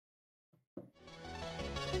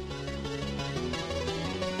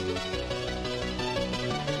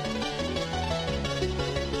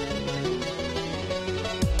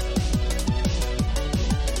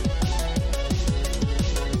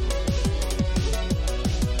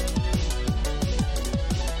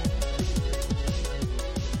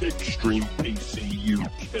Extreme PC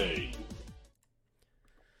UK.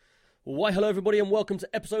 Why, hello everybody and welcome to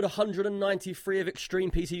episode 193 of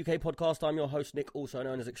Extreme PC UK podcast. I'm your host Nick, also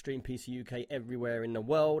known as Extreme PC UK everywhere in the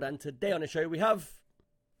world, and today on the show we have...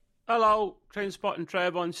 Hello, Trainspot and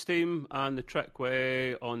Treb on Steam and the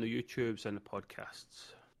Trickway on the YouTubes and the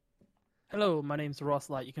podcasts. Hello, my name's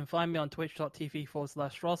Rosslight. You can find me on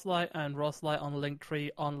twitch.tv/Rosslight and Rosslight on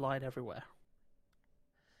Linktree, online everywhere.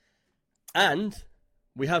 And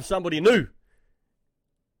we have somebody new.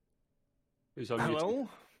 Who's on Hello,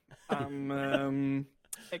 I'm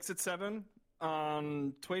Exit7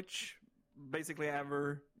 on Twitch, basically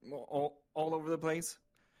all over the place.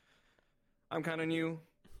 I'm kind of new.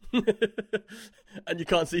 And you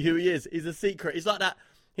can't see who he is. He's a secret. He's like that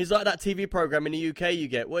TV program in the UK you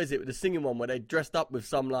get. What is it? With the singing one where they dressed up with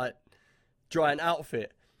some like giant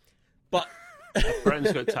outfit. But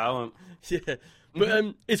Britain's Got Talent. Yeah.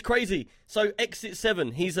 But it's crazy. So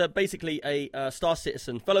Exit7, he's basically a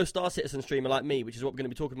fellow Star Citizen streamer like me, which is what we're going to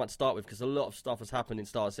be talking about to start with, because a lot of stuff has happened in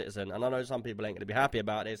Star Citizen, and I know some people ain't going to be happy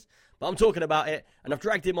about this, but I'm talking about it, and I've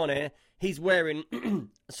dragged him on here. He's wearing,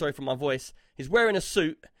 sorry for my voice, he's wearing a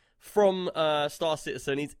suit from Star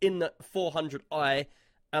Citizen. He's in the 400i,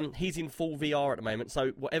 and he's in full VR at the moment, so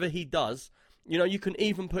whatever he does, you know, you can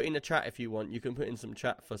even put in the chat if you want. You can put in some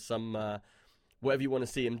chat for some... whatever you want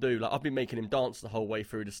to see him do. Like, I've been making him dance the whole way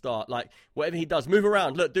through the start. Like, whatever he does, move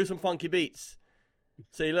around. Look, do some funky beats.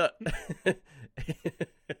 See, look.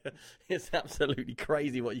 It's absolutely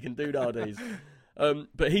crazy what you can do nowadays.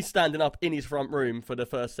 But he's standing up in his front room for the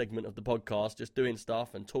first segment of the podcast, just doing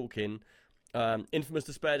stuff and talking. Infamous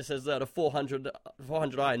Despair says the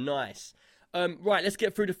 400i, nice. Right, let's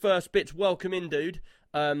get through the first bits. Welcome in, dude.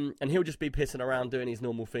 And he'll just be pissing around doing his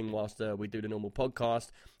normal thing whilst we do the normal podcast.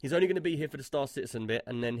 He's only going to be here for the Star Citizen bit,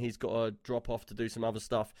 and then he's got to drop off to do some other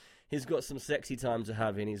stuff. He's got some sexy time to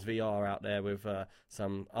have in his VR out there with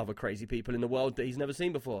some other crazy people in the world that he's never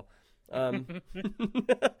seen before. The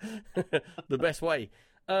best way.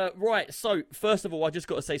 Right, so first of all, I just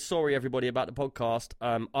got to say sorry, everybody, about the podcast.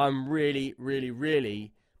 I'm really, really,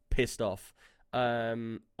 really pissed off.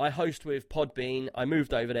 I host with Podbean. I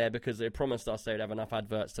moved over there because they promised us they'd have enough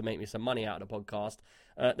adverts to make me some money out of the podcast.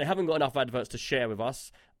 They haven't got enough adverts to share with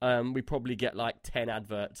us. We probably get like 10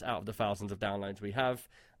 adverts out of the thousands of downloads we have.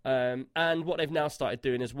 And what they've now started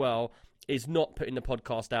doing as well is not putting the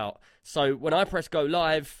podcast out. So when I press go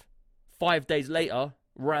live, 5 days later,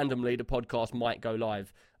 randomly the podcast might go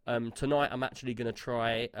live. Tonight I'm actually going to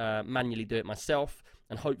try manually do it myself,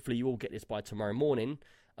 and hopefully you all get this by tomorrow morning.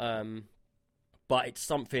 But it's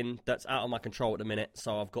something that's out of my control at the minute,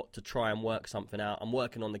 so I've got to try and work something out. I'm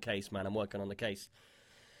working on the case, man. I'm working on the case.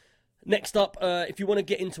 Next up, if you want to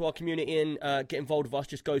get into our community and get involved with us,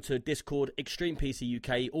 just go to Discord, Extreme PC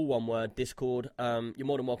UK, all one word, Discord. You're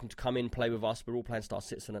more than welcome to come in, play with us. We're all playing Star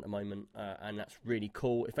Citizen at the moment, and that's really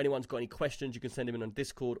cool. If anyone's got any questions, you can send them in on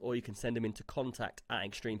Discord, or you can send them into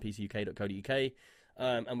contact@extremepcuk.co.uk,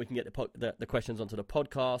 and we can get the questions onto the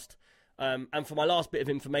podcast. And for my last bit of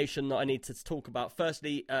information that I need to talk about,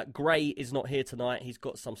 firstly, Gray is not here tonight. He's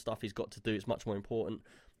got some stuff he's got to do. It's much more important.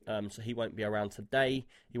 So he won't be around today.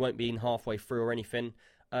 He won't be in halfway through or anything.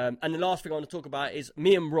 And the last thing I want to talk about is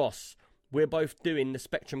me and Ross. We're both doing the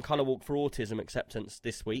Spectrum Colour Walk for Autism acceptance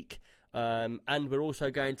this week. And we're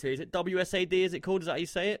also going to, is it WSAD, is it called? Is that how you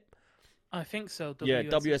say it? I think so. Yeah,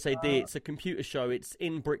 WSAD. It's a computer show. It's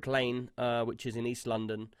in Brick Lane, which is in East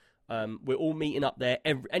London. We're all meeting up there.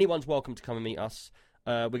 Anyone's welcome to come and meet us.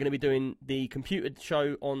 We're going to be doing the computer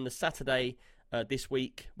show on the Saturday this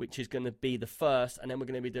week, which is going to be the first, and then we're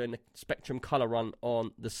going to be doing the Spectrum Colour Run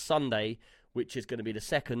on the Sunday, which is going to be the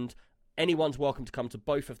second. Anyone's welcome to come to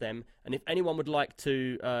both of them, and if anyone would like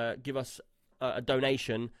to give us a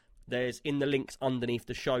donation, there's in the links underneath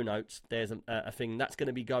the show notes, there's a thing that's going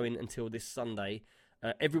to be going until this Sunday.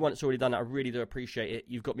 Everyone that's already done that, I really do appreciate it.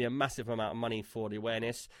 You've got me a massive amount of money for the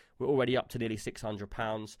awareness. We're already up to nearly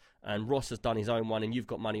 £600, and Ross has done his own one, and you've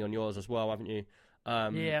got money on yours as well, haven't you?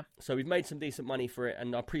 Yeah. So we've made some decent money for it,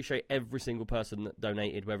 and I appreciate every single person that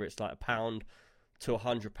donated, whether it's like £1 to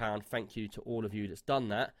 £100. Thank you to all of you that's done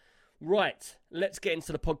that. Right, let's get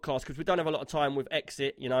into the podcast, because we don't have a lot of time with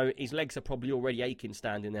Exit. You know, his legs are probably already aching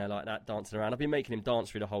standing there like that, dancing around. I've been making him dance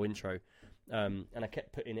through the whole intro. And I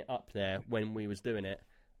kept putting it up there when we was doing it.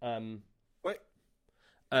 Wait.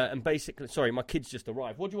 And basically, sorry, my kids just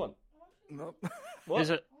arrived. What do you want? No. What? Is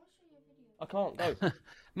it? I can't go.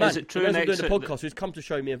 Man, Is it true? doing the podcast, who's come to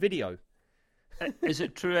show me a video. Is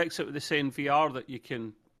it true, Exit, with the saying VR that you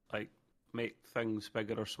can like make things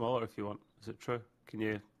bigger or smaller if you want? Is it true? Can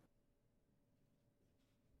you?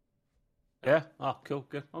 Yeah. Oh, cool.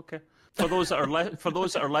 Good. Okay. For those that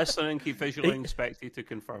are listening, he visually inspected to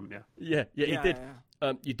confirm. Yeah. Yeah, he did.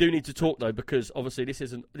 Yeah. You do need to talk though, because obviously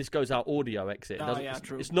this goes out audio exit. It Oh, doesn't- yeah, it's-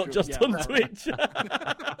 true, It's not true, just yeah. on Twitch.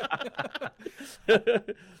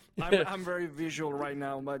 I'm very visual right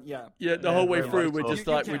now, but yeah. Yeah, the whole way very through much we're so. just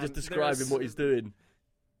You like can. we're just describing There's- what he's doing.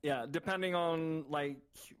 Yeah, depending on, like,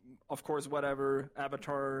 of course, whatever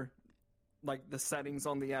avatar, like the settings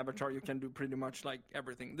on the avatar, you can do pretty much like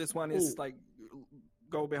everything. This one is Ooh. like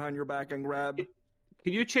go behind your back and grab.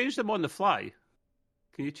 Can you change them on the fly?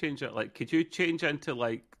 Can you change it? Like, could you change into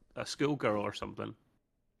like a schoolgirl or something?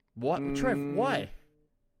 What, Trev? Why?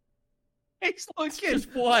 It's looking. Just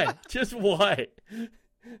why? Just why?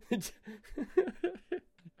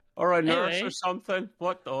 Or a nurse Anyway. or something.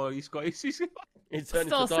 What? Oh, he's He's turned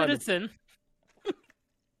Star into a diamond. Citizen.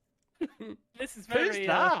 This is Who's very.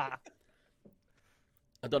 that?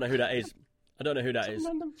 I don't know who that is. I don't know who that is.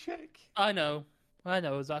 Random chick. I know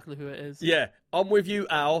exactly who it is. Yeah, I'm with you,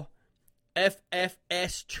 Al.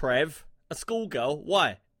 FFS Trev, a schoolgirl.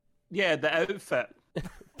 Why? Yeah, the outfit.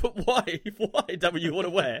 But why? Why is that what you want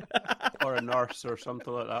to wear? Or a nurse or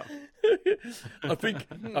something like that. I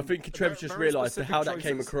think Trev just Very realised specific how that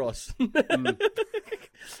came choices. across.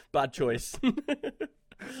 Bad choice. I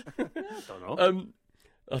don't know.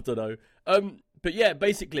 I don't know. But yeah,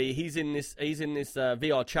 basically, he's in this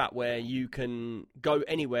VR chat where you can go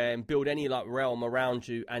anywhere and build any like realm around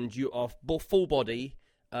you, and you are full body.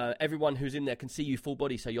 Everyone who's in there can see you full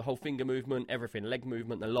body, so your whole finger movement, everything, leg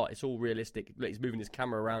movement, a lot. It's all realistic. Look, he's moving his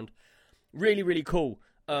camera around. Really, really cool.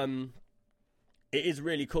 It is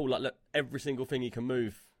really cool. Like, look, every single thing he can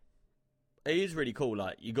move. It is really cool.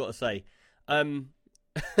 Like, you got to say.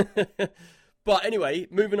 But anyway,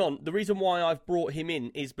 moving on. The reason why I've brought him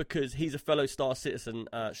in is because he's a fellow Star Citizen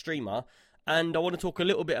streamer, and I want to talk a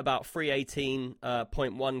little bit about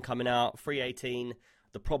 3.18.1 coming out. 3.18,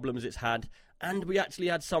 the problems it's had. And we actually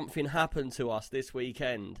had something happen to us this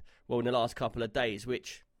weekend, well, in the last couple of days,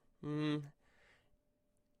 which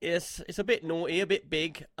it's a bit naughty, a bit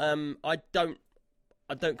big. I don't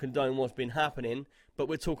condone what's been happening, but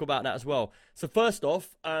we'll talk about that as well. So first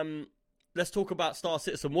off, let's talk about Star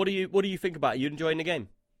Citizen. What do you think about it? Are you enjoying the game?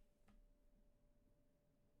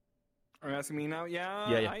 Are you asking me now? Yeah,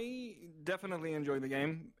 Yeah. I definitely enjoy the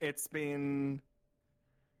game. It's been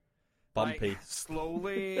Bumpy. like,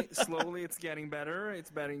 slowly, it's getting better.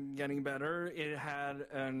 It's getting better. It had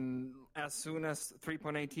as soon as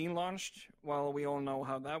 3.18 launched. Well, we all know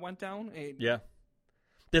how that went down. Yeah.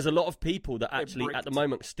 There's a lot of people that actually at the bricked.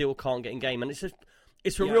 moment still can't get in game, and it's a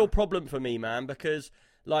Yeah. real problem for me, man, because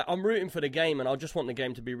like I'm rooting for the game and I just want the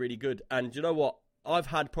game to be really good. And you know what? I've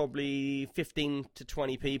had probably 15 to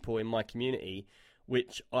 20 people in my community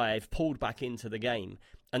which I've pulled back into the game,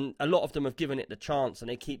 and a lot of them have given it the chance, and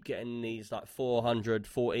they keep getting these like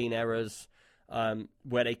 414 errors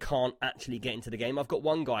where they can't actually get into the game. I've got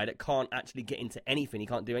one guy that can't actually get into anything. He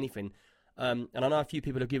can't do anything. And I know a few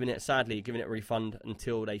people have given it a refund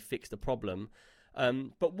until they fix the problem.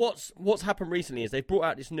 But what's happened recently is they've brought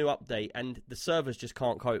out this new update, and the servers just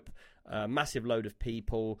can't cope. Massive load of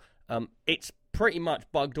people. It's pretty much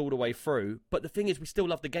bugged all the way through. But the thing is, we still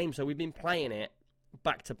love the game, so we've been playing it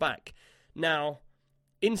back to back. Now,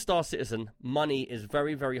 in Star Citizen, money is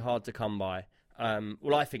very, very hard to come by.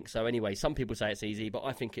 Well, I think so anyway. Some people say it's easy, but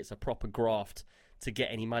I think it's a proper graft to get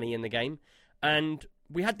any money in the game. And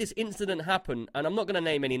we had this incident happen, and I'm not going to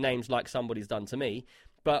name any names like somebody's done to me,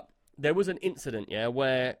 but there was an incident,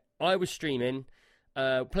 where I was streaming,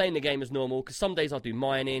 playing the game as normal, because some days I'll do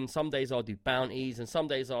mining, some days I'll do bounties, and some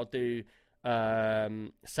days I'll do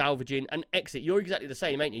salvaging and exit. You're exactly the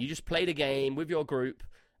same, ain't you? You just play the game with your group,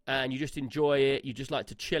 and you just enjoy it. You just like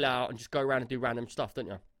to chill out and just go around and do random stuff, don't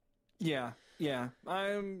you? Yeah.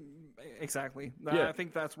 Exactly. Yeah. I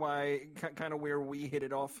think that's why kind of where we hit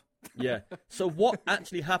it off. Yeah. So what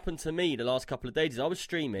actually happened to me the last couple of days is I was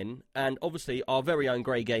streaming, and obviously our very own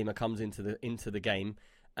Grey Gamer comes into the game,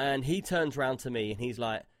 and he turns around to me and he's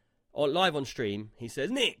like, live on stream, he says,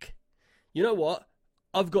 "Nick, you know what?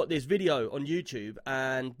 I've got this video on YouTube,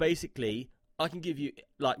 and basically I can give you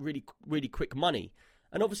like really, really quick money."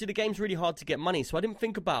 And obviously the game's really hard to get money, so I didn't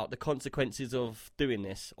think about the consequences of doing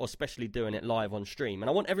this, or especially doing it live on stream. And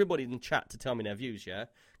I want everybody in the chat to tell me their views, yeah?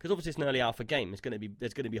 Because obviously it's an early alpha game. There's going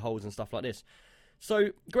to be holes and stuff like this. So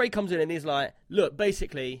Gray comes in and he's like, "Look,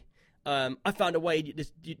 basically, I found a way.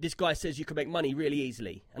 This guy says you can make money really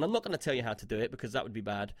easily, and I'm not going to tell you how to do it because that would be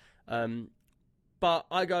bad. But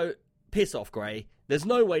I go, piss off, Gray. There's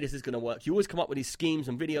no way this is going to work. You always come up with these schemes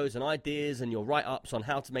and videos and ideas and your write-ups on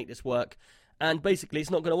how to make this work. And basically,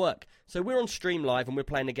 it's not going to work." So we're on stream live and we're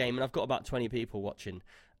playing the game, and I've got about 20 people watching.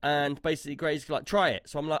 And basically, Gray's like, try it.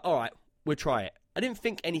 So I'm like, all right, we'll try it. I didn't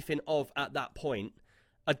think anything of, at that point,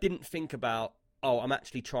 I didn't think about, oh, I'm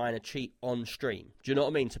actually trying to cheat on stream. Do you know what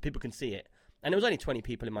I mean? So people can see it. And there was only 20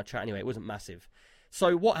 people in my chat anyway. It wasn't massive.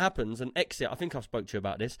 So what happens, and Exit, I think I've spoke to you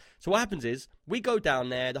about this. So what happens is, we go down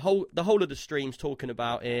there, the whole of the stream's talking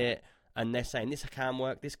about it, and they're saying, this can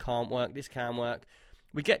work, this can't work, this can work.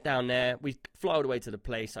 We get down there, we fly all the way to the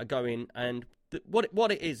place, I go in, and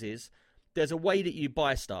what it is there's a way that you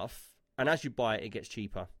buy stuff, and as you buy it, it gets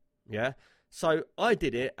cheaper, yeah? So I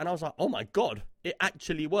did it, and I was like, oh my God, it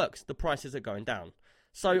actually works. The prices are going down.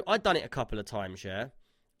 So I'd done it a couple of times, yeah?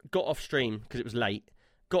 Got off stream because it was late.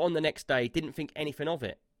 Got on the next day, didn't think anything of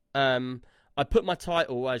it. I put my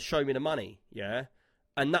title as Show Me the Money, yeah?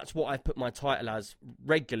 And that's what I've put my title as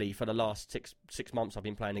regularly for the last six months I've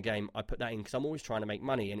been playing the game. I put that in because I'm always trying to make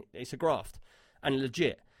money, and it's a graft. And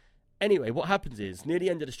legit. Anyway, what happens is, near the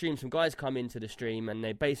end of the stream, some guys come into the stream, and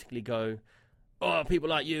they basically go, oh, people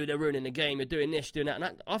like you, they're ruining the game, you're doing this, doing that.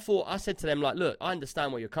 And I said to them, like, look, I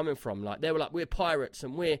understand where you're coming from. Like, they were like, we're pirates,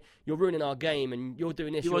 and you're ruining our game, and you're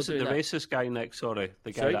doing this, He wasn't doing the that. racist guy, Nick, sorry.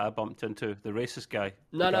 The guy Sorry? that I bumped into. The racist guy.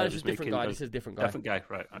 No, this is a different guy. This is a different guy. Different guy,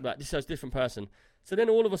 right. Right, this is a different person. So then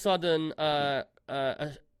all of a sudden, a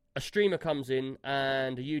streamer comes in,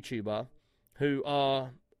 and a YouTuber, who are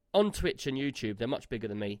on Twitch and YouTube, they're much bigger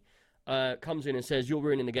than me, comes in and says, you're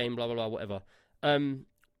ruining the game, blah, blah, blah, whatever.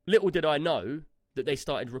 Little did I know that they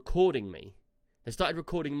started recording me. They started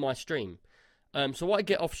recording my stream. So I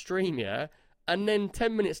get off stream, yeah, and then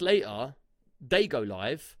 10 minutes later, they go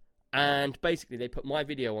live, and basically they put my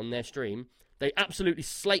video on their stream. They absolutely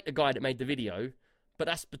slate the guy that made the video, but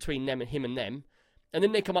that's between them and him and them. And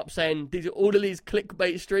then they come up saying, these are all of these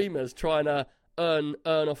clickbait streamers trying to earn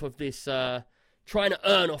off of this, trying to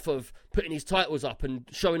earn off of putting his titles up and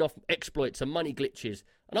showing off exploits and money glitches.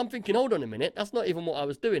 And I'm thinking, hold on a minute, that's not even what I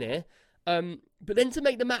was doing here. But then to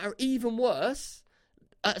make the matter even worse,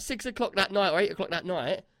 at 6 o'clock that night or 8 o'clock that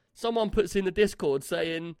night, someone puts in the Discord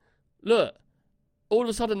saying, look, all of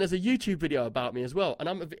a sudden there's a YouTube video about me as well. And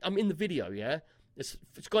I'm in the video, yeah? It's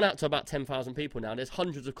gone out to about 10,000 people now. There's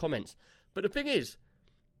hundreds of comments. But the thing is,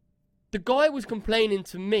 the guy was complaining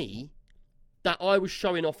to me that I was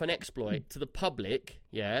showing off an exploit to the public,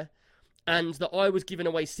 yeah? And that I was giving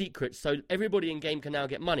away secrets so everybody in game can now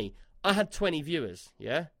get money. I had 20 viewers,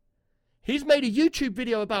 yeah? He's made a YouTube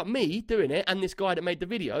video about me doing it, and this guy that made the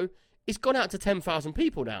video, it's gone out to 10,000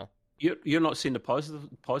 people now. You're not seeing the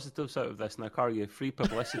positives out of this, Nick, are you? Free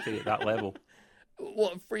publicity at that level.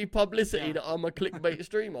 What, free publicity that I'm a clickbait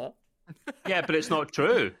streamer? Yeah, but it's not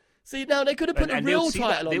true. See, now they could have put a And real they'll see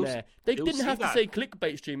title that. on there. They they'll didn't see have to that. say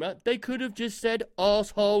clickbait streamer. They could have just said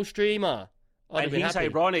arsehole streamer. I'd have And been he's happy.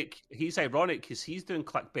 ironic. He's ironic because he's doing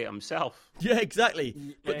clickbait himself. Yeah,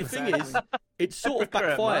 exactly. But the thing is, it sort of Hypocrite,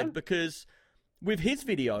 backfired man. because with his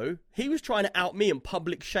video, he was trying to out me and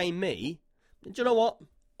public shame me. And do you know what?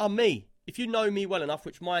 I'm me. If you know me well enough,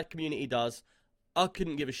 which my community does, I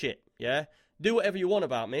couldn't give a shit, yeah? Do whatever you want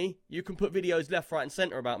about me. You can put videos left, right, and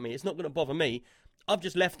centre about me. It's not going to bother me. I've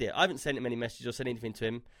just left it. I haven't sent him any messages or said anything to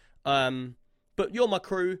him. But you're my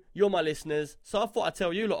crew. You're my listeners. So I thought I'd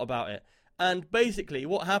tell you a lot about it. And basically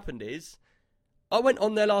what happened is, I went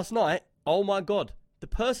on there last night. Oh my God. The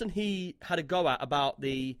person he had a go at about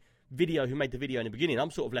the video, who made the video in the beginning,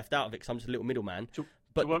 I'm sort of left out of it because I'm just a little middleman. Do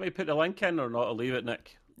But you want me to put the link in or not? I'll leave it,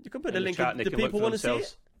 Nick. you can put in a link chat in. and they Do can look people for want to see it?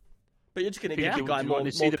 themselves. But you're just going to Yeah, give the guy do you more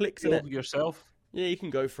want to see the clicks, video innit? yourself? Yeah, you can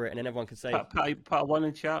go for it and then everyone can say, Put a one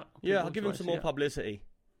in chat. yeah, I'll give him some more publicity.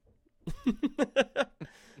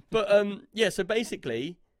 But, yeah, so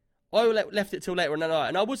basically, I left it till later on the night,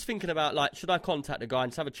 and I was thinking about, like, should I contact the guy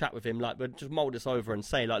and just have a chat with him, like, but just mould this over and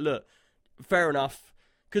say, like, look, fair enough,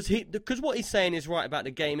 because what he's saying is right about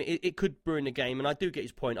the game. It could ruin the game, and I do get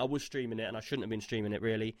his point. I was streaming it, and I shouldn't have been streaming it,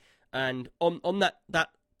 really. And on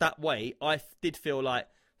that way, I did feel like,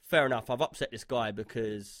 fair enough, I've upset this guy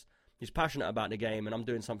because he's passionate about the game and I'm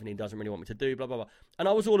doing something he doesn't really want me to do, blah, blah, blah. And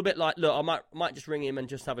I was all a bit like, look, I might just ring him and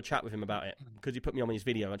just have a chat with him about it because he put me on his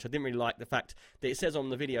video, which I didn't really like the fact that it says on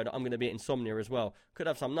the video that I'm going to be at Insomnia as well. Could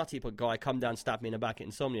have some nutty guy come down, stab me in the back at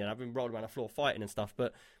Insomnia, and I've been rolled around the floor fighting and stuff,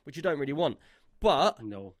 but which you don't really want. But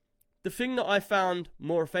No. the thing that I found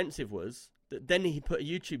more offensive was that then he put a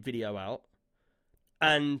YouTube video out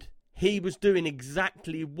and he was doing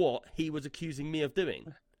exactly what he was accusing me of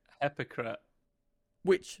doing. Hypocrite.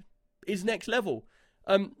 Which is next level.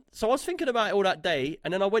 So I was thinking about it all that day,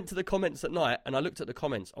 and then I went to the comments at night, and I looked at the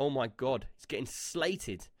comments. Oh my God, he's getting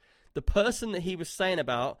slated. The person that he was saying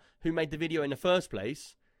about, who made the video in the first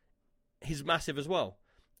place, he's massive as well.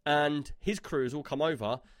 And his crew has all come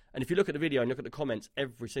over, And if you look at the video and look at the comments,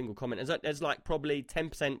 every single comment, there's like probably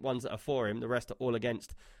 10% ones that are for him, the rest are all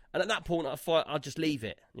against. And at that point, I'll just leave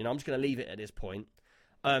it. You know, I'm just going to leave it at this point.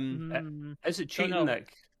 Is it cheating,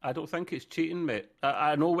 Nick? I don't think it's cheating, mate.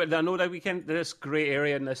 I know that we can this grey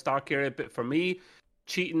area and this dark area, but for me,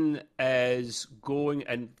 cheating is going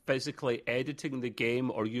and physically editing the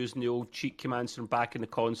game or using the old cheat commands from back in the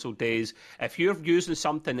console days. If you're using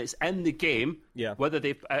something that's in the game, whether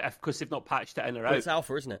because they've not patched it in or out, it's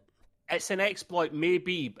alpha, isn't it? It's an exploit,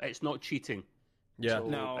 maybe, but it's not cheating. Yeah, so,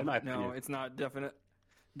 no, it's not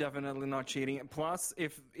definitely not cheating. Plus,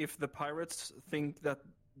 if the pirates think that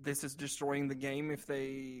this is destroying the game, if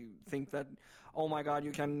they think that, oh my god,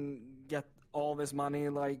 you can get all this money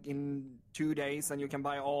like in 2 days and you can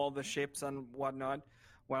buy all the ships and whatnot,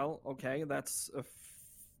 well, okay, that's a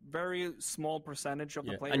very small percentage of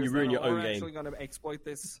the players and you ruin your own are game. Actually going to exploit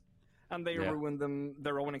this, and they ruin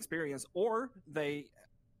their own experience, or they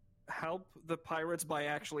help the pirates by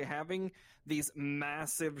actually having these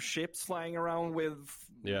massive ships flying around with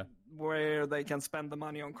where they can spend the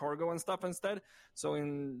money on cargo and stuff instead. So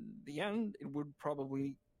in the end, it would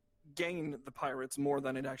probably gain the pirates more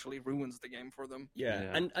than it actually ruins the game for them.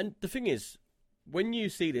 And the thing is, when you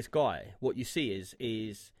see this guy, what you see is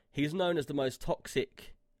he's known as the most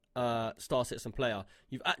toxic Star Citizen player.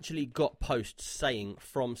 You've actually got posts saying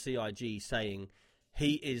from CIG saying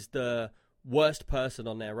he is the worst person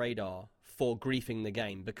on their radar for griefing the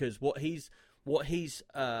game, because what he's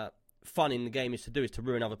fun in the game is to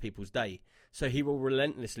ruin other people's day. So he will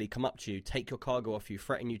relentlessly come up to you, take your cargo off you,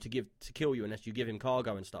 threaten you to kill you unless you give him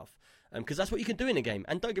cargo and stuff. Because that's what you can do in a game.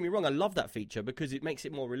 And don't get me wrong, I love that feature because it makes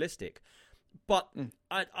it more realistic. But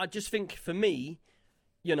I just think for me,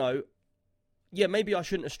 you know, maybe I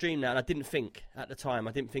shouldn't have streamed that. And I didn't think at the time.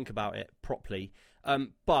 I didn't think about it properly.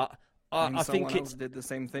 But I think someone else did the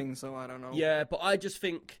same thing, so I don't know. Yeah, but I just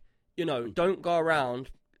think, you know, don't go around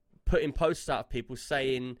putting posts out of people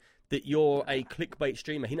saying that you're a clickbait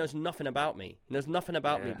streamer. He knows nothing about me. He knows nothing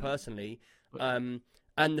about me personally. And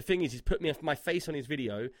the thing is, he's put my face on his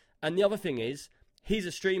video. And the other thing is, he's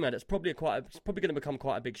a streamer that's probably going to become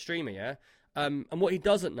quite a big streamer, yeah? And what he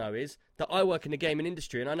doesn't know is that I work in the gaming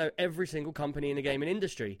industry and I know every single company in the gaming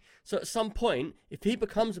industry. So at some point, if he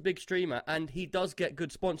becomes a big streamer and he does get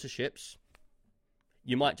good sponsorships,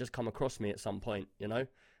 you might just come across me at some point, you know?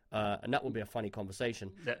 And that will be a funny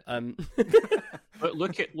conversation. But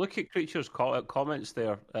look at Creature's comments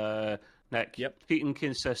there, Nick. Yep. Cheating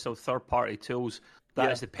consists of third-party tools.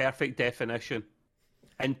 That is the perfect definition.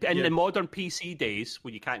 And in the modern PC days,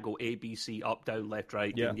 when you can't go A, B, C, up, down, left,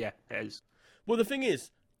 right, then it is. Well, the thing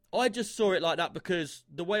is, I just saw it like that because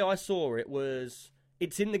the way I saw it was,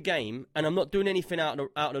 it's in the game, and I'm not doing anything out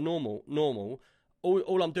of the normal.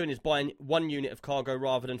 All I'm doing is buying 1 unit of cargo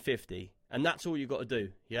rather than 50, and that's all you got to do,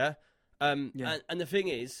 yeah? And the thing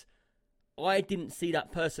is, I didn't see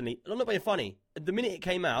that personally. I'm not being funny. The minute it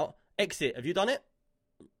came out, Exit, have you done it?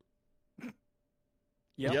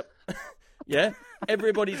 Yep. Yeah,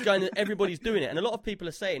 everybody's doing it, and a lot of people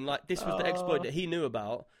are saying like this was the exploit that he knew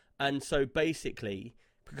about, and so basically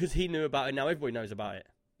because he knew about it, now everybody knows about it.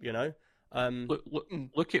 You know.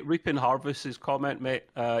 Look at Reaping Harvest's comment, mate.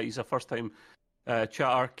 He's a first-time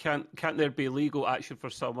chatter. Can't there be legal action for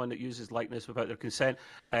someone that uses likeness without their consent?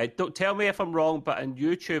 Don't tell me if I'm wrong, but on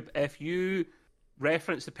YouTube, if you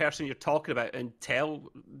reference the person you're talking about and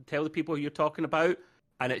tell the people who you're talking about,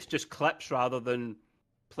 and it's just clips rather than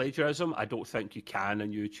plagiarism, I don't think you can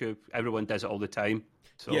on YouTube. Everyone does it all the time.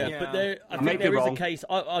 So, but I think there is a case.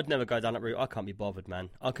 I'd never go down that route. I can't be bothered, man.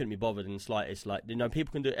 I couldn't be bothered in the slightest. Like, you know,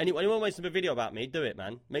 people can do it. Anyone wants to make a video about me, do it,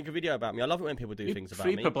 man. Make a video about me. I love it when people do things about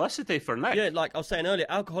me. Free publicity for Nick. Yeah, like I was saying earlier,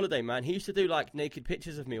 Alcoholiday, man, he used to do like naked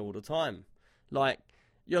pictures of me all the time. Like,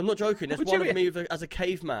 yeah, I'm not joking. There's one of me as a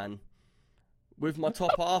caveman with my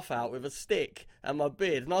top half out with a stick and my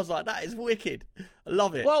beard, and I was like, that is wicked. I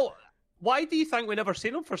love it. Well, why do you think we never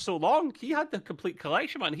seen him for so long? He had the complete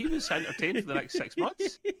collection, man. He was entertained for the next 6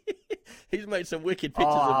 months. He's made some wicked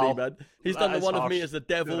pictures of me, man. He's done the one of me as the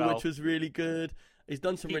devil, which was really good. He's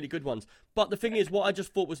done some really good ones. But the thing is, what I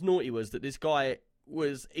just thought was naughty was that this guy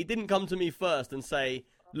he didn't come to me first and say,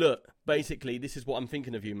 look, basically, this is what I'm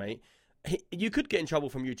thinking of you, mate. You could get in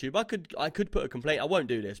trouble from YouTube. I could put a complaint. I won't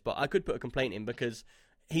do this, but I could put a complaint in because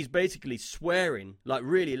he's basically swearing, like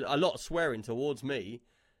really a lot of swearing towards me.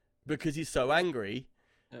 Because he's so angry,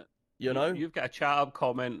 you know. You've got a chat up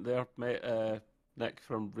comment there, mate, Nick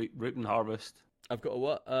from Root & Harvest. I've got a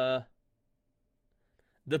what?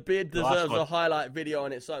 The beard deserves a highlight video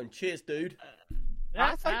on its own. Cheers, dude.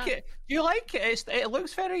 I think it. Do you like it? It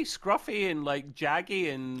looks very scruffy and like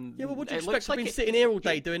jaggy and. Yeah, well, what do you expect? I've been sitting here all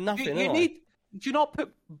day doing nothing. Do you not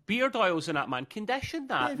put beard oils in that, man? Condition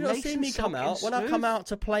that. Yeah, have you not nice seen and me come silky out? and When I smooth. come out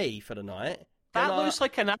to play for the night, That looks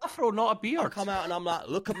like an afro, not a beard. I come out and I'm like,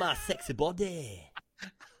 look at my sexy body.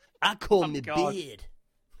 I call me God. beard.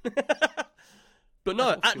 But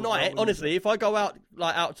no, at night, honestly, if I go out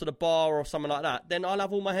to the bar or something like that, then I'll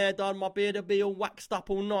have all my hair done, my beard will be all waxed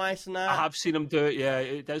up, all nice and that. I have seen him do it. Yeah,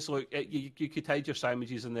 it does look. You could hide your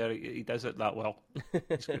sandwiches in there. He does it that well. I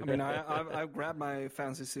mean, I've grabbed my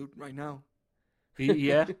fancy suit right now.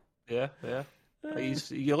 Yeah.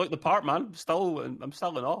 You look the part, man. I'm still in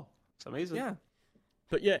awe. It's amazing. Yeah.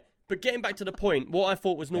 But getting back to the point, what I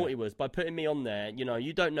thought was naughty was by putting me on there,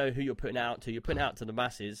 you don't know who you're putting it out to. You're putting it out to the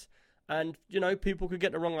masses. And, people could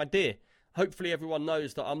get the wrong idea. Hopefully everyone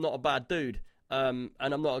knows that I'm not a bad dude. And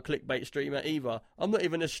I'm not a clickbait streamer either. I'm not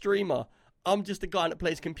even a streamer. I'm just a guy that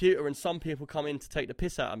plays computer and some people come in to take the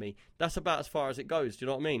piss out of me. That's about as far as it goes. Do you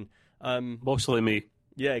know what I mean? Mostly me.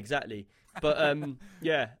 Yeah, exactly. But, I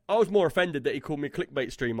was more offended that he called me a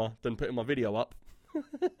clickbait streamer than putting my video up.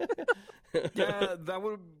 Yeah, that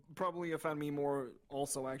would probably offend me more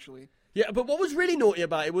also, actually. Yeah, but what was really naughty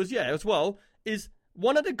about it was, as well, is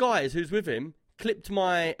one of the guys who's with him clipped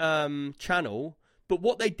my channel, but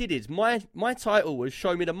what they did is my title was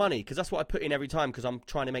show me the money, because that's what I put in every time because I'm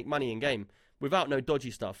trying to make money in game without no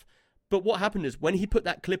dodgy stuff. But what happened is when he put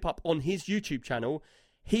that clip up on his YouTube channel,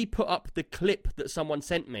 he put up the clip that someone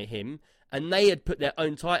sent him, and they had put their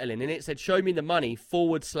own title in, and it said show me the money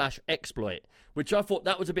 /exploit, which I thought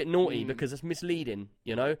that was a bit naughty because it's misleading,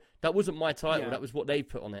 That wasn't my title, that was what they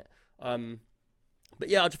put on it. But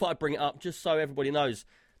yeah, I just thought I'd bring it up just so everybody knows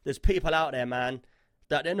there's people out there, man,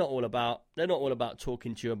 that they're not all about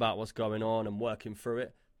talking to you about what's going on and working through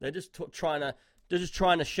it. They're just trying to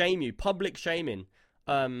shame you, public shaming.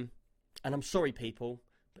 And I'm sorry, people,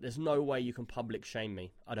 but there's no way you can public shame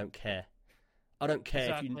me. I don't care. Exactly.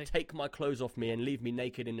 If you take my clothes off me and leave me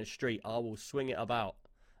naked in the street, I will swing it about,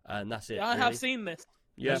 and that's it. Yeah, I have seen this.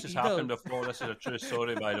 Yeah. This has happened before. This is a true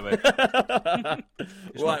story, by the way.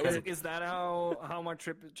 Right. Is that how my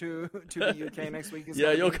trip to the UK next week is?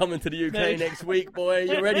 Yeah, you're coming to the UK next week, boy.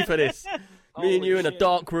 You ready for this? Me and you in a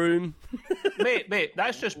dark room. mate,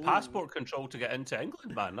 that's just passport control to get into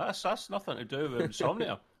England, man. That's nothing to do with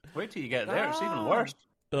insomnia. Wait till you get there; it's even worse.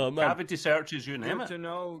 Oh, man. Cavity searches, you name Good it. to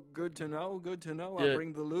know. Yeah. I'll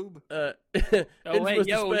bring the lube. Infamous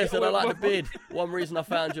Despair said, I like the beard. One reason I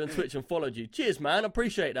found you on Twitch and followed you. Cheers, man. I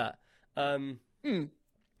appreciate that. Doesn't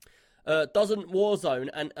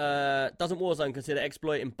Warzone consider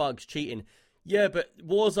exploiting bugs cheating? Yeah, but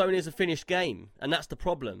Warzone is a finished game, and that's the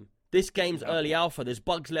problem. This game's early alpha. There's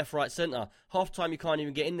bugs left, right, centre. Half time you can't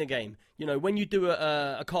even get in the game. When you do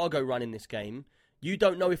a cargo run in this game, you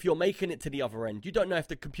don't know if you're making it to the other end. You don't know if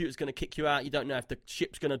the computer's going to kick you out. You don't know if the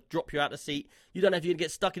ship's going to drop you out of the seat. You don't know if you're going to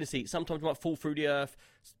get stuck in the seat. Sometimes you might fall through the earth.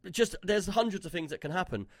 There's hundreds of things that can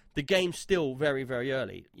happen. The game's still very, very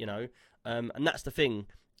early, and that's the thing.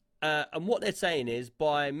 And what they're saying is,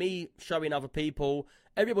 by me showing other people,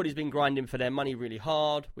 everybody's been grinding for their money really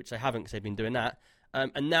hard, which they haven't because they've been doing that.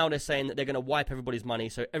 And now they're saying that they're going to wipe everybody's money.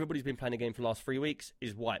 So everybody's been playing the game for the last 3 weeks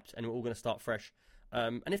is wiped, and we're all going to start fresh.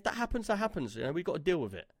 And if that happens, that happens. We've got to deal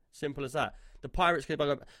with it. Simple as that. The pirates could bug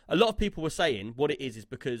up. A lot of people were saying what it is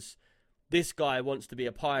because this guy wants to be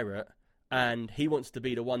a pirate and he wants to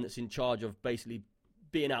be the one that's in charge of basically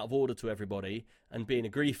being out of order to everybody and being a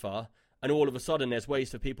griefer. And all of a sudden, there's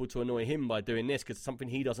ways for people to annoy him by doing this because it's something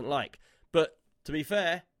he doesn't like. But to be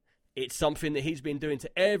fair, it's something that he's been doing to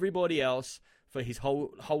everybody else for his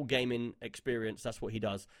whole gaming experience. That's what he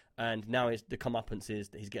does. And now the comeuppance is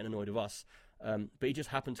that he's getting annoyed with us. But he just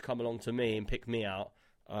happened to come along to me and pick me out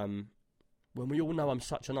when we all know I'm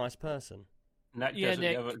such a nice person. Nick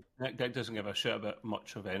doesn't give a shit about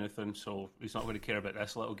much of anything, so he's not going to care about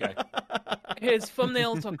this little guy. His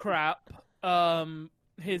thumbnails are crap.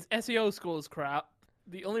 His SEO scores crap.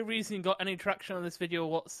 The only reason he got any traction on this video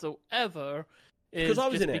whatsoever is because I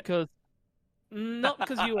was just in it. Not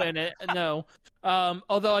because you were in it, no.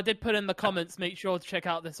 Although I did put in the comments, make sure to check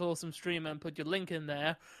out this awesome stream and put your link in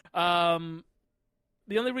there.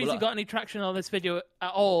 The only reason he got any traction on this video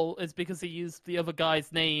at all is because he used the other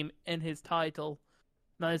guy's name in his title.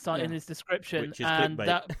 No, it's not in his description. Which is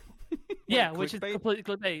clickbait. Which is completely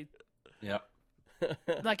clickbait. Yeah.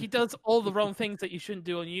 Like, he does all the wrong things that you shouldn't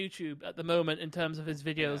do on YouTube at the moment in terms of his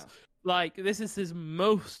videos. Yeah. Like, this is his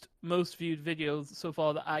most viewed videos so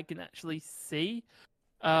far that I can actually see.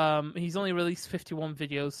 He's only released 51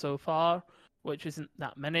 videos so far, which isn't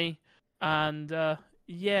that many. And,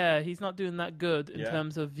 he's not doing that good in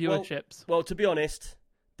terms of viewerships. Well, to be honest,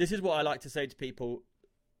 this is what I like to say to people.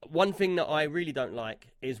 one thing that I really don't like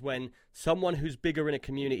is when someone who's bigger in a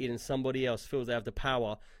community than somebody else feels they have the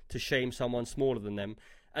power to shame someone smaller than them.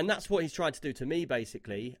 And that's what he's tried to do to me,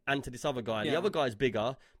 basically, and to this other guy. Yeah. The other guy's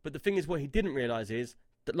bigger, but the thing is, what he didn't realise is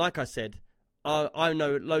that, like I said, I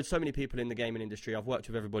know so many people in the gaming industry. I've worked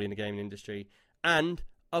with everybody in the gaming industry, and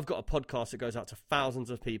I've got a podcast that goes out to thousands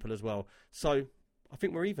of people as well. So I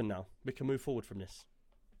think we're even now. We can move forward from this.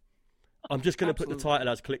 I'm just going to put the title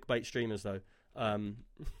as CLICKBAIT streamers, though. Put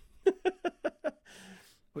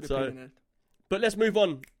a pin in it. But let's move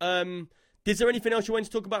on. Is there anything else you want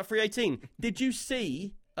to talk about 318? Did you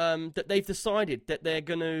see that they've decided that they're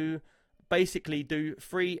going to basically do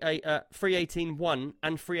 318.1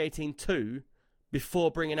 and 318.2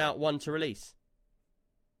 before bringing out 1 to release?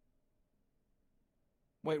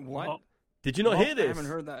 Wait, what? Did you not hear this? I haven't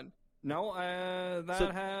heard that. No,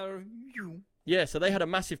 Yeah, so they had a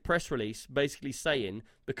massive press release basically saying,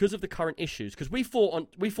 because of the current issues, because we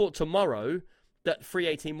thought tomorrow that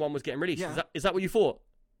 318.1 was getting released. Yeah. Is that what you thought?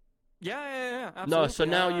 Yeah, absolutely. No, so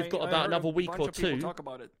now you've got about another week or two. Talk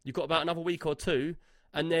about it. You've got about another week or two,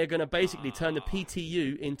 and they're going to basically turn the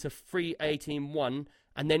PTU into 318.1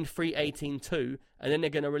 and then 318.2, and then they're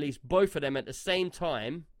going to release both of them at the same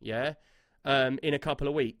time, in a couple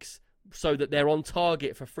of weeks, so that they're on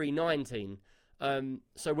target for 319.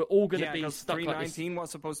 So we're all going to be stuck like this. 319 was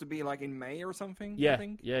supposed to be like in May or something, Yeah, I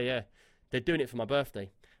think? yeah. They're doing it for my birthday.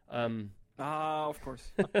 Of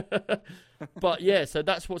course. But yeah, so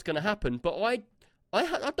that's what's going to happen. But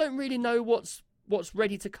I don't really know what's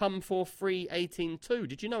ready to come for 318.2.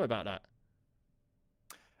 Did you know about that?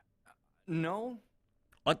 No.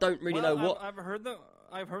 I don't really know what.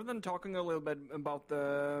 I've heard them talking a little bit about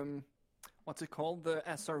the what's it called, the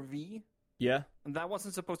SRV. Yeah. And that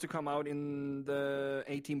wasn't supposed to come out in the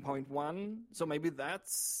 18.1, so maybe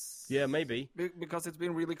that's... Yeah, maybe. Because it's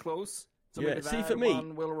been really close. So yeah, maybe see, that for me...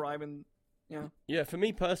 one will arrive in... Yeah. Yeah, for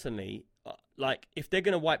me personally, like, if they're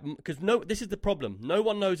going to wipe... Because this is the problem. No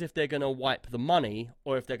one knows if they're going to wipe the money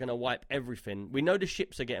or if they're going to wipe everything. We know the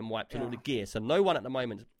ships are getting wiped and all the gear, so no one at the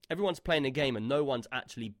moment... Everyone's playing the game and no one's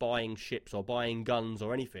actually buying ships or buying guns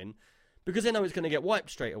or anything because they know it's going to get wiped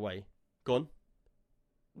straight away. Go on.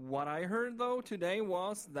 What I heard, though, today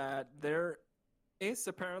was that there is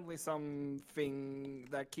apparently something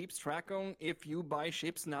that keeps track on if you buy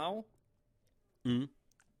ships now,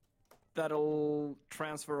 that'll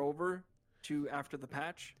transfer over to after the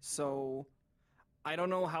patch. So I don't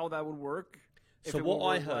know how that would work. So what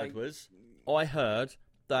I heard was, I heard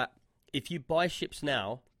that if you buy ships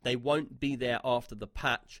now, they won't be there after the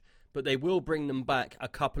patch, but they will bring them back a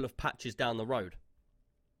couple of patches down the road.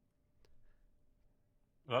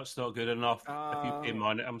 That's not good enough. If you pay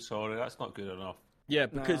money, I'm sorry, that's not good enough. Yeah,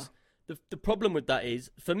 because the problem with that is,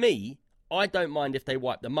 for me, I don't mind if they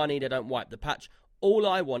wipe the money, they don't wipe the patch. All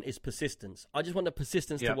I want is persistence. I just want the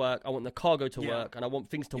persistence to work, I want the cargo to work, and I want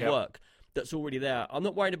things to work that's already there. I'm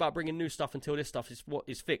not worried about bringing new stuff until this stuff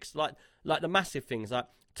is fixed. Like the massive things, like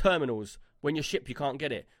terminals. When your ship, you can't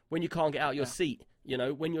get it. When you can't get out your seat,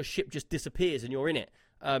 when your ship just disappears and you're in it.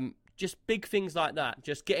 Just big things like that.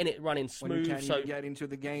 Just getting it running smooth. When you can't even get into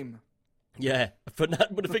the game. Yeah, but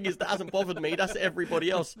the thing is, that hasn't bothered me. That's everybody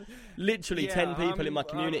else. Literally, 10 people in my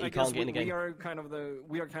community can't get in the game. We are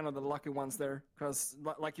kind of the lucky ones there, because,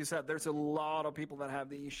 like you said, there's a lot of people that have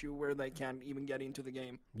the issue where they can't even get into the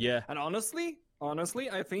game. Yeah, and honestly,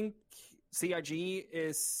 I think CIG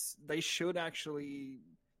they should actually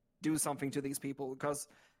do something to these people, because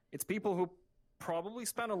it's people who probably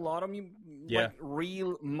spend a lot of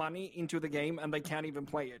real money into the game and they can't even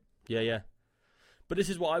play it. Yeah. But this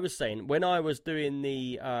is what I was saying. When I was doing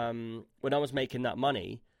when I was making that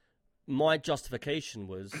money, my justification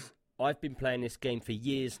was, I've been playing this game for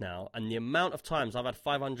years now, and the amount of times I've had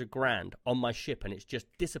 500 grand on my ship and it's just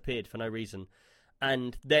disappeared for no reason.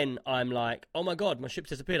 And then I'm like, oh my God, my ship's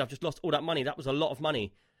disappeared. I've just lost all that money. That was a lot of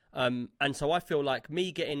money. And so I feel like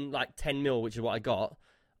me getting like 10 mil, which is what I got,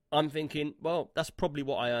 I'm thinking, well, that's probably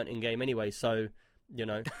what I earned in game anyway. So,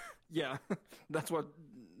 yeah, that's what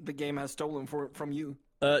the game has stolen from you.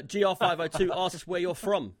 GR502 asks where you're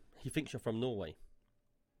from. He thinks you're from Norway.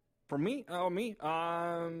 From me? Oh, me?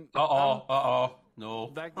 No.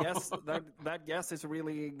 That guess is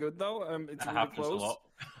really good though. It's really close.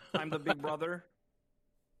 I'm the big brother.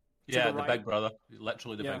 Yeah, the big brother.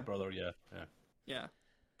 Literally the big brother. Yeah.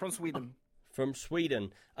 From Sweden. From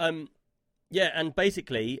Sweden. Yeah, and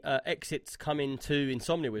basically, Exit's coming to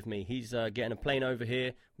Insomnia with me. He's getting a plane over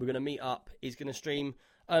here. We're going to meet up. He's going to stream.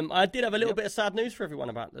 I did have a little bit of sad news for everyone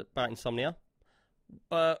about Insomnia.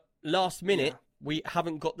 Last minute, we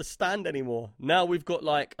haven't got the stand anymore. Now we've got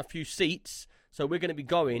like a few seats, so we're going to be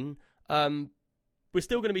going. we're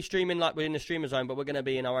still going to be streaming like we're in the streamer zone, but we're going to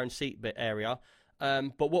be in our own seat bit area.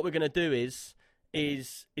 But what we're going to do is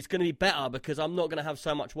it's going to be better because I'm not going to have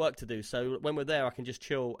so much work to do. So when we're there, I can just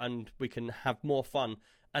chill and we can have more fun.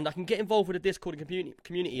 And I can get involved with the Discord and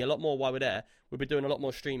community a lot more while we're there. We'll be doing a lot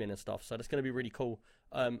more streaming and stuff. So that's going to be really cool.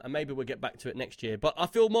 And maybe we'll get back to it next year. But I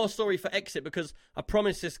feel more sorry for Exit because I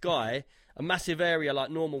promised this guy a massive area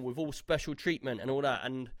like normal with all special treatment and all that.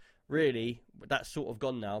 And really, that's sort of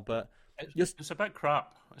gone now. But it's a bit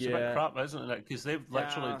crap. It's a bit crap, isn't it? Because they've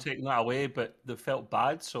literally taken that away, but they felt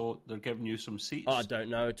bad, so they're giving you some seats. I don't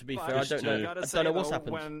know. To be fair, I don't know. I don't know what's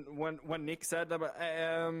happened. When Nick said that,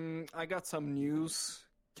 I got some news.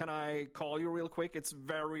 Can I call you real quick? It's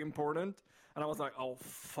very important. And I was like, oh,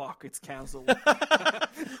 fuck, it's cancelled.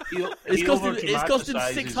 It's costing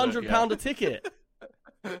 £600 a ticket.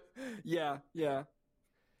 Yeah.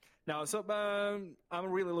 No, so I'm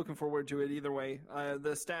really looking forward to it either way.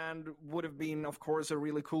 The stand would have been, of course, a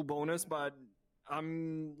really cool bonus, but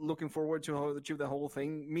I'm looking forward to the whole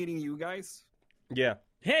thing. Meeting you guys. Yeah.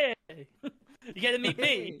 Hey! You get to meet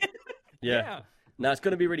me! Yeah. No, it's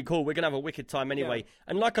going to be really cool. We're going to have a wicked time anyway. Yeah.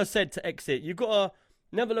 And like I said to Exit, you've got to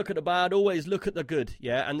never look at the bad, always look at the good,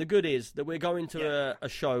 yeah? And the good is that we're going to a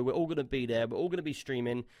show. We're all going to be there. We're all going to be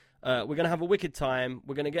streaming. We're going to have a wicked time.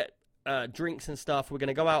 We're going to get drinks and stuff. We're going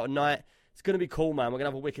to go out at night. It's going to be cool, man. We're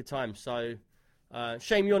going to have a wicked time. So,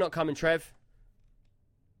 shame you're not coming, Trev.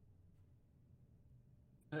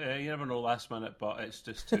 You never know last minute, but it's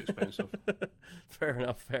just too expensive. Fair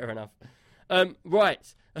enough.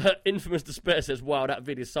 Right. Infamous Despair says, wow, that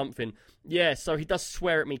vid is something. Yeah, so he does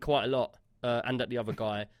swear at me quite a lot, and at the other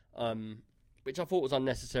guy, which I thought was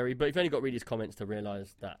unnecessary, but you've only got to read his comments to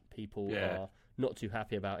realise that people are not too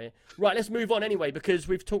happy about it. Right, let's move on anyway, because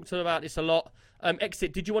we've talked about this a lot.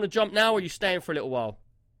 Exit, did you want to jump now, or are you staying for a little while?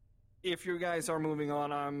 If you guys are moving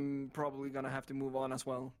on, I'm probably going to have to move on as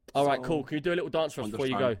well. All right, cool. Can you do a little dance for us before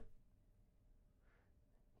you go?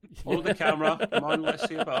 Hold the camera. Come on, let's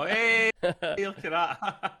see about it. Hey, look at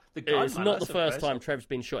that. It's not the first time Trev's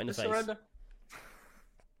been shot in the face.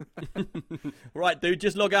 Right, dude,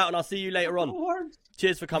 just log out and I'll see you later on.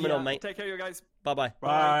 Cheers for coming on, mate. Take care, you guys. Bye-bye.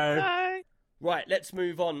 Bye. Right, let's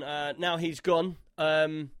move on. Now he's gone.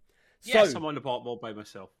 Yes, I'm on the bottom all by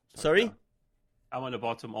myself. Sorry? I'm on the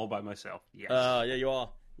bottom all by myself. Yes. Yeah, you are.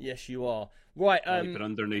 Yes, you are. Right. But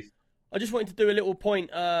underneath. I just wanted to do a little point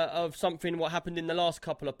of something what happened in the last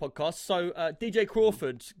couple of podcasts. So DJ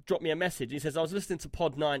Crawford dropped me a message. He says, I was listening to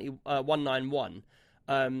Pod 191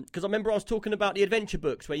 because I remember I was talking about the adventure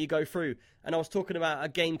books where you go through, and I was talking about a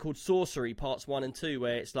game called Sorcery Parts 1 and 2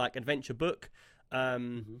 where it's like adventure book,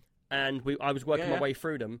 and I was working my way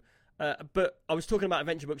through them. But I was talking about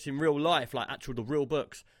adventure books in real life, like the real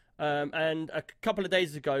books. And a couple of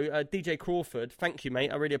days ago, DJ Crawford, thank you,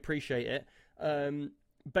 mate, I really appreciate it,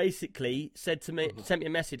 basically said to me, sent me a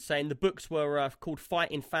message saying the books were called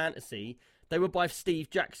Fighting Fantasy. They were by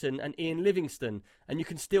Steve Jackson and Ian Livingstone, and you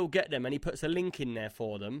can still get them, and he puts a link in there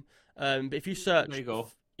for them. But if you search... There you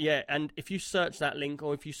go. Yeah, and if you search that link,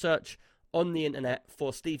 or if you search on the internet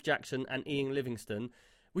for Steve Jackson and Ian Livingstone,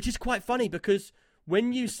 which is quite funny because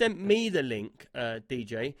when you sent me the link,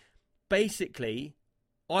 DJ, basically,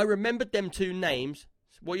 I remembered them two names.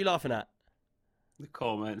 What are you laughing at? The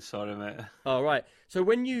comments, sorry, mate. Oh, right. So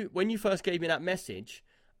when you first gave me that message,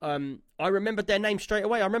 I remembered their names straight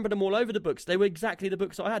away. I remembered them all over the books. They were exactly the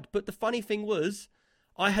books I had. But the funny thing was,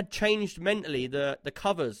 I had changed mentally the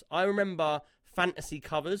covers. I remember fantasy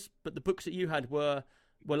covers, but the books that you had were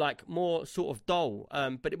like more sort of dull.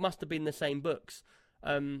 But it must have been the same books.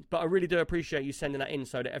 But I really do appreciate you sending that in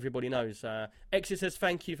so that everybody knows. Exit says,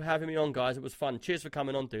 thank you for having me on, guys. It was fun. Cheers for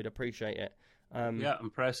coming on, dude. Appreciate it. Yeah,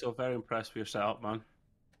 impressive. Very impressed with your setup, man.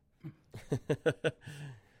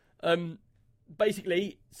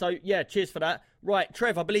 Basically, so yeah, cheers for that. Right,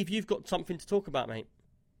 Trev, I believe you've got something to talk about, mate.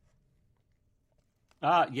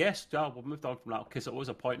 Yes, we've moved on from that because it was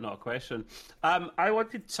a point, not a question. I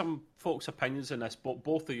wanted some folks' opinions on this,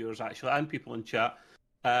 both of yours actually, and people in chat.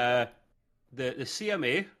 The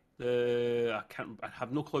CMA, I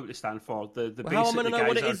have no clue what they stand for. The well, how am I going to know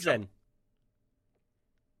what it is then?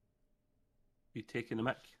 You taking the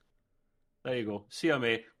mic? There you go.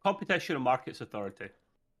 CMA, Competition and Markets Authority.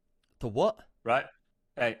 The what? Right.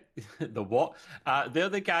 The what? They're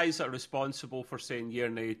the guys that are responsible for saying year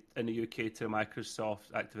in the UK to the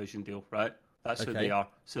Microsoft-Activision deal, right? That's who they are.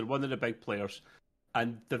 So they're one of the big players.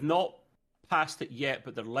 And they've not passed it yet,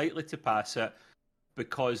 but they're likely to pass it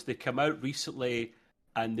because they came out recently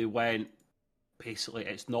and they went, basically,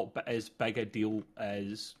 it's not as big a deal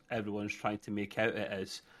as everyone's trying to make out it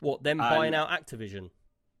is. What, them buying out Activision?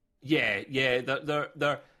 Yeah.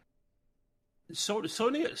 They're So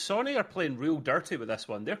Sony are playing real dirty with this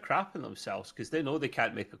one. They're crapping themselves because they know they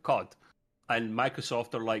can't make a COD. And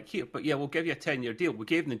Microsoft are like, here, but yeah, we'll give you a 10-year deal. We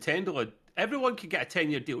gave Nintendo everyone can get a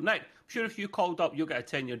 10-year deal. Now, I'm sure if you called up, you'll get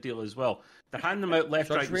a 10-year deal as well. They're handing them out left,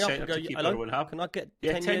 right, and centre to keep everyone happy. Can I get a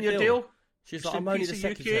 10-year deal? She's like, I'm only the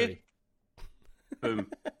secretary. Boom.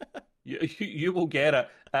 you will get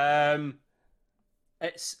it.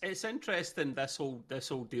 It's interesting, this whole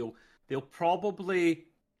deal. They'll probably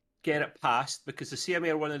get it passed because the CMA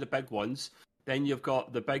are one of the big ones. Then you've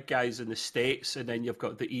got the big guys in the States, and then you've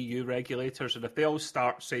got the EU regulators. And if they all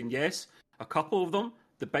start saying yes, a couple of them,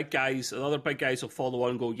 the big guys, the other big guys will follow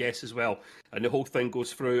on and go yes as well. And the whole thing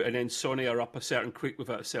goes through, and then Sony are up a certain creek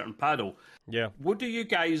without a certain paddle. Yeah. What do you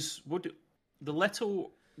guys, the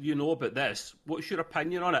little you know about this, what's your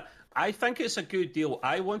opinion on it? I think it's a good deal.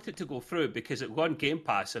 I want it to go through because it will go on Game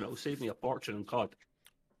Pass and it will save me a fortune on COD.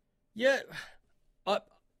 Yeah,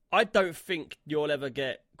 I don't think you'll ever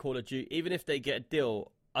get Call of Duty. Even if they get a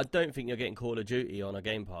deal, I don't think you're getting Call of Duty on a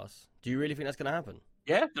Game Pass. Do you really think that's going to happen?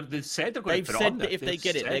 Yeah, they've said they're going to put it on. They've said that if they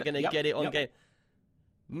get it, they're going to get it on Game.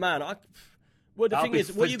 Man, well, the thing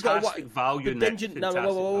is, what you've got value.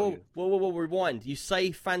 Whoa, rewind. You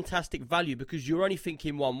say fantastic value because you're only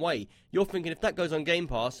thinking one way. You're thinking if that goes on Game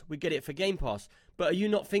Pass, we get it for Game Pass. But are you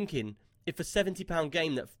not thinking if a £70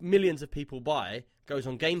 game that millions of people buy goes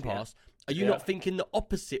on Game Pass? Are you not thinking the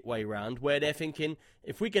opposite way round, where they're thinking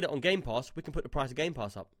if we get it on Game Pass, we can put the price of Game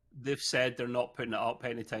Pass up? They've said they're not putting it up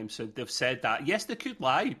anytime soon. They've said that. Yes, they could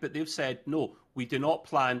lie, but they've said, no, we do not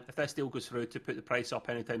plan, if this deal goes through, to put the price up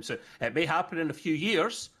anytime soon. It may happen in a few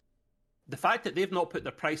years. The fact that they've not put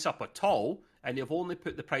the price up at all, and they've only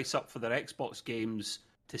put the price up for their Xbox games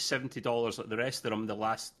to $70 like the rest of them the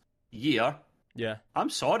last year. Yeah.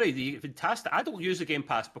 I'm sorry. Fantastic. I don't use the Game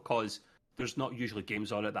Pass because there's not usually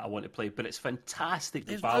games on it that I want to play, but it's fantastic.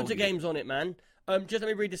 There's loads of games on it, man. Just let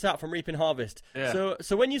me read this out from Reaping Harvest. Yeah.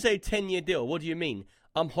 So when you say 10-year deal, what do you mean?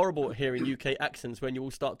 I'm horrible at hearing UK accents when you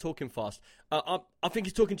all start talking fast. I think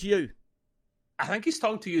he's talking to you. I think he's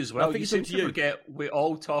talking to you as well. I think you seem to forget we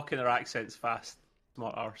all talk in our accents fast.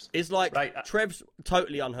 Not ours. It's like Trev's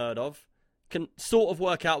totally unheard of, can sort of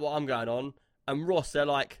work out what I'm going on, and Ross, they're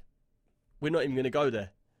like, we're not even going to go there.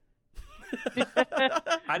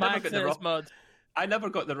 I never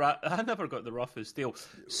got the roughest deal.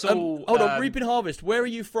 So hold on, Reaping Harvest. Where are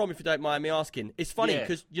you from, if you don't mind me asking? It's funny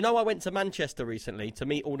because I went to Manchester recently to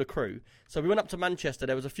meet all the crew. So we went up to Manchester.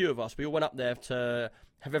 There was a few of us. We all went up there to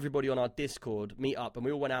have everybody on our Discord meet up, and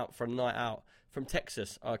we all went out for a night out from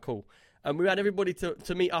Texas. Cool. And we had everybody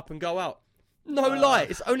to meet up and go out. No lie,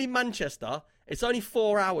 it's only Manchester. It's only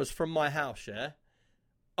 4 hours from my house. Yeah,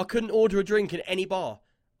 I couldn't order a drink in any bar.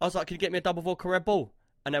 I was like, "Can you get me a double vodka Red Bull?"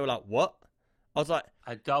 And they were like, "What?" I was like,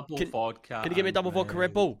 a double vodka. Can you give me a double vodka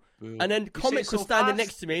Red Bull? And then Comic was standing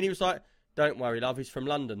next to me, and he was like, "Don't worry, love, he's from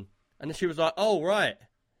London." And then she was like, "Oh, right."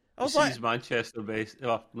 I was like, he's Manchester based.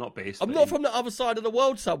 Well, not based. I'm not from the other side of the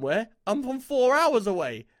world somewhere. I'm from 4 hours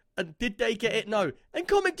away. And did they get it? No. And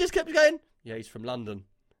Comic just kept going, "Yeah, he's from London."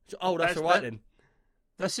 So, that's all right then.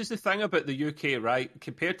 This is the thing about the UK, right?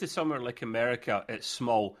 Compared to somewhere like America, it's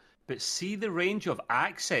small. But see the range of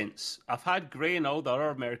accents. I've had Gray and all the other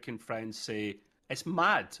American friends say it's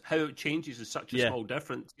mad how it changes in such a small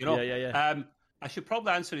difference. You know. Yeah. I should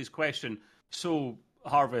probably answer his question. So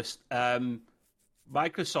Harvest,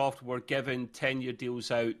 Microsoft were given 10-year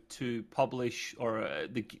deals out to publish or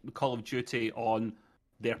the Call of Duty on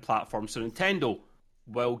their platform. So Nintendo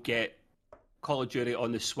will get Call of Duty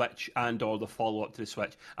on the Switch and or the follow-up to the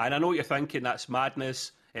Switch. And I know what you're thinking, that's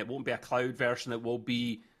madness. It won't be a cloud version. It will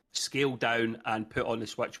be scaled down and put on the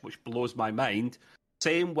Switch, which blows my mind.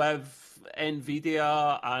 Same with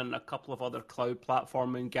Nvidia and a couple of other cloud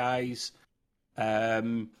platforming guys.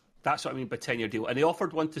 That's what I mean by 10-year deal. And they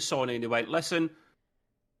offered one to Sony and they went, listen,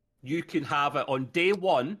 you can have it on day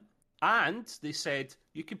one. And they said,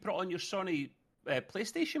 you can put it on your Sony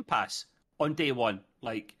PlayStation Pass on day one.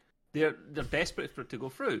 Like, they're desperate for it to go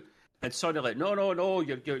through. And Sony like, no,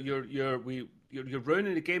 you're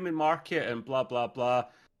ruining the gaming market and blah, blah, blah.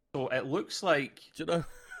 So it looks like... Do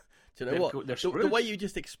you know what? The way you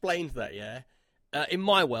just explained that, in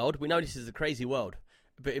my world, we know this is a crazy world,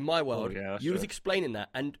 but in my world, you was explaining that,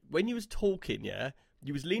 and when you was talking,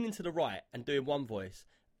 you was leaning to the right and doing one voice,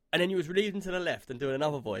 and then you was leaning to the left and doing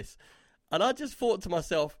another voice. And I just thought to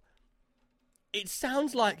myself, it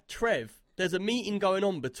sounds like, Trev, there's a meeting going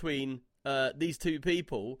on between these two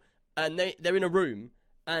people, and they're in a room,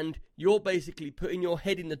 and you're basically putting your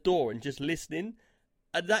head in the door and just listening.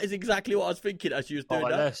 And that is exactly what I was thinking as you was doing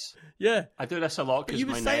like that. This. Yeah. I do this a lot. But you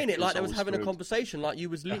were saying it like they was having a conversation, like you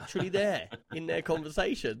was literally there in their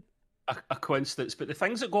conversation. a coincidence, but the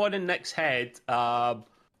things that go on in Nick's head are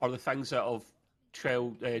the things out of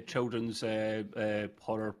children's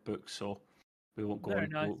horror books, so we won't go Very on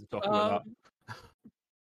nice. we'll talk about that.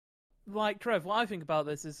 Like, Trev, what I think about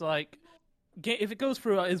this is, like, if it goes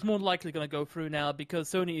through, it's more likely going to go through now because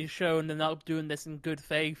Sony has shown they're not doing this in good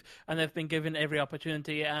faith, and they've been given every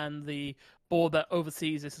opportunity, and the board that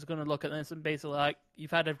oversees this is going to look at this and basically like,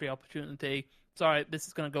 you've had every opportunity, sorry, this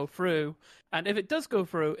is going to go through. And if it does go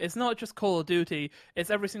through, it's not just Call of Duty, it's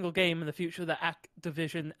every single game in the future that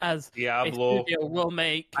Activision as Diablo, a studio will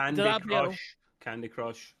make. Candy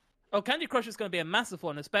Crush. Oh, Candy Crush is going to be a massive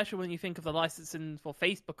one, especially when you think of the licensing for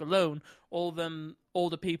Facebook alone. All the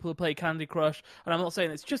older people who play Candy Crush, and I'm not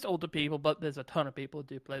saying it's just older people, but there's a ton of people who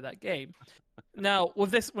do play that game. Now,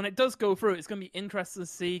 with this, when it does go through, it's going to be interesting to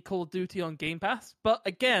see Call of Duty on Game Pass. But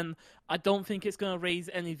again, I don't think it's going to raise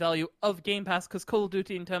any value of Game Pass because Call of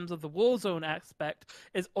Duty, in terms of the Warzone aspect,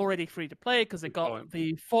 is already free to play because they got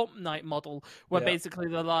the Fortnite model where basically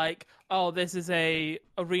they're like, oh, this is a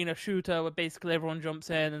arena shooter where basically everyone jumps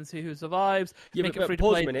in and see who survives. Yeah, but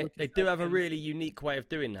pause a minute. They do have a really unique way of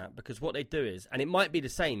doing that because what they do is, and it might be the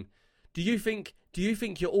same. Do you think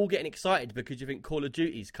you're all getting excited because you think Call of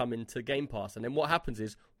Duty's coming to Game Pass, and then what happens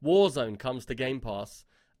is Warzone comes to Game Pass,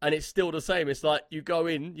 and it's still the same. It's like you go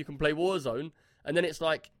in, you can play Warzone, and then it's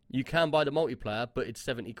like you can buy the multiplayer, but it's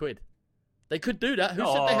 £70. They could do that.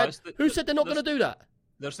 Who said they're not going to do that?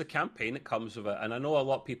 There's the campaign that comes with it, and I know a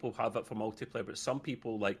lot of people have it for multiplayer, but some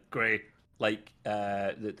people like the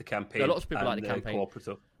campaign. Yeah, lots of people like the campaign.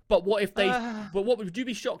 Cooperative. But what if they? But what would you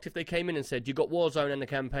be shocked if they came in and said you got Warzone and the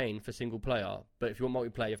campaign for single player, but if you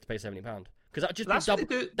want multiplayer, you have to pay £70? Because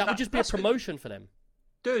that would just be a promotion for them.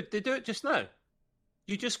 Dude, they do it just now.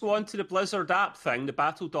 You just go onto the Blizzard app thing, the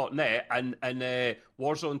Battle.net, and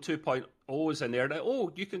Warzone 2.0 is in there.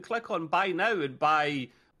 And, you can click on buy now and buy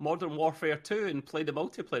Modern Warfare 2 and play the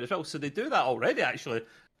multiplayer as well. So they do that already, actually.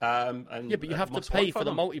 And yeah, but you have to pay for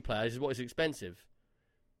the multiplayer. Is what is expensive.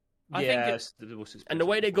 Yes, and the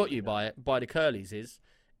way they got you by the curlies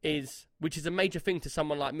is which is a major thing to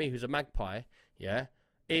someone like me who's a magpie. Yeah,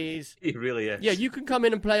 is it really is. Yeah, you can come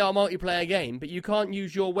in and play our multiplayer game, but you can't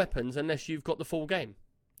use your weapons unless you've got the full game.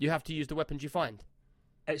 You have to use the weapons you find.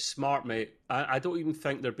 It's smart, mate. I don't even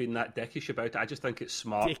think they're being that dickish about it. I just think it's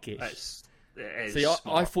smart. Dickish. See,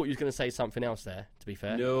 I thought you were going to say something else there, to be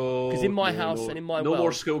fair. No. Because in my house and in my world... No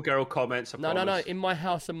more schoolgirl comments, I promise. No. In my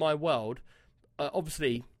house and my world,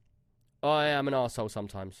 obviously, I am an arsehole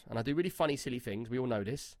sometimes. And I do really funny, silly things. We all know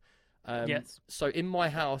this. Yes. So in my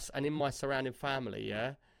house and in my surrounding family,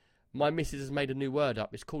 yeah, my missus has made a new word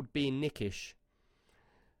up. It's called being nickish.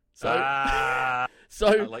 So,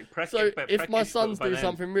 if my sons do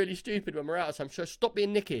something really stupid when we're out, I'm sure, stop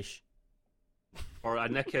being nickish. Or a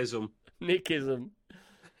nickism. Nickism.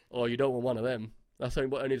 Oh, you don't want one of them. That's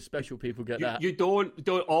only the special people get that. You don't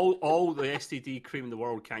all the STD cream in the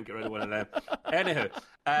world can't get rid of one of them. Anyhow,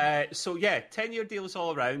 10-year deals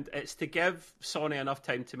all around. It's to give Sony enough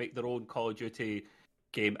time to make their own Call of Duty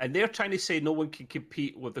game. And they're trying to say no one can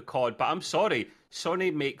compete with the COD, but I'm sorry,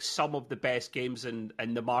 Sony makes some of the best games in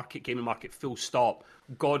the gaming market, full stop.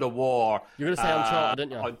 God of War. You're going to say Uncharted,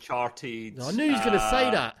 didn't you? Uncharted. I knew he was going to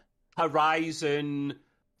say that. Horizon,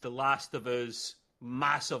 The Last of Us,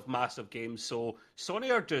 massive games. So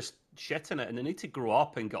Sony are just shitting it, and they need to grow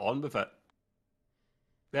up and get on with it.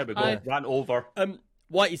 There we go. Rant over.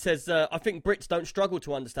 Whitey says, I think Brits don't struggle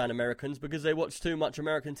to understand Americans because they watch too much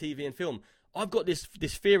American TV and film. I've got this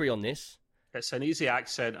theory on this. It's an easy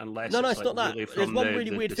accent unless it's not that. Really There's one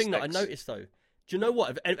really weird thing that I noticed, though. Do you know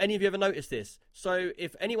what? Have any of you ever noticed this? So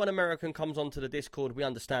if anyone American comes onto the Discord, we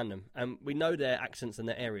understand them. And we know their accents and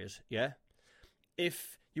their areas, yeah?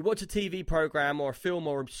 If you watch a TV program or a film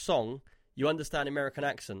or a song, you understand American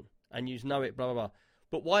accent and you know it, blah, blah, blah.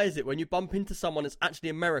 But why is it when you bump into someone that's actually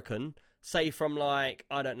American, say from like,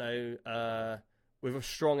 I don't know, with a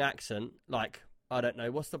strong accent, like, I don't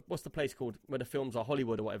know, what's the place called where the films are,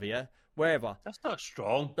 Hollywood or whatever, yeah? Wherever. That's not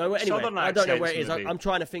strong. No, anyway, I don't know where it is. I'm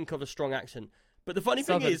trying to think of a strong accent. But the funny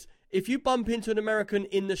thing is, if you bump into an American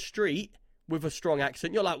in the street with a strong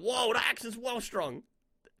accent, you're like, whoa, that accent's well strong.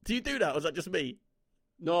 Do you do that, or is that just me?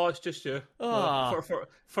 No, it's just you. Oh.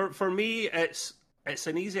 For me, it's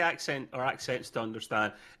an easy accent or accents to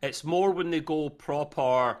understand. It's more when they go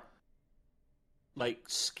proper, like,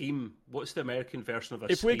 scheme. What's the American version of a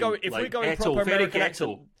scheme? If we're going proper American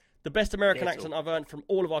accent, the best American ghetto accent I've earned from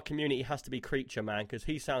all of our community has to be Creature, man, because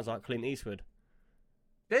he sounds like Clint Eastwood.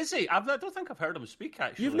 Is he? I don't think I've heard him speak,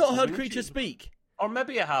 actually. You've not heard Creature speak? Or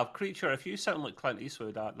maybe I have. Creature, if you sound like Clint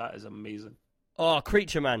Eastwood, that is amazing. Oh,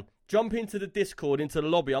 Creature, man. Jump into the Discord, into the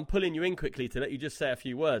lobby. I'm pulling you in quickly to let you just say a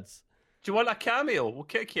few words. you want a cameo? We'll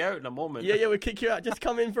kick you out in a moment. Yeah, we'll kick you out. Just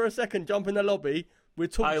come in for a second, jump in the lobby. We'll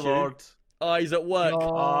talk Hi, to you. Lord. Oh, he's at work.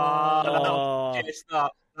 Oh. Yes,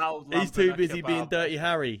 He's too busy being Dirty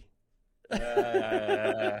Harry.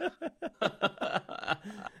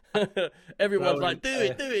 Everyone's like, do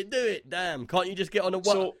it. Damn, can't you just get on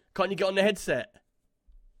can't you get on the headset?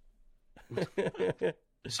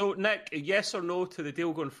 So, Nick, yes or no to the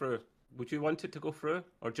deal going through? Would you want it to go through,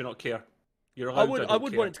 or do you not care? I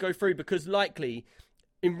would want it to go through because likely,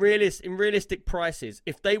 in realistic prices,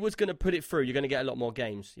 if they was going to put it through, you're going to get a lot more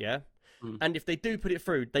games, yeah? And if they do put it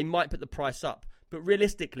through, they might put the price up. But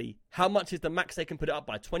realistically, how much is the max they can put it up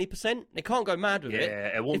by? 20%? They can't go mad with it.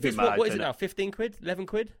 Yeah, it won't be mad. What is it now? 15 quid? 11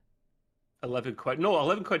 quid? 11 quid. No,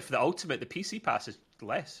 11 quid for the Ultimate. The PC pass is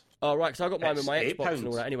less. Oh, right, because I got mine with my Xbox and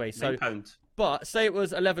all that anyway. So, but say it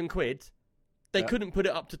was 11 quid, they couldn't put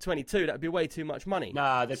it up to 22. That would be way too much money.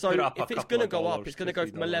 Nah, they'd put it up if it's going to go up, it's going to go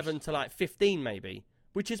from 11 to like 15 maybe,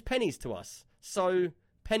 which is pennies to us. So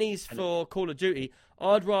pennies for Call of Duty.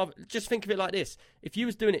 I'd rather just think of it like this: if you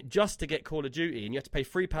was doing it just to get Call of Duty and you had to pay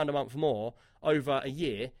 £3 a month more over a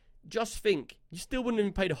year, just think you still wouldn't have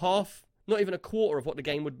even paid half, not even a quarter of what the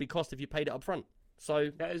game would be cost if you paid it up front. So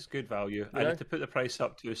that is good value. And to put the price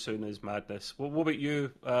up too soon is madness. Well, what about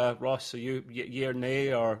you, Ross? Are you yay or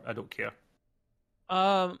nay, or I don't care?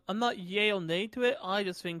 I'm not yay or nay to it. I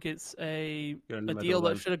just think it's a deal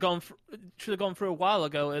that should have gone through a while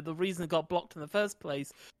ago. The reason it got blocked in the first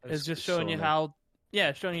place is just showing you how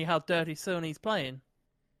dirty Sony's playing.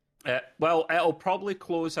 Well, it'll probably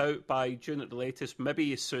close out by June at the latest,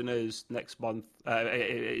 maybe as soon as next month.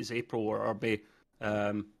 It is April or May.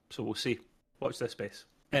 So we'll see. Watch this space.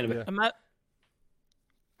 Anyway.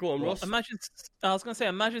 Go on, Ross. Imagine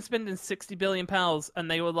spending £60 billion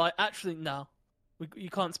and they were like, actually, no,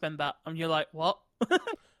 you can't spend that. And you're like, what?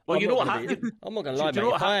 Well, you know what happened? I'm not going to lie, mate.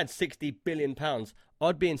 If I had £60 billion,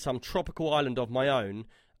 I'd be in some tropical island of my own.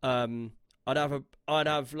 I'd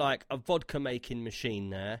have like a vodka making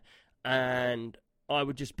machine there, and I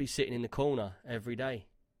would just be sitting in the corner every day.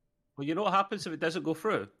 Well, you know what happens if it doesn't go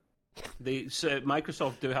through?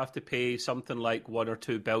 Microsoft do have to pay something like $1 or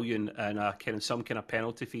 $2 billion and some kind of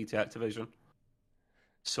penalty fee to Activision.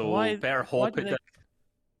 So better hope it.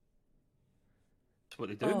 That's what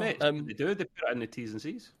they do, mate. That's what they do. They put it in the T's and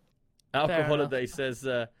C's. Alcohol Holiday says,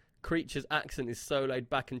 "Creature's accent is so laid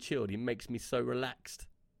back and chilled. He makes me so relaxed."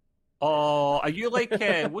 Oh, are you like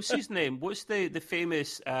what's his name? What's the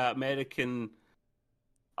famous American?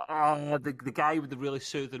 The guy with the really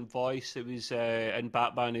soothing voice. It was in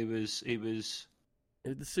Batman. He was the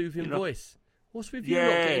soothing voice. What's with you not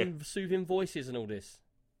getting soothing voices and all this?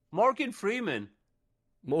 Morgan Freeman.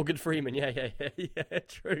 Yeah.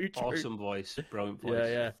 True. Awesome voice, brilliant voice.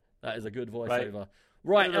 Yeah. That is a good voiceover.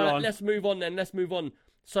 Right, let's move on.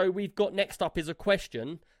 So we've got next up is a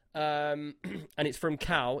question. And it's from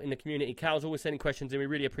Cal in the community. Cal's always sending questions, and we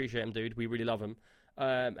really appreciate him, dude. We really love him.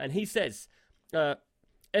 And he says,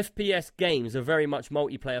 FPS games are very much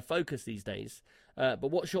multiplayer focused these days.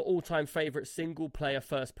 But what's your all-time favourite single-player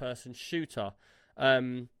first-person shooter?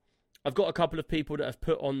 I've got a couple of people that have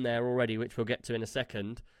put on there already, which we'll get to in a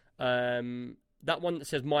second. That one that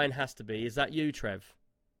says mine has to be. Is that you, Trev?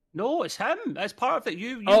 No, it's him. That's part of it.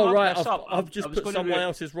 You right. I've just put someone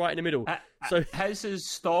else's right in the middle. So his is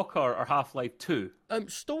Stalker or Half-Life 2.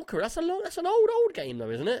 Stalker. That's an old game though,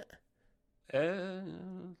 isn't it?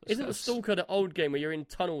 Isn't Stalker the old game where you're in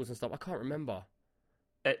tunnels and stuff? I can't remember.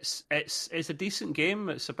 It's a decent game.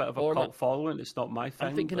 It's a bit of a cult following. It's not my thing.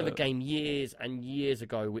 I'm thinking of a game years and years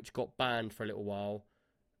ago which got banned for a little while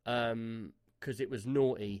because it was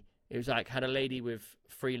naughty. It was like had a lady with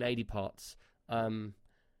 3 lady parts.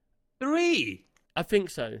 3? I think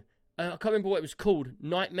so. I can't remember what it was called.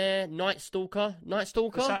 Night Stalker.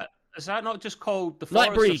 Is that not just called The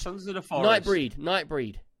Forest or Sons of the Forest?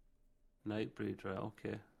 Nightbreed, right,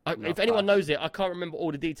 okay. If anyone knows it, I can't remember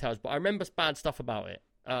all the details, but I remember bad stuff about it.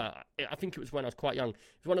 I think it was when I was quite young. It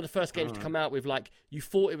was one of the first games to come out with, like, you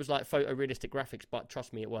thought it was like photorealistic graphics, but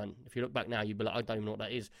trust me, it weren't. If you look back now, you'd be like, I don't even know what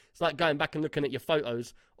that is. It's like going back and looking at your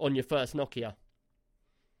photos on your first Nokia.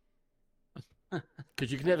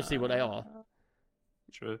 Because you can never see what they are.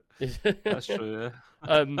 True. That's true,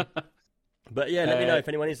 yeah. But yeah, let me know if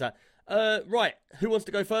anyone is that. Right, who wants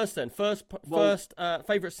to go first then? First,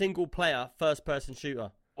 favourite single-player first-person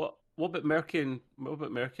shooter? What about Merkin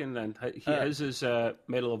then? His is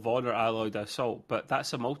Medal of Honor Allied Assault, but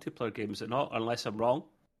that's a multiplayer game, is it not? Unless I'm wrong.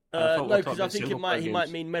 No, because I think he might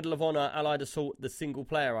mean Medal of Honor Allied Assault, the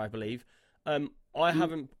single-player, I believe. I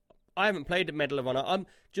haven't played the Medal of Honor.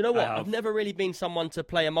 Do you know what? I've never really been someone to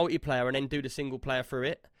play a multiplayer and then do the single player through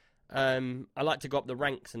it. I like to go up the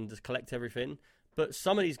ranks and just collect everything. But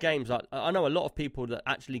some of these games, like I know a lot of people that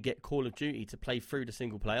actually get Call of Duty to play through the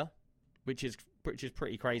single player, which is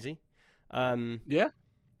pretty crazy. Yeah.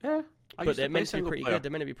 But they're meant to be pretty good.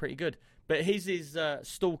 They're meant to be pretty good. But his is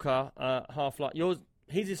Stalker, Half-Life.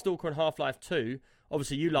 His is Stalker and Half-Life 2.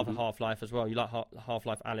 Obviously, you love Half-Life as well. You like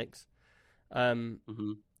Half-Life Alex. And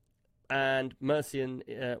Mercy and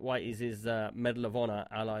Whitey's is Medal of Honor,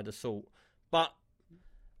 Allied Assault. But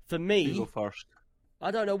for me, you go first. I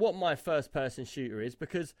don't know what my first-person shooter is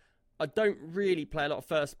because I don't really play a lot of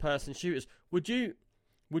first-person shooters. Would you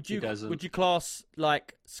class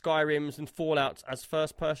like Skyrims and Fallouts as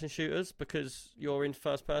first-person shooters because you're in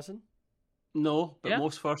first person? No, but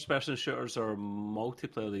most first-person shooters are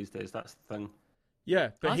multiplayer these days. That's the thing. Yeah,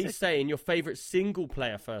 but he's saying your favourite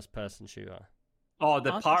single-player first-person shooter. Oh,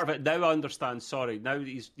 the part of it. Now I understand. Sorry. Now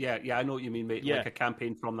he's I know what you mean, mate. Yeah. Like a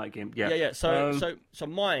campaign from that game. Yeah. Yeah. So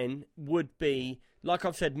mine would be, like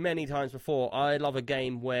I've said many times before, I love a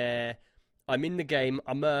game where I'm in the game,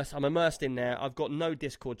 I'm immersed in there, I've got no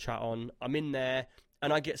Discord chat on, I'm in there,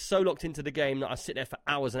 and I get so locked into the game that I sit there for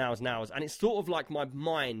hours and hours and hours, and it's sort of like my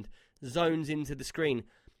mind zones into the screen,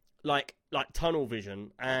 like tunnel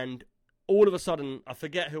vision, and all of a sudden I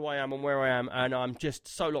forget who I am and where I am, and I'm just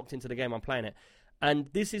so locked into the game I'm playing it. And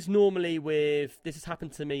this is normally this has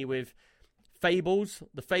happened to me with Fables,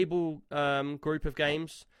 the Fable group of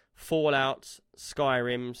games, Fallout,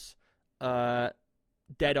 Skyrims,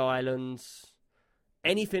 Dead Islands,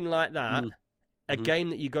 anything like that. A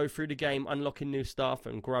game that you go through the game, unlocking new stuff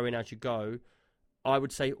and growing as you go. I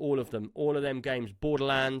would say all of them games.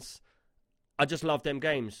 Borderlands, I just love them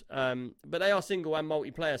games. But they are single and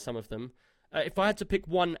multiplayer, some of them. If I had to pick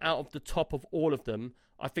one out of the top of all of them,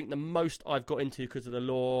 I think the most I've got into because of the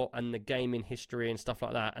lore and the gaming history and stuff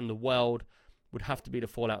like that and the world would have to be the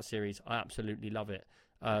Fallout series. I absolutely love it.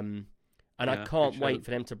 And I can't wait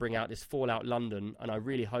for them to bring out this Fallout London, and I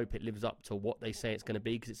really hope it lives up to what they say it's going to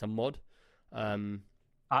be because it's a mod.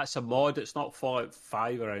 It's a mod. It's not Fallout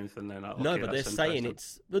 5 or anything. Then no, but they're saying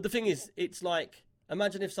it's. But the thing is, it's like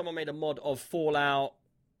imagine if someone made a mod of Fallout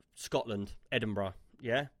Scotland, Edinburgh.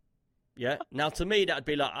 Yeah. Now to me that'd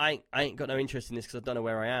be like I ain't got no interest in this because I don't know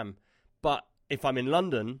where I am. But if I'm in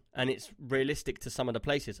London and it's realistic to some of the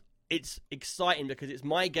places, it's exciting because it's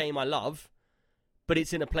my game I love, but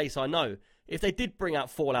it's in a place I know. If they did bring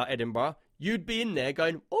out Fallout Edinburgh, you'd be in there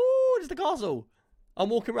going, "Oh, it's the castle. I'm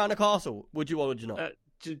walking around the castle." Would you or would you not?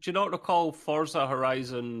 Do you not recall Forza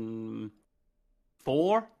Horizon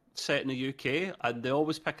 4 set in the UK? And they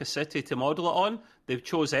always pick a city to model it on. They've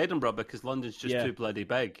chose Edinburgh because London's just too bloody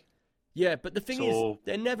big. Yeah, but the thing is,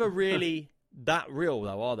 they're never really that real,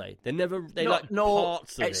 though, are they? They're like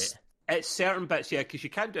parts of it. It's certain bits, because you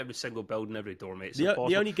can't do every single building, every door, mate. The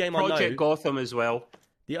only game I know... Project Gotham as well.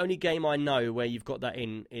 The only game I know where you've got that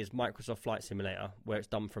in is Microsoft Flight Simulator, where it's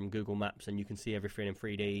done from Google Maps and you can see everything in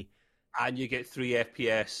 3D. And you get 3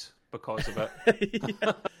 FPS because of it.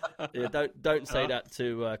 Yeah, don't say that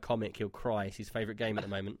to Comic, he'll cry. It's his favourite game at the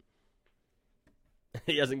moment.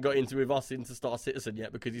 He hasn't got into with us into Star Citizen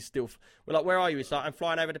yet because he's still... We're like, where are you? He's like, I'm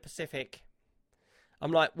flying over the Pacific.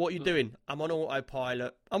 I'm like, what are you doing? I'm on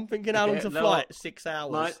autopilot. I'm thinking how long's a flight? 6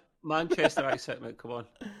 hours. Manchester accent, mate, come on.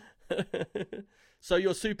 So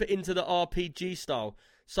you're super into the RPG style.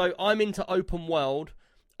 So I'm into open world.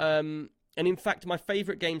 And in fact, my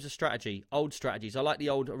favourite games are strategy, old strategies. I like the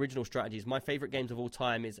old original strategies. My favourite games of all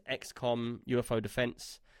time is XCOM, UFO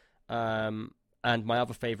Defense. And my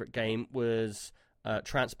other favourite game was...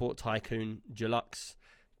 Transport Tycoon Deluxe.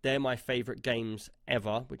 They're my favourite games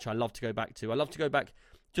ever, which I love to go back to. I love to go back. Do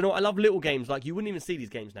you know what? I love little games. Like, you wouldn't even see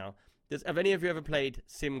these games now. Have any of you ever played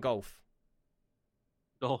Sim Golf?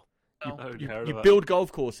 No. You build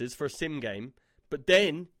golf courses for a sim game, but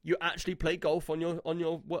then you actually play golf on your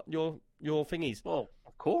thingies. Well,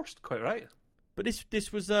 of course, quite right. But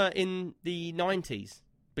this was in the 90s,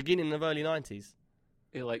 beginning of early 90s.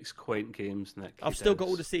 He likes quaint games, Nick. I've still got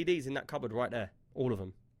all the CDs in that cupboard right there. All of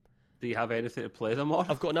them. Do you have anything to play them on?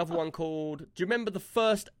 I've got another one called... Do you remember the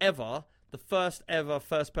first ever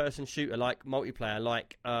first-person shooter, like multiplayer,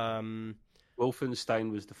 like...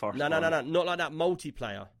 Wolfenstein was the first one. No, not like that,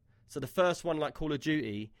 multiplayer. So the first one, like Call of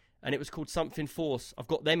Duty, and it was called Something Force. I've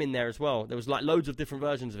got them in there as well. There was like loads of different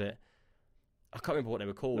versions of it. I can't remember what they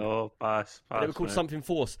were called. No, pass. They were called Something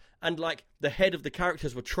Force. And like the head of the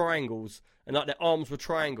characters were triangles, and like their arms were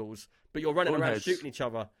triangles, but you're running around shooting each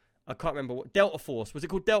other. I can't remember what... Delta Force. Was it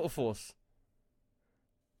called Delta Force?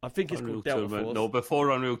 I think it's called Delta Tournament. Force. No, before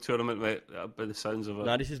Unreal Tournament, mate, by the sounds of it.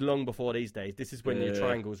 No, this is long before these days. This is when your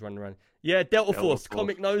triangles run around. Yeah, Delta Force.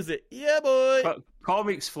 Comic knows it. Yeah, boy. But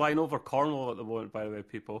Comic's flying over Cornwall at the moment, by the way,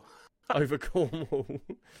 people. Over Cornwall.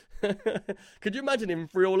 Could you imagine in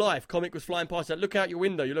real life? Comic was flying past. Look out your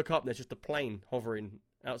window. You look up, and there's just a plane hovering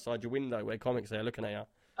outside your window where Comic's there looking at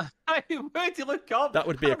you. Where'd you look up? That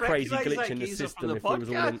would be a crazy glitch in the system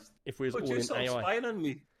if we was all in AI. Spying on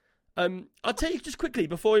me. I'll tell you just quickly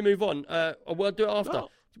before we move on. We'll do it after.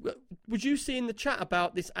 No. Would you see in the chat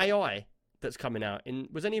about this AI that's coming out?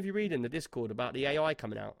 Was any of you reading the Discord about the AI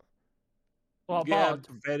coming out? Well, yeah, Bard.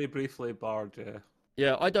 very briefly, Bard. Yeah.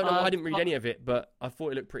 Yeah, I don't know. I didn't read any of it, but I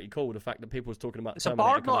thought it looked pretty cool. The fact that people was talking about it's a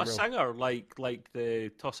Bard, not a singer, like the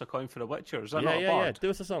toss a coin for the Witcher. Is that not a Bard? Yeah. Do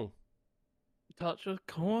us a song. Touch a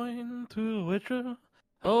coin to a Witcher.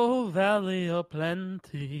 Oh, Valley of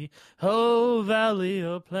Plenty. Oh, Valley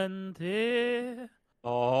of Plenty.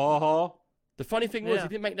 Oh. The funny thing was, he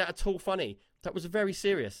didn't make that at all funny. That was very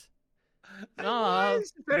serious. No,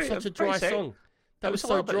 it was such a dry song. That was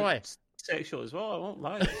so dry. Sexual as well, I won't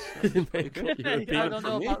lie. I don't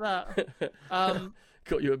know about that.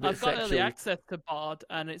 Got you a bit I've got early access to Bard,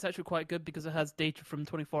 and it's actually quite good because it has data from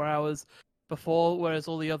 24 hours before, whereas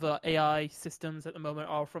all the other AI systems at the moment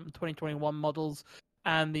are from 2021 models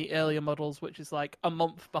and the earlier models, which is like a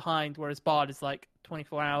month behind, whereas Bard is like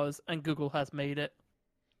 24 hours, and Google has made it.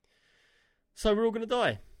 So we're all going to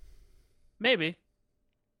die? Maybe.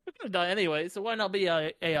 We're going to die anyway, so why not be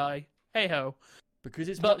AI? Hey-ho. Because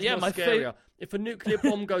it's much more scarier. If a nuclear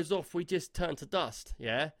bomb goes off, we just turn to dust,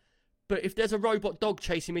 yeah? But if there's a robot dog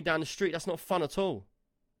chasing me down the street, that's not fun at all.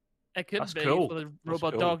 It could be cool. for the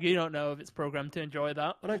robot dog. You don't know if it's programmed to enjoy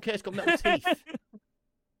that. I don't care. It's got metal teeth.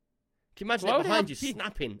 Can you imagine it behind you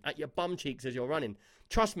snapping at your bum cheeks as you're running?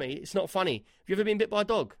 Trust me, it's not funny. Have you ever been bit by a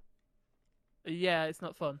dog? Yeah, it's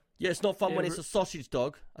not fun. Yeah, it's not fun when it's a sausage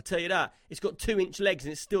dog. I tell you that. It's got 2-inch legs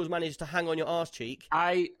and it still managed to hang on your arse cheek.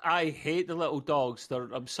 I hate the little dogs.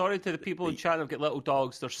 I'm sorry to the people in chat that get little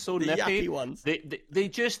dogs. They're so the nippy. Yappy ones. They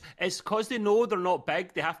just, it's because they know they're not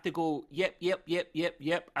big. They have to go yep,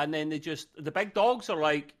 and then the big dogs are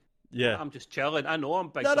like, yeah, I'm just chilling. I know I'm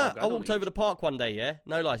big. No, I walked over the park one day. Yeah,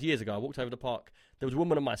 no lies. Years ago, I walked over the park. There was a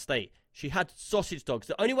woman in my estate. She had sausage dogs.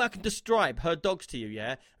 The only way I can describe her dogs to you, yeah?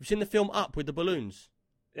 Have you seen the film Up with the balloons?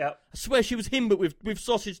 Yeah. I swear she was him, but with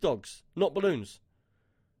sausage dogs, not balloons.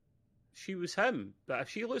 She was him, but if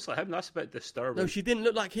she looks like him, that's a bit disturbing. No, she didn't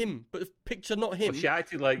look like him, but picture not him. Well, she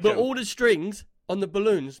acted like but him. all the strings on the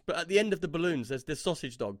balloons, but at the end of the balloons, there's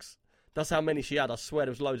sausage dogs. That's how many she had. I swear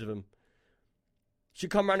there was loads of them. She'd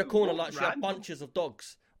come around the corner like she had bunches of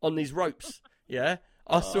dogs on these ropes, yeah?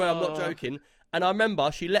 I swear I'm not joking. And I remember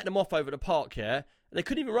she let them off over the park, yeah? They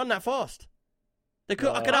couldn't even run that fast. I could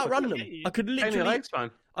outrun them. I could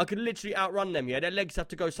literally outrun them, yeah? Their legs have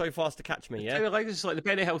to go so fast to catch me, yeah? Their legs is like the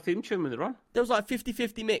Benny Hill theme tune when they run. There was like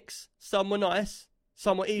 50-50 mix. Some were nice,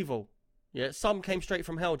 some were evil. Yeah, some came straight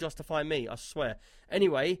from hell just to find me, I swear.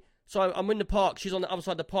 Anyway, so I'm in the park, she's on the other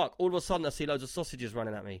side of the park. All of a sudden I see loads of sausages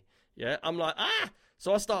running at me. Yeah, I'm like, ah!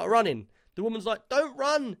 So I start running. The woman's like, don't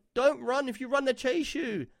run. If you run, they chase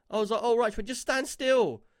you. I was like, oh, right, but just stand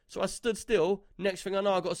still. So I stood still. Next thing I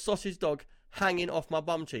know, I got a sausage dog hanging off my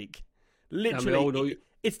bum cheek. Literally,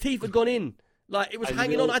 its teeth had gone in. Like, it was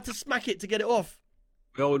hanging on. I had to smack it to get it off.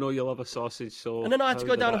 We all know you love a sausage, so... And then I had to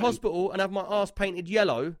go down to hospital and have my arse painted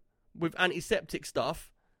yellow with antiseptic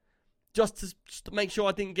stuff just to make sure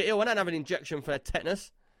I didn't get ill. I didn't have an injection for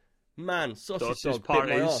tetanus. Man, sausage dog bit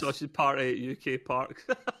my arse. Sausage party at UK Park.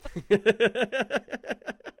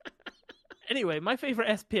 Anyway, my favourite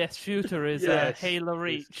FPS shooter is Halo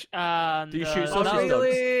Reach. And, do you shoot sausage dogs?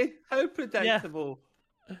 Really? How predictable.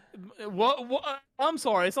 Yeah. What? I'm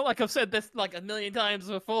sorry, it's not like I've said this like a million times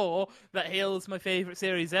before that Halo is my favourite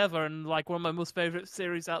series ever, and like one of my most favourite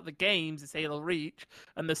series out of the games is Halo Reach,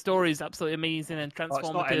 and the story is absolutely amazing and transformative.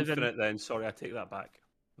 It's not infinite then, sorry, I take that back.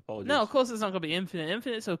 Apologies. No, of course it's not going to be infinite.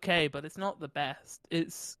 Infinite's okay, but it's not the best.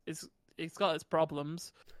 It's got its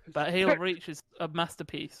problems, but Halo Reach is a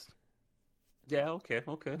masterpiece. Yeah, okay.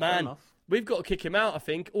 Man, fair enough. We've got to kick him out, I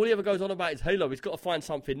think. All he ever goes on about is Halo. He's got to find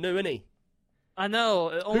something new, isn't he? I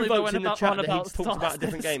know. Who votes in the chat that he talks about a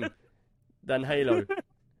different game than Halo?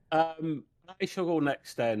 I shall go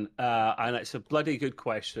next then, and it's a bloody good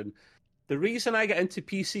question. The reason I got into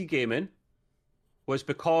PC gaming was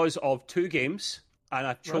because of 2 games, and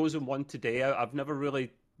I've chosen one today. I've never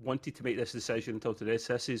really wanted to make this decision until today,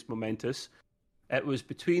 so this is momentous. It was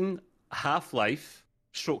between Half-Life,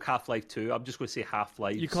 Half-Life 2. I'm just going to say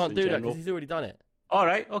Half-Life. You can't do that because he's already done it. All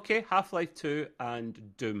right, okay. Half-Life 2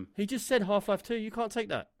 and Doom. He just said Half-Life 2. You can't take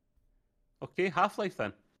that. Okay, Half-Life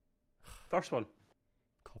then. First one.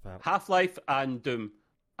 Cop out. Half-Life and Doom.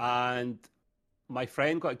 And my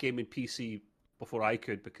friend got a gaming PC before I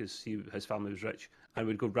could because his family was rich, and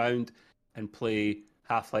we'd go round and play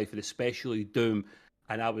Half-Life and especially Doom,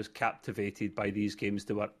 and I was captivated by these games.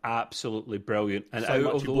 They were absolutely brilliant. And So out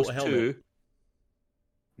much of you those bought a helmet? two,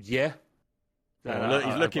 yeah. Look,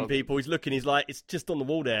 he's looking, people. He's looking. He's like, it's just on the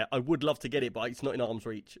wall there. I would love to get it, but it's not in arm's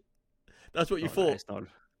reach. That's what you thought. It's not.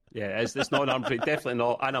 Yeah, it's not an arm's reach. Definitely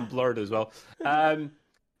not. And I'm blurred as well.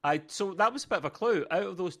 So that was a bit of a clue. Out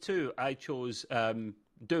of those two, I chose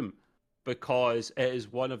Doom because it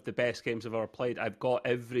is one of the best games I've ever played. I've got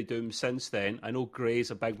every Doom since then. I know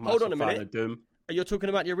Gray's a big, massive fan of Doom. You're talking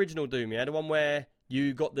about the original Doom, yeah? The one where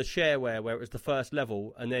you got the shareware, where it was the first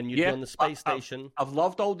level, and then you'd be on the space station. I've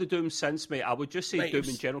loved all the Doom since, mate. I would just say Doom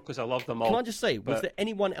in general because I love them all. Can I just say, was there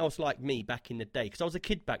anyone else like me back in the day? Because I was a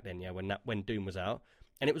kid back then, yeah, when Doom was out.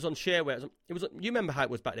 And it was on shareware. It was. You remember how it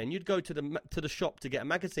was back then? You'd go to the shop to get a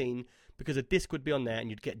magazine because a disc would be on there,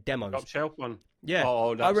 and you'd get demos. Top shelf one. Yeah,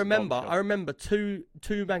 oh, I remember two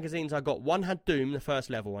magazines I got. One had Doom, the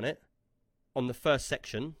first level on it, on the first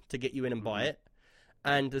section to get you in and buy it,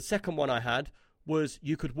 and the second one I had was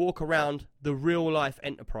you could walk around the real life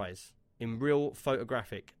Enterprise in real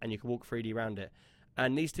photographic, and you could walk 3D around it.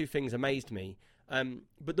 And these two things amazed me.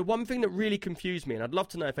 But the one thing that really confused me, and I'd love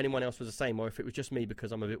to know if anyone else was the same or if it was just me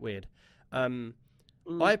because I'm a bit weird.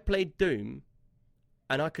 I played Doom,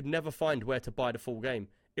 and I could never find where to buy the full game.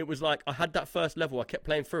 It was like I had that first level, I kept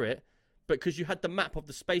playing through it, but because you had the map of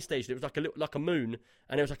the space station, it was like a moon,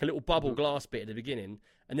 and there was like a little bubble glass bit at the beginning,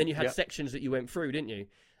 and then you had sections that you went through, didn't you?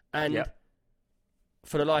 And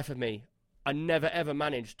for the life of me, I never ever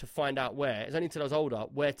managed to find out where. It's only until I was older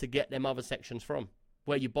where to get them other sections from,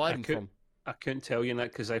 where you buy them from. I couldn't tell you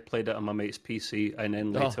that because I played it on my mate's PC, and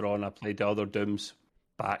then later on I played the other Dooms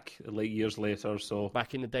back years later. So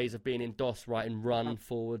back in the days of being in DOS, writing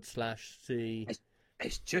run/C.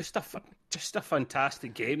 It's just a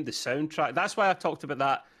fantastic game. The soundtrack. That's why I talked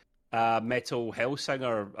about that Metal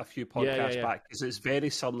Hellsinger a few podcasts back, because it's very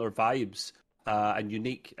similar vibes and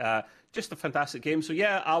unique. Just a fantastic game. So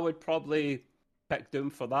yeah, I would probably pick Doom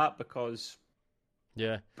for that because.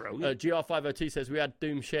 Yeah. Brilliant. GR502 says we had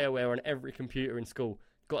Doom shareware on every computer in school.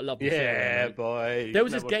 Gotta love the shareware. Yeah, boy. There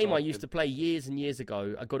was this game I used to play years and years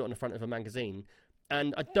ago. I got it on the front of a magazine,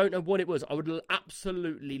 and I don't know what it was. I would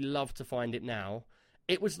absolutely love to find it now.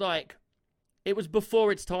 It was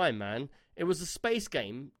before its time, man. It was a space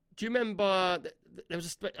game. Do you remember? There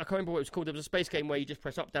was I can't remember what it was called. There was a space game where you just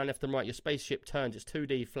press up, down, left, and right. Your spaceship turns. It's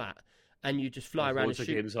 2D flat, and you just fly around and shoot.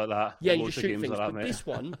 Games like that. Yeah, you just shoot things. But this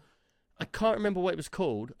one. I can't remember what it was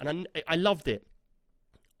called, and I loved it.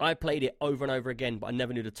 I played it over and over again, but I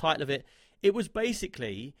never knew the title of it. It was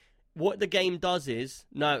basically, what the game does is,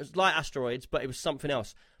 no, it was like Asteroids, but it was something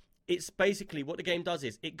else. It's basically, what the game does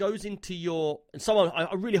is, it goes into your, and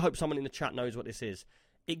I really hope someone in the chat knows what this is.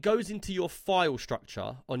 It goes into your file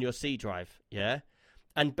structure on your C drive, yeah?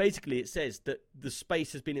 And basically it says that the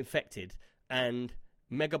space has been infected, and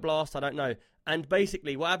Mega Blast, I don't know. And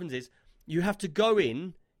basically what happens is, you have to go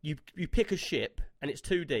in, You pick a ship, and it's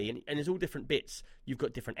 2D, and there's all different bits. You've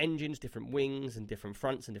got different engines, different wings, and different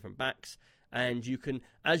fronts and different backs. And you can,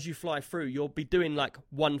 as you fly through, you'll be doing like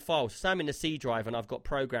one file. So I'm in the C drive, and I've got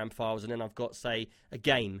program files, and then I've got, say, a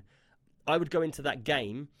game. I would go into that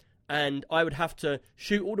game, and I would have to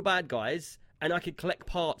shoot all the bad guys, and I could collect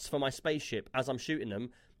parts for my spaceship as I'm shooting them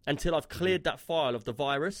until I've cleared that file of the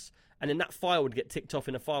virus, and then that file would get ticked off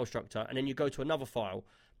in a file structure, and then you go to another file.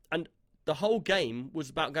 And the whole game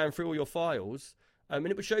was about going through all your files, and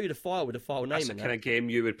it would show you the file with the file name. That's the kind of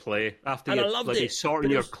game you would play after you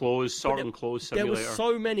sorting clothes clothes simulator. There were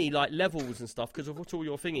so many like levels and stuff because of all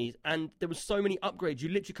your thingies, and there was so many upgrades. You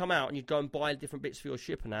literally come out and you'd go and buy different bits for your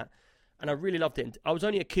ship and that. And I really loved it. And I was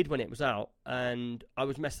only a kid when it was out, and I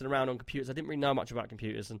was messing around on computers. I didn't really know much about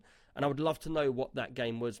computers, and I would love to know what that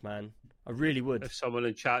game was, man. I really would. If someone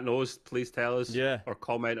in chat knows, please tell us. Yeah. Or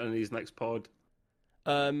comment on his next pod.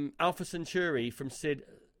 Alpha Centauri from Sid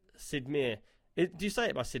Meier. Do you say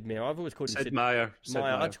it by Sid Meier? I've always called him Sid Meier.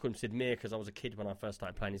 I just called him Sid Meier because I was a kid when I first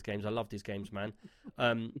started playing his games. I loved his games, man.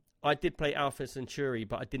 I did play Alpha Centauri,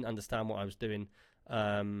 but I didn't understand what I was doing.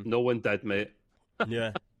 No one did, mate.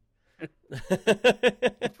 Yeah.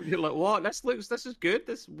 You're like, what? This is good.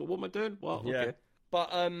 What am I doing? What? Yeah. Okay.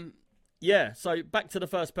 But yeah. So back to the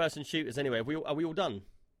first-person shooters. Anyway, are we all done?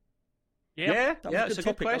 Yeah, it's a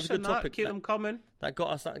good question. That was a good topic. Keep them coming. That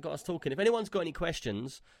got us talking. If anyone's got any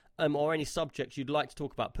questions or any subjects you'd like to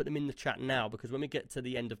talk about, put them in the chat now, because when we get to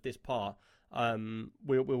the end of this part,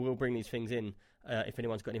 we'll bring these things in if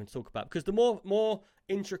anyone's got anything to talk about. Because the more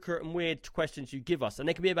intricate and weird questions you give us, and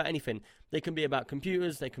they can be about anything. They can be about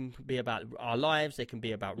computers, they can be about our lives, they can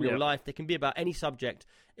be about real life, they can be about any subject.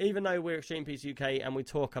 Even though we're Extreme PC UK and we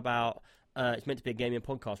talk about, it's meant to be a gaming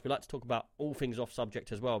podcast, we like to talk about all things off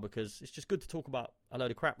subject as well, because it's just good to talk about a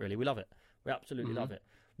load of crap, really. We love it. We absolutely love it.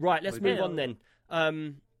 Right, let's move on then.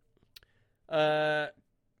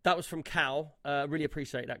 That was from Cal. Really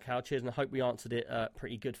appreciate that, Cal. Cheers, and I hope we answered it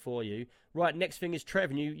pretty good for you. Right, next thing is Trev,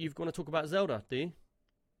 and you've got to talk about Zelda, do you?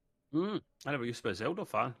 I never used to be a Zelda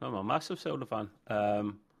fan. I'm a massive Zelda fan.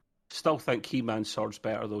 Still think He-Man's sword's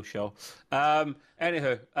better, though, Shell.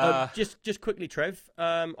 Anyhow. Just quickly, Trev.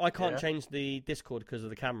 I can't change the Discord because of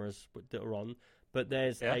the cameras that are on, but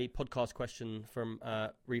there's a podcast question from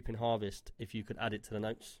Reaping Harvest, if you could add it to the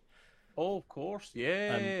notes. Oh, of course.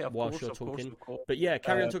 Yeah, whilst you're talking. But yeah,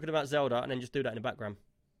 carry on talking about Zelda and then just do that in the background.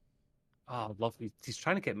 Oh, lovely. He's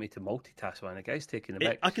trying to get me to multitask, man. The guy's taking the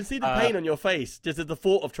mic. I can see the pain on your face, just at the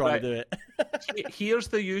thought of trying to do it. Here's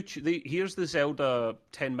the Zelda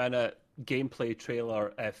 10-minute gameplay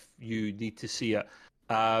trailer if you need to see it.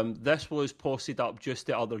 This was posted up just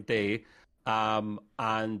the other day, and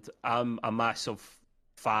I'm a massive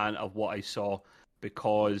fan of what I saw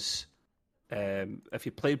because if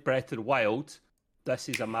you played Breath of the Wild, this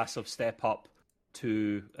is a massive step up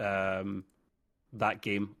to that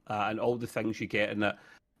game and all the things you get in it.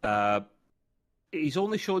 He's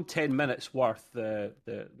only shown 10 minutes worth, the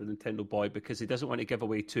Nintendo boy, because he doesn't want to give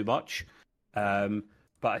away too much.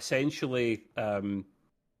 But essentially,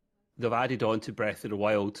 they've added on to Breath of the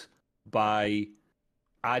Wild by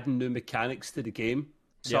adding new mechanics to the game,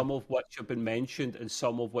 some of which have been mentioned and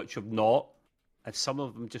some of which have not. And some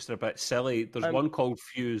of them just are a bit silly. There's one called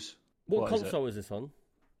Fuse. What console is this on?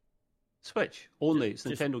 Switch only. It's a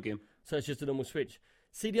Nintendo game. So it's just a normal Switch.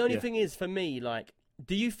 See, the only thing is, for me, like,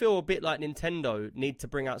 do you feel a bit like Nintendo need to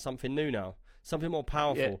bring out something new now? Something more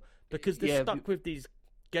powerful? Yeah. Because they're stuck with these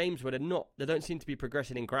games where they don't seem to be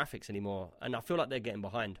progressing in graphics anymore. And I feel like they're getting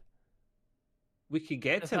behind. We could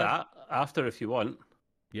get to that after if you want.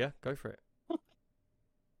 Yeah, go for it.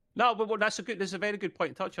 No, but that's a very good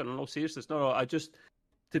point to touch on. In all seriousness, no, I just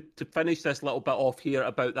to finish this little bit off here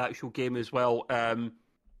about the actual game as well.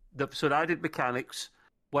 So they added mechanics,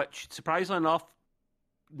 which surprisingly enough,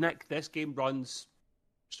 Nick, this game runs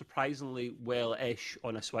surprisingly well-ish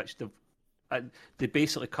on a Switch. They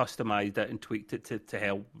basically customized it and tweaked it to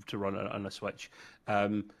hell to run it on a Switch.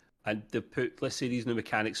 And they put, let's say, these new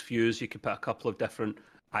mechanics. Fuse, you could put a couple of different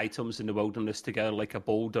items in the wilderness together, like a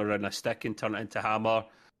boulder and a stick, and turn it into hammer.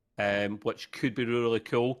 Which could be really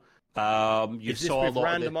cool. Is this with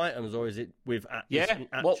random items, or is it with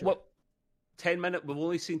what 10 minutes? We've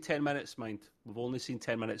only seen 10 minutes, mind. We've only seen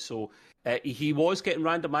 10 minutes. So he was getting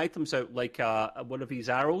random items out, like one of his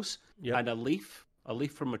arrows and a leaf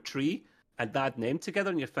from a tree, and adding them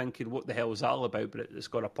together, and you're thinking, what the hell is that all about? But it's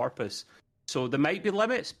got a purpose. So there might be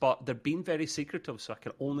limits, but they're being very secretive, so I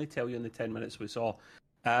can only tell you in the 10 minutes we saw.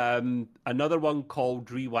 Another one called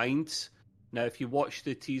Rewinds. Now, if you watched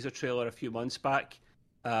the teaser trailer a few months back,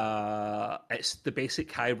 it's the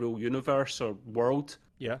basic Hyrule universe or world.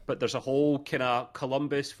 Yeah. But there's a whole kind of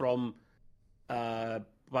Columbus from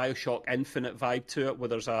Bioshock Infinite vibe to it, where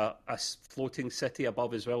there's a floating city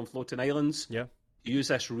above as well and floating islands. Yeah. You use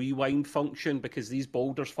this rewind function because these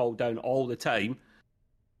boulders fall down all the time,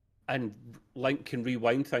 and Link can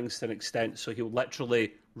rewind things to an extent. So he'll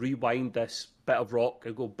literally rewind this bit of rock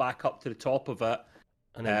and go back up to the top of it.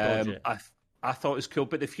 And then dodge it. I thought it was cool,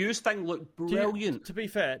 but the Fuse thing looked brilliant. To be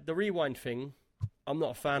fair, the rewind thing, I'm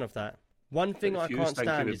not a fan of that. One thing I can't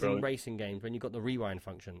stand is in racing games when you've got the rewind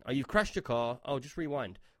function. Oh, you've crashed your car, just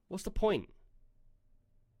rewind. What's the point?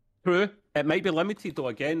 True. It might be limited, though,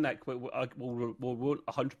 again, Nick. We won't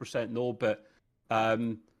 100% know, but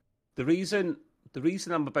the reason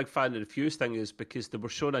I'm a big fan of the Fuse thing is because they were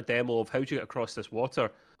showing a demo of how do you get across this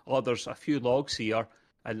water. Oh, there's a few logs here,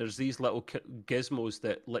 and there's these little gizmos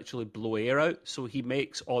that literally blow air out. So he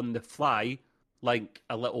makes on the fly like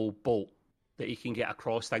a little boat that he can get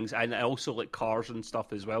across things, and also like cars and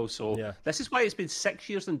stuff as well. So This is why it's been 6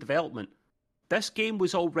 years in development. This game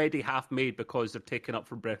was already half made because they're taking up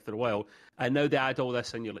for Breath of the Wild, and now they add all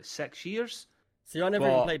this, and you're like 6 years. See, I never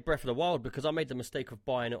even played Breath of the Wild because I made the mistake of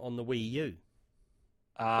buying it on the Wii U.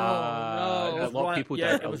 No. A lot of people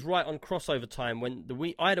did. It was right on crossover time when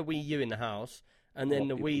I had a Wii U in the house. And then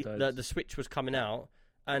the Switch was coming out,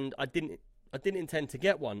 and I didn't intend to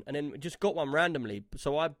get one, and then just got one randomly.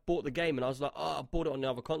 So I bought the game, and I was like, I bought it on the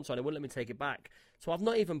other console, and it wouldn't let me take it back. So I've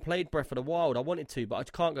not even played Breath of the Wild. I wanted to, but I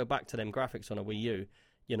can't go back to them graphics on a Wii U.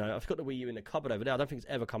 You know, I've got the Wii U in the cupboard over there. I don't think it's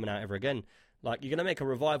ever coming out ever again. Like, you're going to make a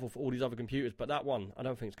revival for all these other computers, but that one, I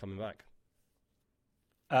don't think it's coming back.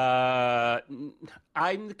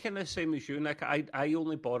 I'm the kind of same as you, Nick. I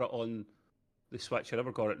only bought it on the Switch. I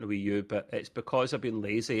never got it in the Wii U, but it's because I've been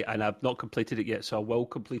lazy and I've not completed it yet, so I will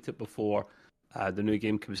complete it before the new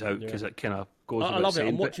game comes out, because it kind of goes. I love it.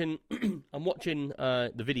 I'm watching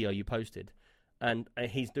the video you posted, and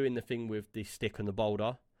he's doing the thing with the stick and the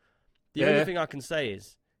boulder. The only thing I can say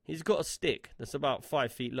is he's got a stick that's about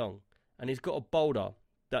 5 feet long, and he's got a boulder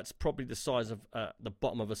that's probably the size of the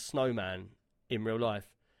bottom of a snowman in real life,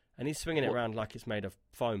 and he's swinging it around like it's made of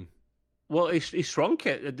foam. Well, he shrunk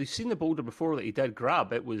it. They've seen the boulder before that he did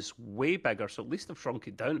grab. It was way bigger, so at least they've shrunk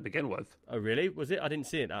it down to begin with. Oh, really? Was it? I didn't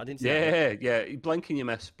see it. Yeah. Blink and you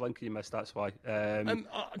miss. That's why. Do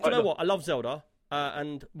you know what? I love Zelda,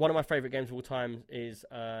 and one of my favourite games of all time is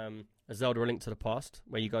a Zelda: A Link to the Past,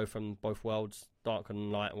 where you go from both worlds, dark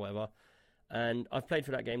and light, or whatever. And I've played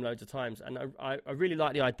through that game loads of times, and I really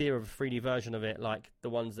like the idea of a 3D version of it, like the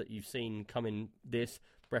ones that you've seen come in this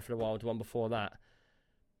Breath of the Wild, one before that.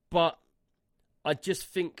 But I just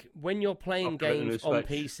think when you're playing games on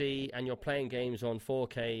PC and you're playing games on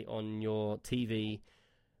 4K on your TV,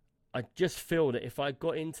 I just feel that if I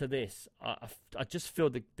got into this, I just feel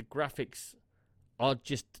the graphics are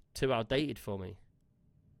just too outdated for me.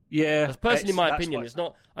 Yeah. That's personally my opinion. It's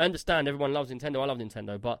not. I understand everyone loves Nintendo. I love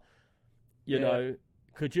Nintendo, but you know,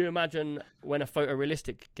 could you imagine when a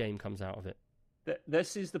photorealistic game comes out of it?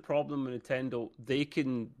 This is the problem with Nintendo. They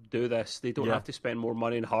can do this. They don't have to spend more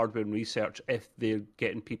money in hardware and research if they're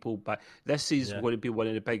getting people back. This is going to be one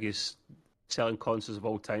of the biggest selling consoles of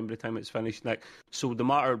all time by the time it's finished, Nick. So no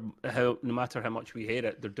matter how much we hate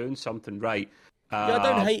it, they're doing something right. I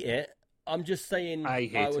don't hate it. I'm just saying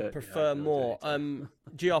I would prefer more.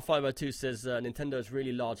 GR502 says Nintendo has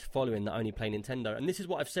really large following that only play Nintendo. And this is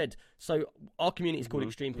what I've said. So our community is called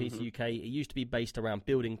Extreme PC UK. It used to be based around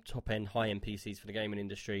building top-end, high-end PCs for the gaming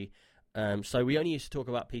industry. So we only used to talk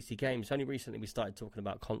about PC games. Only recently we started talking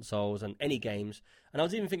about consoles and any games. And I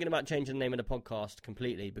was even thinking about changing the name of the podcast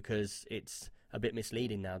completely because it's a bit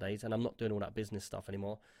misleading nowadays. And I'm not doing all that business stuff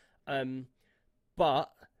anymore.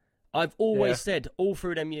 But I've always said, all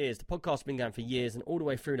through them years, the podcast's been going for years, and all the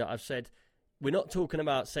way through that, I've said, we're not talking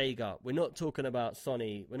about Sega, we're not talking about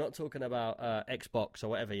Sony, we're not talking about Xbox or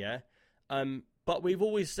whatever, but we've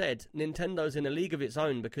always said Nintendo's in a league of its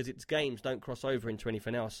own because its games don't cross over into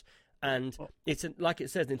anything else. And it's like it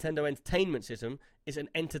says, Nintendo Entertainment System is an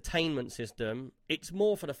entertainment system. It's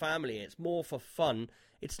more for the family. It's more for fun.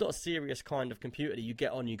 It's not a serious kind of computer that you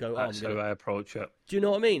get on, you go on. That's how I approach it. Do you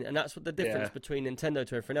know what I mean? And that's what the difference between Nintendo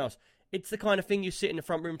to everything else. It's the kind of thing you sit in the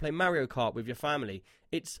front room and play Mario Kart with your family.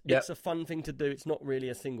 It's a fun thing to do. It's not really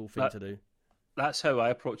a single thing to do. That's how I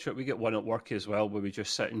approach it. We get one at work as well, where we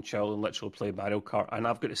just sit and chill and literally play Mario Kart. And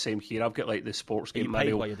I've got the same here. I've got like the sports game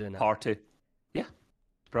Mario Party. Yeah,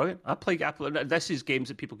 it's brilliant. This is games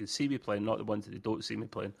that people can see me playing, not the ones that they don't see me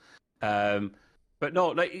playing. But no,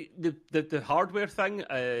 like the hardware thing,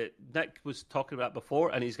 Nick was talking about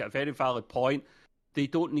before, and he's got a very valid point. They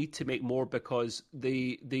don't need to make more because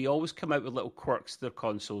they always come out with little quirks to their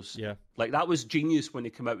consoles. Yeah, like that was genius when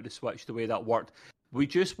they came out with the Switch, the way that worked. We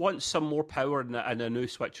just want some more power in a new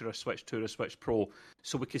Switch or a Switch 2 or a Switch Pro,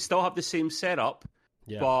 so we can still have the same setup,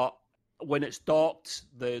 but when it's docked,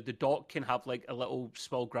 the dock can have like a little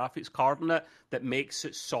small graphics card in it that makes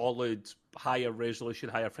it solid, higher resolution,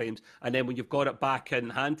 higher frames. And then when you've got it back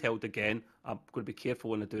in handheld again, I'm going to be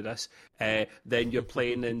careful when I do this, then you're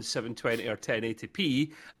playing in 720 or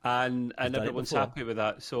 1080p, and everyone's happy with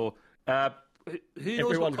that. So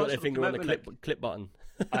everyone's got their finger on the clip button.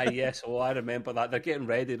 Yes, I remember that. They're getting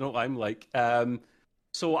ready, you know what I'm like.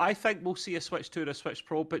 So I think we'll see a Switch 2 or a Switch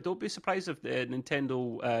Pro, but don't be surprised if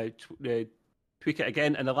Nintendo tweak it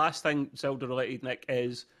again. And the last thing Zelda-related, Nick,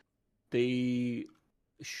 is they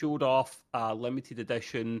showed off a limited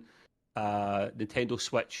edition Nintendo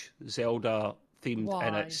Switch Zelda themed,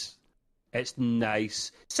 and it's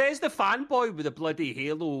nice. Says the fanboy with a bloody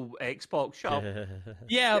Halo Xbox. Shut up.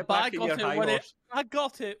 Yeah, but I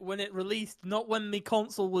got it when it released, not when the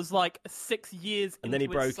console was like 6 years and then he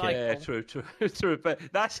broke it. Yeah, true. But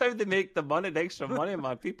that's how they make the money, the extra money,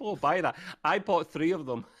 man. People will buy that. I bought 3 of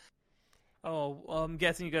them. Oh, well, I'm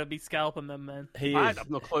guessing you're going to be scalping them, man. I have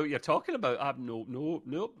no clue what you're talking about. I have no,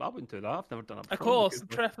 I wouldn't do that. I've never done it. Of course,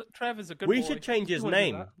 Trev is a good boy. We should change his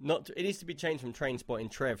name. It needs to be changed from Train Spotting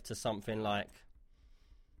Trev to something like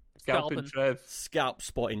Scalping Trev. Scalp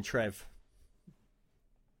Spotting Trev.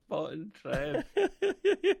 Spotting Trev.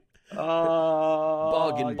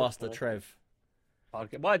 Bargain Buster Trev.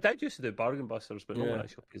 Bargain. Well, I did used to do Bargain Busters, but no one Yeah.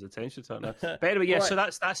 actually pays attention to it now. But anyway, yeah, Right. so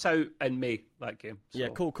that's out in May, that game. So. Yeah,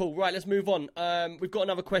 cool. Right, let's move on. We've got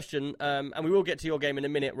another question, and we will get to your game in a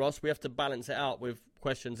minute, Ross. We have to balance it out with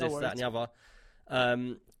questions, this, that, and the other.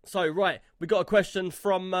 So, right, we got a question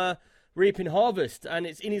from Reaping Harvest, and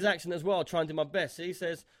it's in his accent as well. I'll try and do my best. He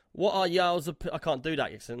says, what are Yao's... I can't do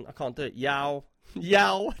that accent. I can't do it. Yao.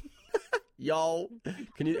 Yao. Yo.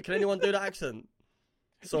 Can anyone do that accent?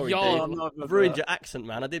 Sorry, Yo, Dave. I've ruined your accent,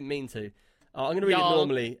 man. I didn't mean to. I'm going to read it Yo.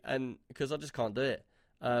 normally, and because I just can't do it.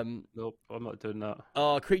 Nope, I'm not doing that.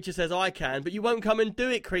 Oh, Creature says I can, but you won't come and do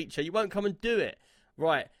it, Creature. You won't come and do it.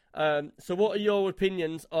 Right. So what are your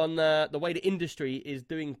opinions on the way the industry is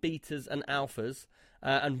doing betas and alphas?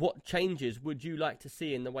 And what changes would you like to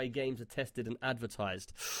see in the way games are tested and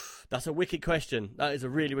advertised? That's a wicked question. That is a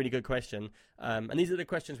really, really good question. And these are the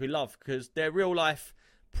questions we love because they're real-life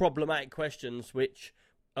problematic questions which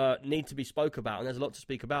need to be spoke about, and there's a lot to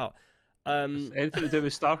speak about. Anything to do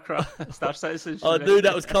with StarCraft, Star Citizen? I knew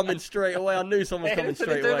that was coming straight away. I knew someone was coming Anything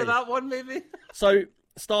straight to do away. with that one, maybe? So,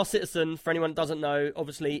 Star Citizen, for anyone who doesn't know,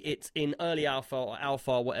 obviously it's in early alpha or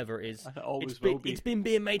alpha, whatever it is. It always It's will be. It's been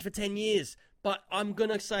being made for 10 years. But I'm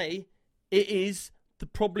going to say it is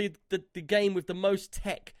probably the game with the most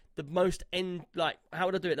tech, the most how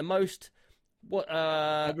would I do it? The most,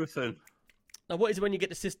 Everything. now, what is it when you get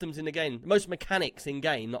the systems in the game? The most mechanics in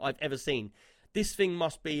game that I've ever seen. This thing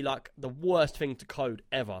must be like the worst thing to code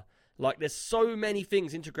ever. Like there's so many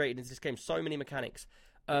things integrated into this game, so many mechanics.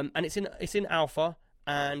 And it's in alpha,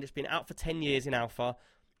 and it's been out for 10 years in alpha.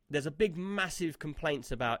 There's a big, massive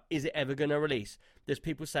complaints about, is it ever going to release? There's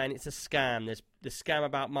people saying it's a scam. There's the scam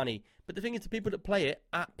about money. But the thing is, the people that play it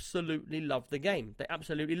absolutely love the game. They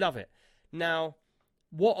absolutely love it. Now,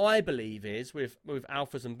 what I believe is, with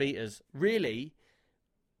alphas and betas, really,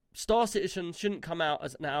 Star Citizen shouldn't come out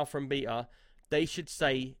as an alpha and beta. They should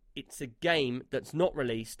say it's a game that's not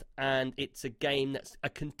released, and it's a game that's a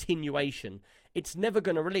continuation. It's never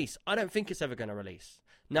going to release. I don't think it's ever going to release.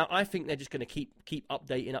 Now, I think they're just going to keep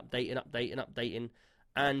updating.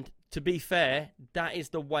 And to be fair, that is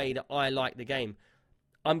the way that I like the game.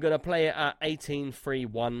 I'm going to play it at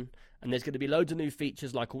 18.3.1, and there's going to be loads of new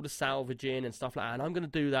features like all the salvaging and stuff like that. And I'm going to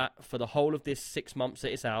do that for the whole of this 6 months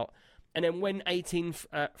that it's out. And then when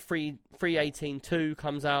 3.18.2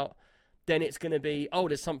 comes out, then it's going to be,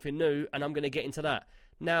 there's something new, and I'm going to get into that.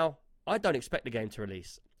 Now, I don't expect the game to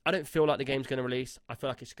release. I don't feel like the game's going to release. I feel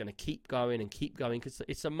like it's going to keep going because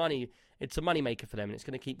it's a money maker for them, and it's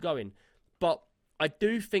going to keep going. But I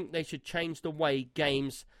do think they should change the way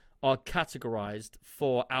games are categorized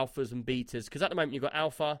for alphas and betas, because at the moment you've got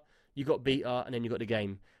alpha, you've got beta, and then you've got the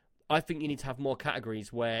game. I think you need to have more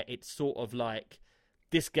categories where it's sort of like,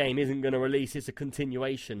 this game isn't going to release, it's a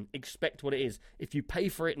continuation. Expect what it is. If you pay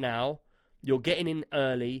for it now, you're getting in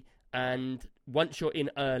early, and once you're in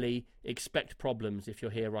early, expect problems if you're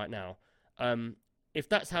here right now. If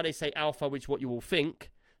that's how they say alpha, which is what you will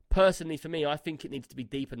think, personally for me, I think it needs to be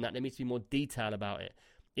deeper than that. There needs to be more detail about it.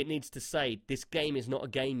 It needs to say, this game is not a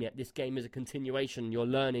game yet. This game is a continuation. You're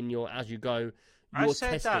learning as you go. You're I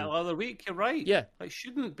said testing. that the other week. You're right. Yeah. It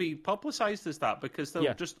shouldn't be publicised as that because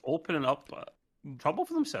they're just opening up trouble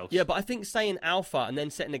for themselves. Yeah, but I think saying alpha and then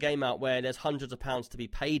setting a game out where there's hundreds of pounds to be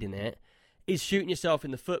paid in it is shooting yourself in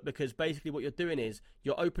the foot, because basically what you're doing is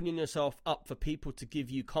you're opening yourself up for people to give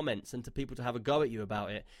you comments and to people to have a go at you about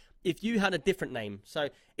it. If you had a different name, so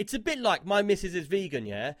it's a bit like my missus is vegan,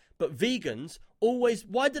 yeah, but vegans always,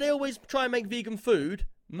 why do they always try and make vegan food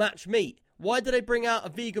match meat? Why do they bring out a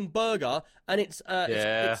vegan burger and it's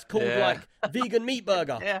called like vegan meat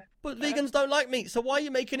burger? Yeah. But vegans don't like meat, so why are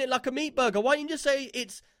you making it like a meat burger? Why don't you just say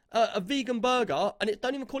it's a vegan burger, and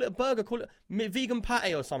don't even call it a burger, call it vegan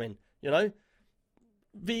pate or something, you know?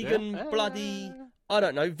 Vegan bloody, I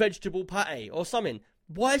don't know, vegetable pate or something.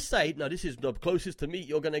 Why say, no, this is the closest to meat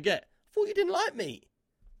you're going to get? I thought you didn't like meat.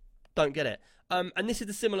 Don't get it. And this is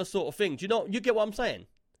a similar sort of thing. Do you get what I'm saying?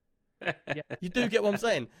 Yeah. You do get what I'm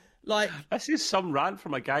saying? Like, this is some rant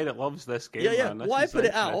from a guy that loves this game. yeah. Man. Why put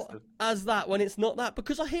it out as that when it's not that?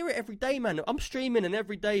 Because I hear it every day, man. I'm streaming, and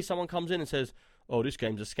every day someone comes in and says, oh, this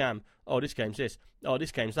game's a scam. Oh, this game's this. Oh,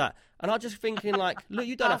 this game's that. And I'm just thinking, like, look,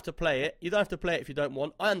 you don't have to play it. You don't have to play it if you don't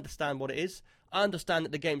want. I understand what it is. I understand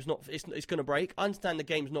that the game's not, it's going to break. I understand the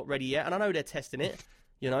game's not ready yet, and I know they're testing it,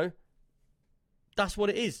 you know. That's what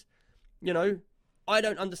it is. You know, I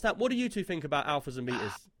don't understand. What do you two think about alphas and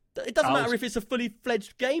betas? It doesn't matter if it's a fully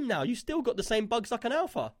fledged game now. You still got the same bugs like an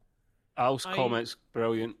alpha. Al's comments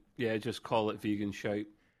brilliant. Yeah, just call it vegan shite.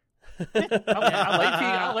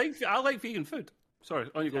 I like vegan food. Sorry,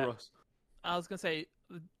 on you go, Ross. I was going to say,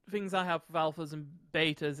 things I have with alphas and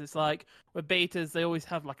betas, it's like with betas they always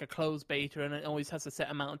have like a closed beta and it always has a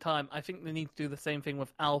set amount of time. I think they need to do the same thing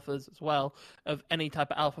with alphas as well, of any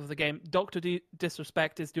type of alpha of the game. Dr.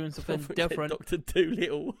 Disrespect is doing something different. Dr.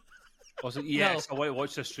 Doolittle. Was it? Yes, I want to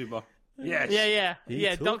watch this streamer. Yes.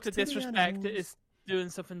 Yeah. Dr. Disrespect is doing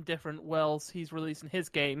something different whilst he's releasing his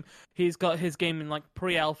game. He's got his game in like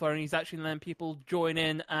pre-alpha and he's actually letting people join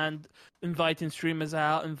in and inviting streamers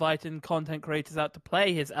out, inviting content creators out to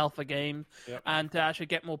play his alpha game and to actually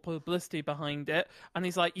get more publicity behind it. And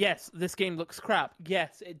he's like, yes, this game looks crap.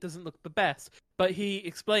 Yes, it doesn't look the best. But he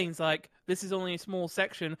explains like, this is only a small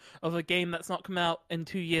section of a game that's not come out in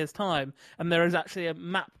 2 years' time. And there is actually a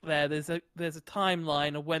map there. There's a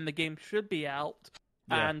timeline of when the game should be out.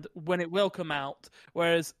 And when it will come out,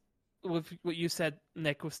 whereas with what you said,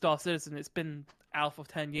 Nick, with Star Citizen, it's been out for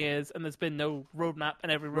 10 years, and there's been no roadmap,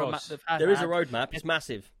 and every roadmap they've had. There is a roadmap. It's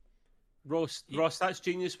massive. Ross, that's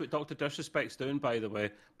genius what Dr. Disrespect's doing, by the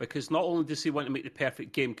way, because not only does he want to make the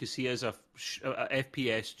perfect game, because he is a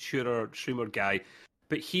FPS shooter streamer guy,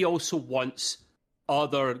 but he also wants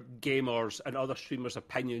other gamers and other streamers'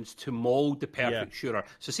 opinions to mold the perfect shooter.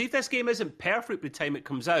 So see if this game isn't perfect by the time it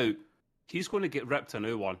comes out, he's going to get ripped a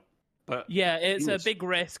new one. But yeah, it's a big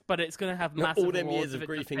risk, but it's going to have massive all them years of if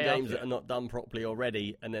griefing games that are not done properly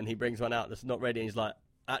already, and then he brings one out that's not ready, and he's like,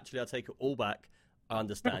 actually, I take it all back. I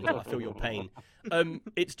understand. I feel your pain.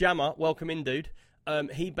 It's Jammer. Welcome in, dude.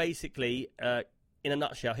 He basically, in a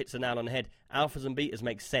nutshell, hits the nail on the head. Alphas and betas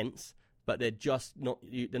make sense, but they're just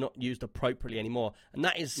they're not used appropriately anymore. And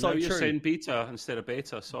that is so true. You're saying beta instead of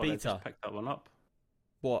beta. Sorry, beta. I just picked that one up.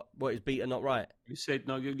 What is beta not right? You said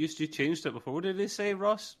no. You changed it before. What did they say,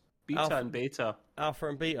 Ross? Beta and beta. Alpha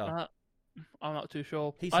and beta. I'm not too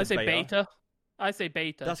sure. I say beta. I say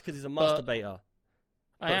beta. That's because he's a master beta.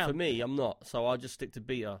 But for me, I'm not. So I'll just stick to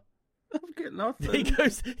beta. I'm getting nothing.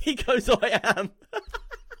 He goes. I am.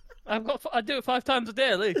 I do it 5 times a day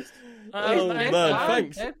at least. Man,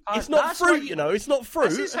 thanks. It's not fruit, you know. It's not fruit.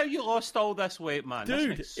 This is how you lost all this weight, man.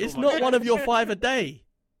 Dude, it's not one of your 5 a day.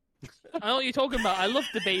 I know what you're talking about. I love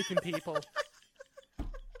debating people.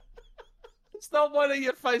 It's not one of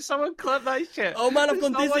your 5. Someone clip that shit. Oh man, I've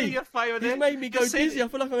gone dizzy. One of your 5 a day. He's made me go dizzy. I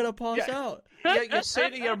feel like I'm gonna pass out. You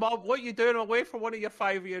say to your mom, "What are you doing away from one of your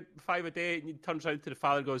 5 a day?" And he turns around to the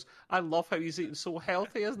father and goes, "I love how he's eating so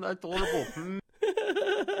healthy. Isn't that adorable?"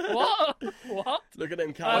 What? Look at them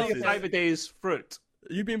One calluses. of your 5 a day is fruit.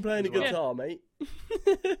 You've been playing the guitar, mate.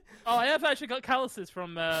 I have actually got calluses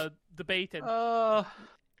from debating.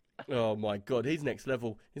 Oh my god, he's next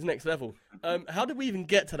level. He's next level. How did we even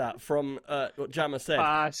get to that from what Jammer said?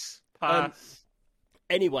 Pass.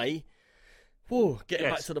 Anyway, getting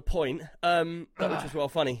back to the point, which was well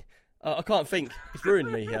funny. I can't think. It's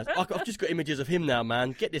ruined me. I've just got images of him now,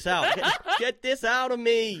 man. Get this out. Get this out of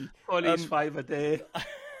me. On his 5 a day.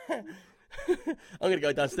 I'm going to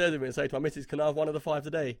go downstairs with him and say to my missus, can I have one of the 5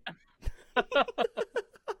 a day?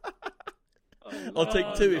 I'll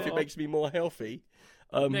take 2 if it makes me more healthy.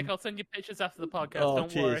 Nick, I'll send you pictures after the podcast.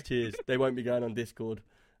 Don't worry. Cheers. They won't be going on Discord.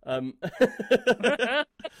 No,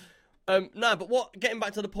 but getting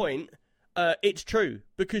back to the point, it's true.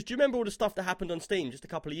 Because do you remember all the stuff that happened on Steam just a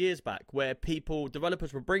couple of years back where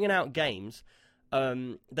developers were bringing out games,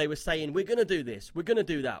 they were saying, we're going to do this, we're going to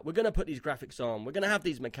do that, we're going to put these graphics on, we're going to have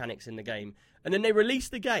these mechanics in the game. And then they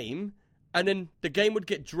released the game, and then the game would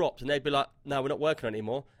get dropped, and they'd be like, no, we're not working on it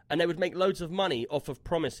anymore. And they would make loads of money off of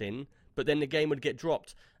promising, but then the game would get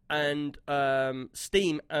dropped. And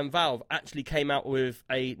Steam and Valve actually came out with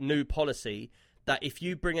a new policy that if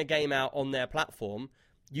you bring a game out on their platform,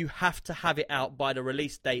 you have to have it out by the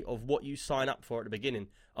release date of what you sign up for at the beginning.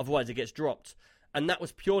 Otherwise, it gets dropped. And that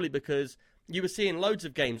was purely because you were seeing loads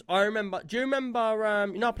of games. Do you remember,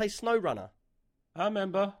 I played SnowRunner? I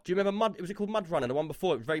remember. Do you remember was it called Mud Runner? The one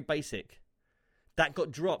before, it was very basic. That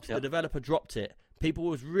got dropped. Yep. The developer dropped it. People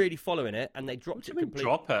was really following it, and they dropped it completely.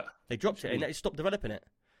 Drop it? They dropped it, and they stopped developing it.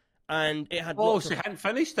 And it had so he hadn't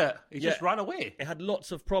finished it. He just ran away. It had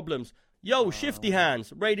lots of problems. Yo, Shifty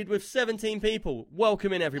Hands, raided with 17 people.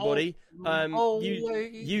 Welcome in, everybody.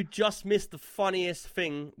 You just missed the funniest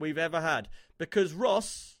thing we've ever had. Because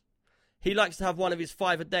Ross, he likes to have one of his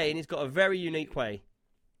 5 a day, and he's got a very unique way.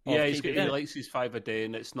 Yeah, he likes his 5 a day,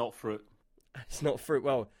 and it's not fruit. It's not fruit.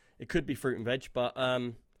 Well, it could be fruit and veg, but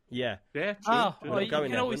yeah. Yeah, true. You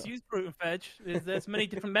can always use fruit and veg. There's many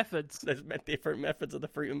different methods. There's different methods of the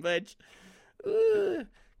fruit and veg.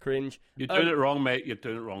 Cringe. You're doing it wrong, mate. You're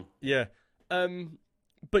doing it wrong. Yeah.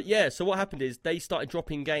 But yeah, so what happened is they started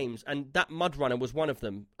dropping games, and that Mud Runner was one of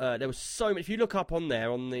them. There was so many. If you look up on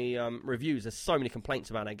there on the reviews, there's so many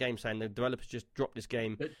complaints about that game saying the developers just dropped this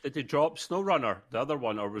game. Did they drop SnowRunner, the other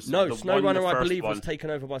one, or was no? the SnowRunner, one, I believe, one? was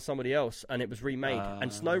taken over by somebody else, and it was remade.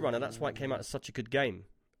 And SnowRunner, that's why it came out as such a good game.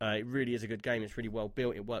 It really is a good game. It's really well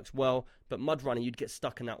built. It works well. But Mud Runner, you'd get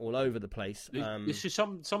stuck in that all over the place. There should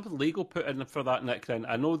something legal put in for that, Nick. Then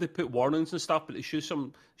I know they put warnings and stuff, but it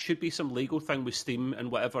should be some legal thing with Steam and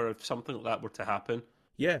whatever if something like that were to happen.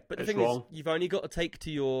 Yeah, but the thing is, you've only got to take to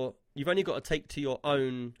your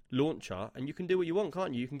own launcher, and you can do what you want,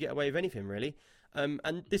 can't you? You can get away with anything, really.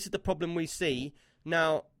 And this is the problem we see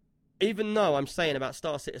now. Even though I'm saying about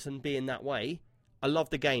Star Citizen being that way, I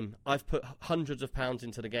love the game. I've put hundreds of pounds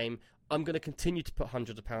into the game. I'm going to continue to put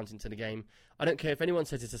hundreds of pounds into the game. I don't care if anyone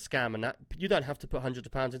says it's a scam and that. You don't have to put hundreds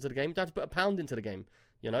of pounds into the game. You don't have to put £1 into the game.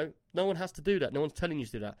 You know, no one has to do that. No one's telling you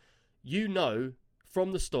to do that. You know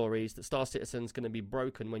from the stories that Star Citizen's going to be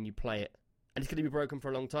broken when you play it, and it's going to be broken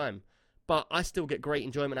for a long time. But I still get great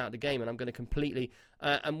enjoyment out of the game, and I'm going to completely.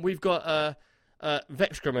 And we've got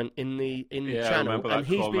Vexcrement in the channel, and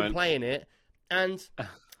he's been playing it, and.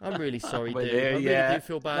 I'm really sorry, dude. I really do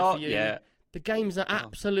feel bad for you. Yet. The games are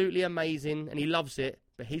absolutely amazing, and he loves it,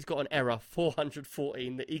 but he's got an error,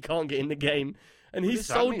 414, that he can't get in the game. And he's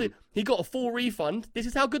sold it. He got a full refund. This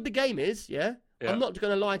is how good the game is, yeah? I'm not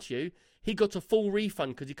going to lie to you. He got a full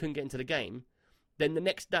refund because he couldn't get into the game. Then the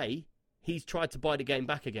next day, he's tried to buy the game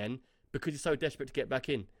back again because he's so desperate to get back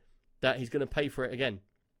in that he's going to pay for it again.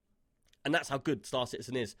 And that's how good Star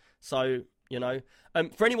Citizen is. So... You know,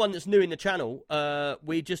 for anyone that's new in the channel,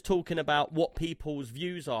 we're just talking about what people's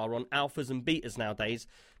views are on alphas and betas nowadays.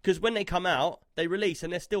 Because when they come out, they release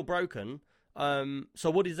and they're still broken.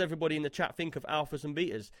 So what does everybody in the chat think of alphas and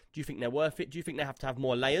betas? Do you think they're worth it? Do you think they have to have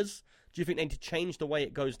more layers? Do you think they need to change the way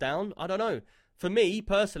it goes down? I don't know. For me,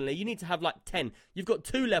 personally, you need to have like 10. You've got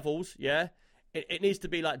 2 levels, yeah? It needs to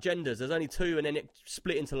be like genders. There's only 2 and then it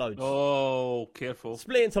split into loads. Oh, careful.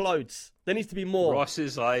 Split into loads. There needs to be more. Ross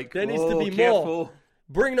is like, there needs to be careful. more.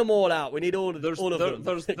 Bring them all out. We need all of them.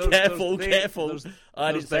 Careful.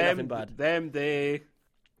 I didn't say nothing bad. They.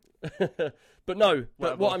 But no,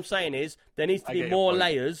 what I'm saying is there needs to be more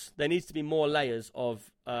layers. There needs to be more layers of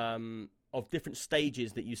different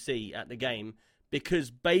stages that you see at the game,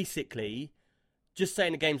 because basically... Just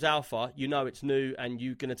saying the game's alpha, you know it's new and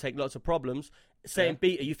you're going to take lots of problems. Saying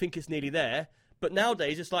beta, you think it's nearly there. But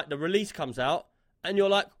nowadays, it's like the release comes out and you're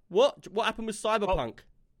like, what? What happened with Cyberpunk?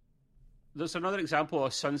 There's another example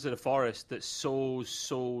of Sons of the Forest that's so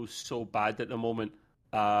bad at the moment.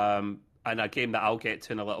 And a game that I'll get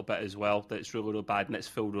to in a little bit as well that's really, really bad and it's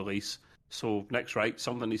full release. So Nick's right,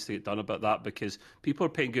 something needs to get done about that because people are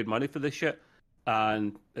paying good money for this shit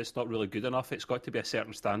and it's not really good enough. It's got to be a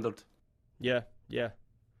certain standard. Yeah.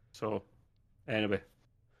 So, anyway,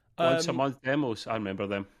 once a month demos, I remember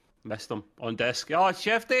them. Missed them on disc. Oh,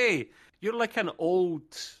 Shifty, you're like an old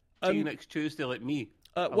next Tuesday like me.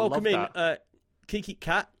 Welcome in, Kiki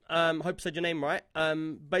Cat. Hope I said your name right.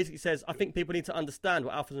 Basically says, I think people need to understand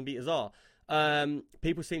what alphas and betas are.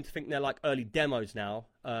 People seem to think they're like early demos now,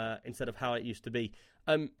 instead of how it used to be.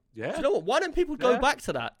 Do you know what? Why don't people go back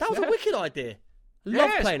to that? That was a wicked idea.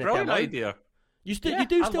 Love playing a demo. Idea. You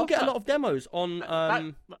do still get a lot of demos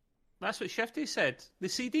on. That's what Shifty said. The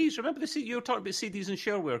CDs. Remember the CD? You were talking about CDs and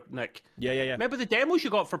shareware, Nick. Yeah. Remember the demos you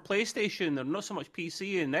got for PlayStation and not so much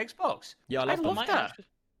PC and Xbox. Yeah, I love that.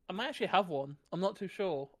 I might actually have one. I'm not too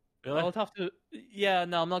sure. Really? I would have to. Yeah,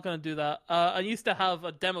 no, I'm not going to do that. I used to have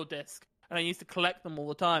a demo disc. And I used to collect them all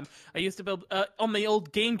the time. I used to build, on the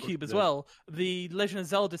old GameCube as well, the Legend of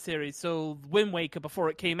Zelda series. So Wind Waker, before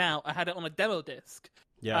it came out, I had it on a demo disc.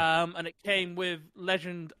 Yeah. And it came with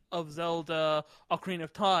Legend of Zelda Ocarina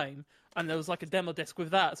of Time. And there was like a demo disc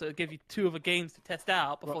with that. So it gave you 2 other games to test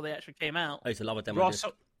out before they actually came out. I used to love a demo disc.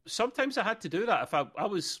 Sometimes I had to do that. If I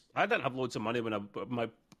didn't have loads of money when I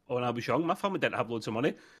was young. My family didn't have loads of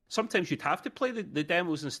money. Sometimes you'd have to play the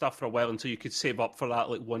demos and stuff for a while until you could save up for that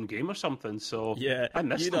like one game or something. So yeah, I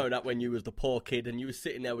missed know that when you was the poor kid and you were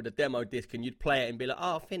sitting there with a demo disc and you'd play it and be like,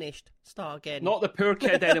 "Oh, finished, start again." Not the poor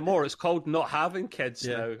kid anymore. It's called not having kids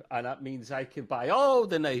now, and that means I can buy all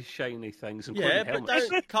the nice shiny things. Yeah,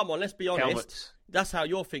 but come on, let's be honest. Helmets. That's how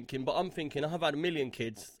you're thinking, but I'm thinking I've had 1 million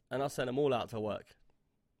kids and I send them all out to work.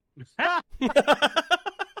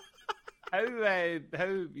 Yeah.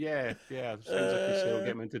 Things I can say will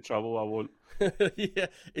get me into trouble. I won't. Yeah,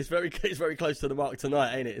 it's very close to the mark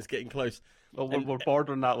tonight, ain't it? It's getting close. Well, we're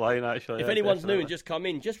bordering that line, actually. If anyone's new and just come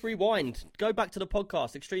in, just rewind. Go back to the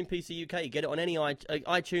podcast, Extreme PC UK. Get it on any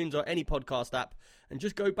iTunes or any podcast app. And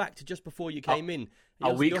just go back to just before you came in.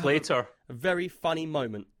 A week later. A very funny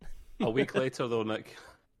moment. A week later, though, Nick.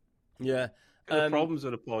 Yeah. Problems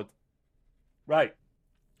with the pod. Right.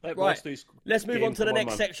 Let's move on to the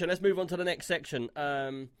next section.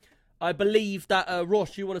 I believe that,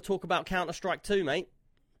 Ross, you want to talk about Counter-Strike 2, mate?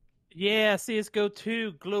 Yeah, CSGO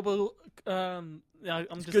 2 global.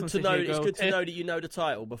 It's good to know that you know the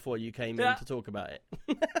title before you came in to talk about it.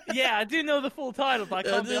 Yeah, I do know the full title, but I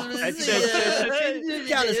can't be honest.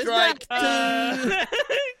 Counter-Strike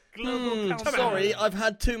 2. Global Sorry, I've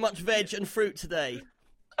had too much veg and fruit today.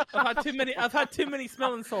 I've had too many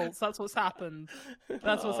smelling salts. That's what's happened.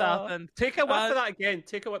 Take a whiff of that again.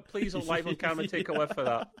 Take a whiff, please, on live on camera. Take a whiff of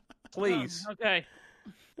that, please. Okay.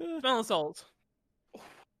 Smelling salts.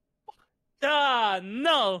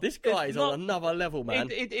 No. This guy's on another level, man.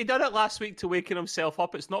 He done it last week to waken himself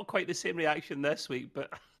up. It's not quite the same reaction this week,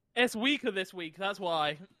 but it's weaker this week. That's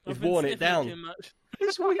why. He's worn it down. Too much.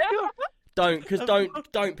 It's weaker. Don't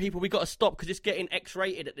people. We got to stop because it's getting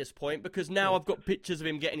X-rated at this point. Because now I've got pictures of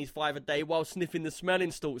him getting his 5 a day while sniffing the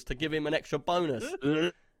smelling salts to give him an extra bonus.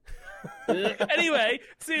 Anyway,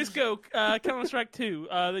 CSGO, Counter-Strike 2,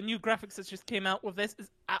 the new graphics that just came out with this is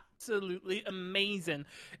absolutely amazing.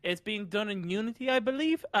 It's being done in Unity, I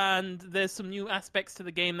believe, and there's some new aspects to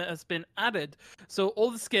the game that has been added. So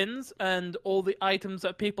all the skins and all the items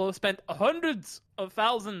that people have spent hundreds of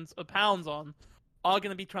thousands of pounds on are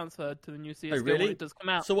going to be transferred to the new CSGO when it does come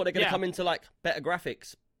out. So what, they're going to come into like better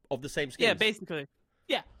graphics of the same skins? Yeah, basically.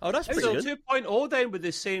 Yeah. Oh, that's pretty good. So 2.0 then with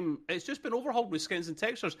the same... It's just been overhauled with skins and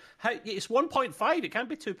textures. It's 1.5. It can't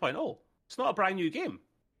be 2.0. It's not a brand new game.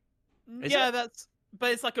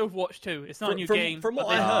 But it's like Overwatch 2. It's not a new game. From what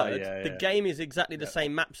I heard, the game is exactly the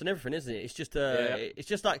same maps and everything, isn't it? It's just it's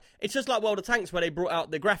just like World of Tanks where they brought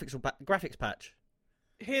out the graphics patch.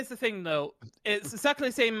 Here's the thing, though. It's exactly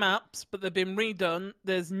the same maps, but they've been redone.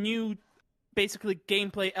 There's new, basically,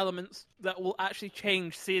 gameplay elements that will actually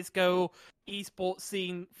change CSGO esports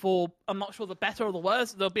scene for, I'm not sure, the better or the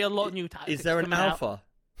worse. There'll be a lot of new tactics. Is there an alpha?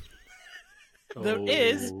 There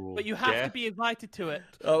is, but you have to be invited to it.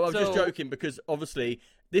 Oh, I'm just joking because obviously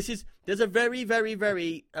there's a very, very,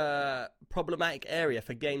 very problematic area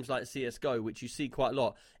for games like CSGO, which you see quite a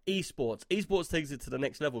lot. Esports takes it to the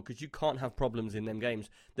next level because you can't have problems in them games.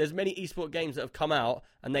 There's many esport games that have come out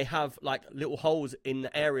and they have like little holes in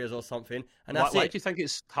the areas or something, and that's why do you think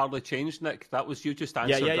it's hardly changed, Nick? That was you just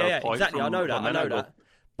answered. Yeah, exactly. I know that.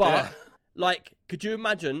 But like, could you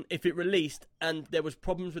imagine if it released and there was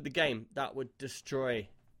problems with the game? That would destroy.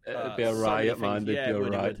 It'd be a riot, man. They'd be a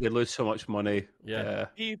riot. They'd lose so much money. Yeah.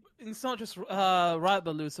 It's not just riot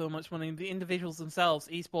that lose so much money. The individuals themselves,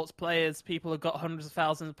 esports players, people who've got hundreds of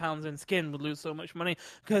thousands of pounds in skin would lose so much money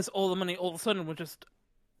because all the money all of a sudden would just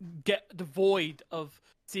get devoid of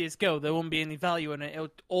CSGO. There won't be any value in it.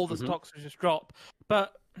 All the stocks would just drop.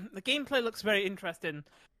 But the gameplay looks very interesting.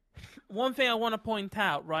 One thing I want to point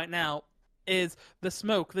out right now is the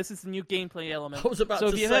smoke. This is the new gameplay element. I was about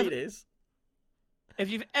to say this. If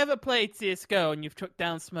you've ever played CSGO and you've took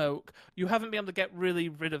down smoke, you haven't been able to get really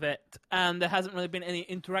rid of it, and there hasn't really been any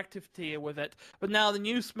interactivity with it. But now the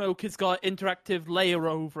new smoke has got an interactive layer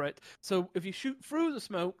over it. So if you shoot through the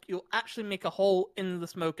smoke, you'll actually make a hole in the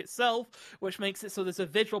smoke itself, which makes it so there's a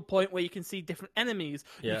visual point where you can see different enemies.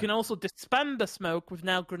 Yeah. You can also disband the smoke with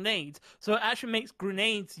now grenades. So it actually makes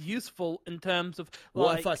grenades useful in terms of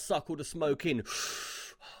what if I suck all the smoke in?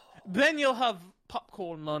 Then you'll have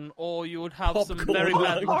popcorn lung, or you would have some very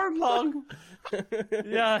bad popcorn lung.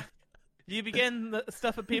 Yeah, you begin the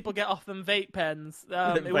stuff that people get off them vape pens.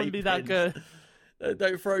 It wouldn't be that good.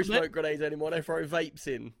 Don't throw smoke grenades anymore. They throw vapes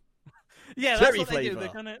in. Yeah, that's what they do.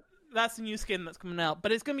 That's the new skin that's coming out.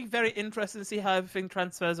 But it's going to be very interesting to see how everything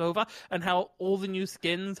transfers over and how all the new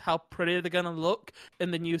skins, how pretty they're going to look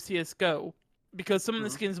in the new CSGO. Because some of the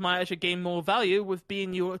skins might actually gain more value with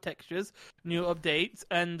being newer textures, new updates,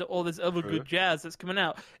 and all this other good jazz that's coming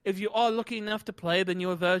out. If you are lucky enough to play the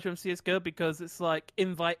newer version of CSGO, because it's like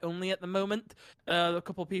invite only at the moment, a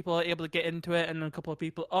couple of people are able to get into it and a couple of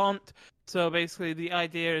people aren't. So basically the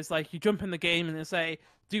idea is like you jump in the game and they say,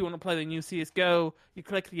 do you want to play the new CSGO? You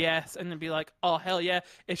click yes, and then be like, oh, hell yeah.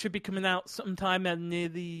 It should be coming out sometime near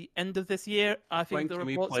the end of this year. I think the reports are.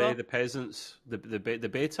 When can we play the peasants, the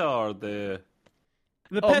beta or the...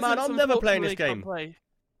 Oh man, I'm never playing this game.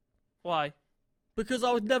 Why? Because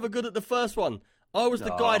I was never good at the first one. I was the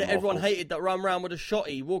No, guy that I'm everyone awful. hated that ran around with a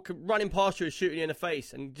shotty, running past you and shooting you in the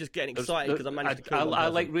face and just getting excited because I managed to kill one I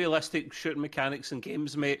person. like realistic shooting mechanics in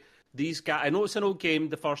games, mate. These guys, I know it's an old game,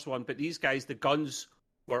 the first one, but these guys, the guns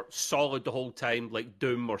were solid the whole time, like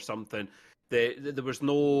Doom or something. There was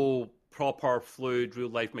no proper, fluid,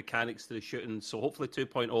 real-life mechanics to the shooting, so hopefully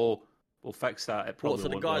 2.0 will fix that. It probably What, so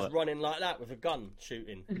the won't, guy's will it? running like that with a gun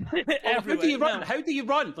shooting? Well, how do you Everywhere. run? No. How do you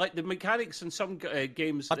run? Like the mechanics in some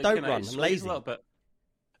games, I they don't kinda run, I'm squeeze lazy. a little bit.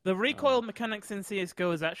 The recoil mechanics in CS:GO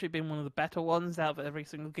has actually been one of the better ones out of every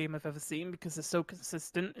single game I've ever seen because they're so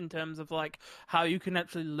consistent in terms of like how you can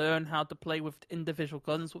actually learn how to play with individual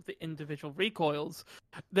guns with the individual recoils.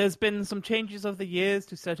 There's been some changes over the years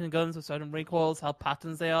to certain guns with certain recoils, how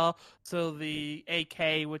patterns they are. So the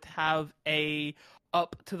AK would have a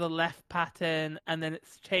up to the left pattern, and then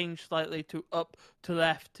it's changed slightly to up to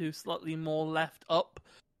left to slightly more left up.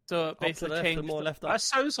 So it Up to basically left changed and more the- left up. That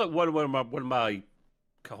sounds like one of my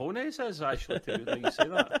cojones is actually to you say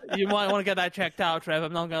that. You might want to get that checked out, Trev.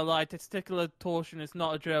 I'm not gonna lie, testicular torsion is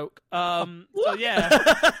not a joke. So yeah,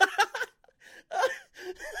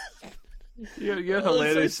 You're Oh,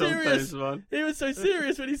 hilarious so serious. sometimes, man. He was so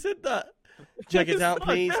serious when he said that. Check it It's out, not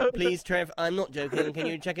please. joke. Please, Trev. I'm not joking. Can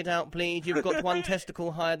you check it out, please? You've got one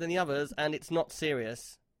testicle higher than the others, and it's not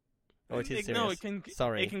serious. Oh, it is serious. no, it can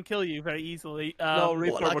Sorry. it can kill you very easily. No,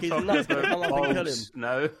 Reaper, like we're he's talking nuts gonna come about up and kill balls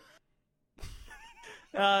now.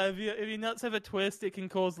 if your nuts have a twist, it can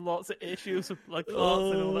cause lots of issues with like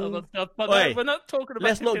clots and all that other stuff. But Wait, we're not talking about.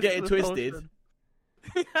 let's not get it testicular twisted. torsion.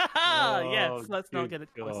 Oh, Yes, let's not good get it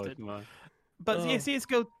God, twisted. man. But Oh. yeah,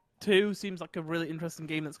 CS:GO 2 seems like a really interesting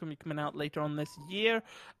game that's going to be coming out later on this year,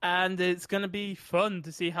 and it's going to be fun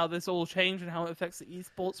to see how this all changed and how it affects the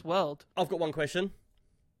esports world. I've got one question.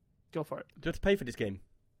 Go for it. Do you have to pay for this game?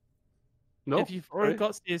 No, If you've already right?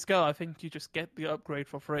 got CS:GO, I think you just get the upgrade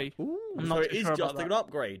for free. Ooh, I'm so not it too is sure just about an that.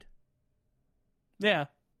 upgrade. Yeah,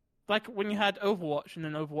 like when you had Overwatch and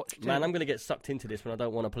then Overwatch 2. Man, I'm going to get sucked into this when I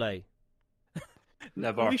don't want to play.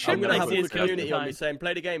 Never. We should I'm going to play have all the CS:GO community on me sometimes. saying,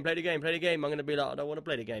 play the game, play the game, play the game. I'm going to be like, I don't want to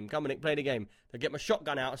play the game. Come on, Nick, play the game. I get my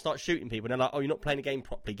shotgun out and start shooting people. And they're like, oh, you're not playing the game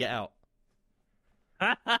properly. Get out.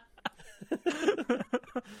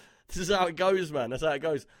 This is how it goes, man. That's how it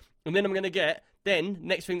goes. And then I'm going to get... Then,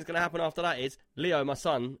 next thing that's going to happen after that is Leo, my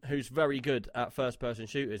son, who's very good at first-person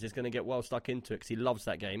shooters, is going to get well stuck into it because he loves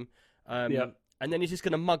that game. Yep. And then he's just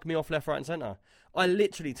going to mug me off left, right, and centre. I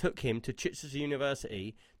literally took him to Chichester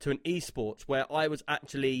University to an esports where I was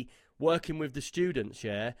actually working with the students,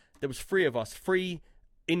 yeah? There was 3 of us, 3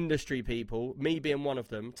 industry people, me being one of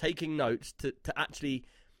them, taking notes to actually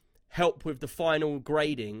help with the final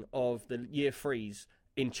grading of the year 3s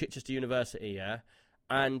in Chichester University, yeah?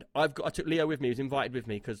 And I took Leo with me. He was invited with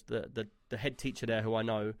me because the head teacher there, who I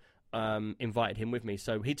know, invited him with me.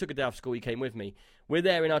 So he took a day off school. He came with me. We're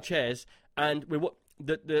there in our chairs, and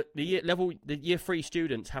the year 3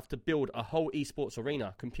 students have to build a whole esports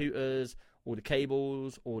arena: computers, all the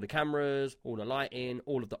cables, all the cameras, all the lighting,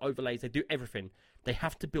 all of the overlays. They do everything. They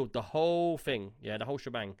have to build the whole thing, yeah, the whole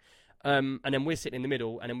shebang. And then we're sitting in the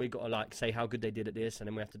middle, and then we got to like say how good they did at this, and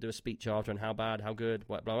then we have to do a speech after and how bad, how good,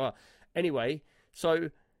 blah blah blah. Anyway. So,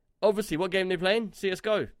 obviously, what game are they playing?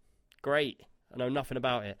 CS:GO. Great. I know nothing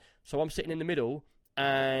about it. So I'm sitting in the middle,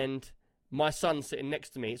 and my son's sitting next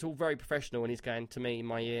to me. It's all very professional, and he's going to me in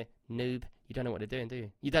my ear, noob, you don't know what they're doing, do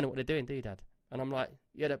you? You don't know what they're doing, do you, Dad? And I'm like,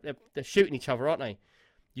 yeah, they're shooting each other, aren't they?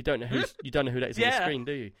 You don't know who that is on the Yeah. screen,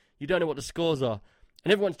 do you? You don't know what the scores are.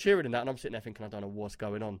 And everyone's cheering in that, and I'm sitting there thinking, I don't know what's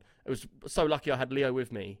going on. It was so lucky I had Leo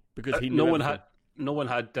with me, because he knew No one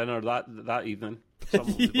had dinner that evening.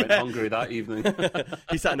 Someone went Yeah. hungry that evening.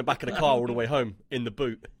 He sat in the back of the car all the way home in the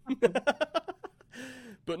boot.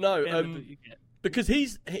 But no, because he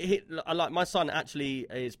like my son actually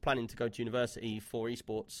is planning to go to university for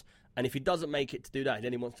esports, and if he doesn't make it to do that,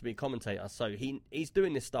 then he wants to be a commentator. So he's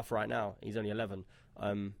doing this stuff right now. He's only 11,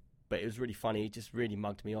 but it was really funny. He just really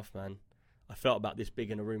mugged me off, man. I felt about this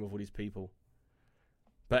big in a room of all these people.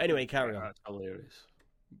 But anyway, carry on. That's hilarious.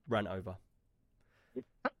 Rant over.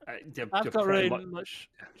 I've got really much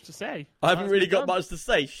to say. I haven't really got done. much to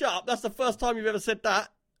say. Shut up. That's the first time you've ever said that.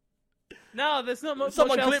 No, there's not much.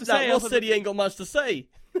 Someone much else clipped to that. say Ross other said he ain't got much to say.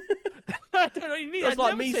 I don't know. You need. That's I'd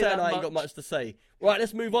like never me say saying that I ain't got much to say. Right,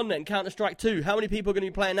 let's move on then. Counter-Strike 2. How many people are going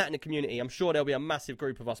to be playing that in the community? I'm sure there'll be a massive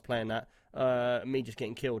group of us playing that. Me just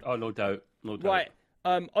getting killed. Oh, no doubt. No doubt. Right.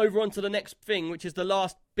 Over on to the next thing, which is the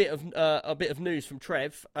last bit of news from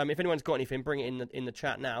Trev. If anyone's got anything, bring it in the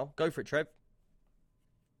chat now. Go for it, Trev.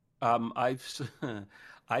 I've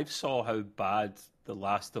saw how bad The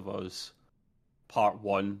Last of Us Part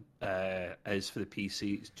 1 is for the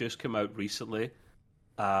PC. It's just come out recently,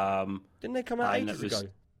 Didn't they come out and ages ago?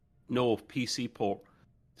 No, PC port.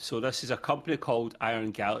 So this is a company called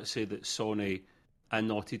Iron Galaxy that Sony and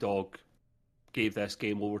Naughty Dog gave this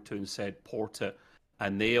game over to and said port it.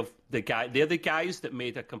 And they're the guys that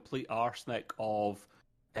made a complete arsenic of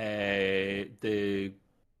the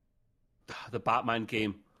Batman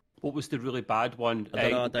game. What was the really bad one? I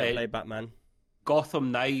don't know. I don't play Batman.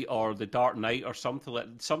 Gotham Knight or the Dark Knight or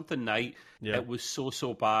something Knight. Yeah. It was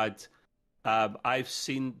so bad. I've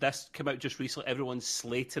seen this come out just recently. Everyone's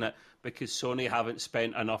slating it because Sony haven't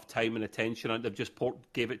spent enough time and attention on it. They've just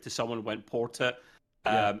gave it to someone and went port it.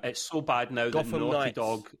 It's so bad now that Naughty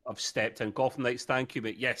Dog have stepped in. Gotham Knights, thank you,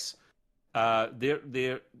 mate. Yes,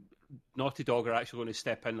 they're Naughty Dog are actually going to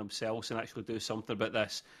step in themselves and actually do something about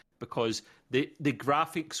this because the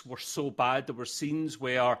graphics were so bad. There were scenes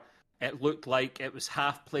where it looked like it was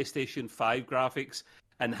half PlayStation 5 graphics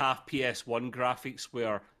and half PS1 graphics,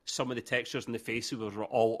 where some of the textures and the faces were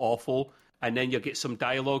all awful. And then you get some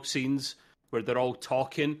dialogue scenes where they're all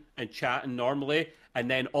talking and chatting normally, and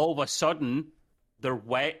then all of a sudden they're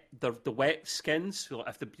wet. They're the wet skins,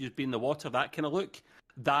 if they've been in the water, that kind of look.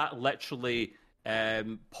 That literally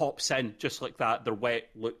pops in just like that. They're wet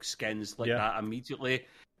look skins like that immediately.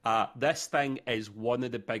 This thing is one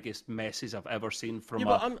of the biggest messes I've ever seen from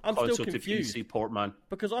a console to PC port, man.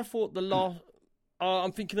 Because I thought the last...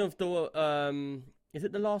 I'm thinking of the... is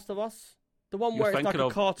it The Last of Us? The one where it's like a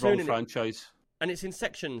cartoon franchise. And it's in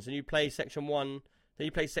sections, and you play section 1, then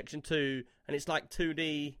you play section 2, and it's like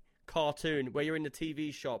 2D cartoon where you're in the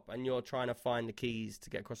TV shop and you're trying to find the keys to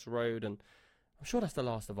get across the road. And I'm sure that's The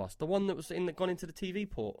Last of Us. The one that was gone into the TV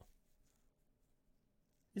port.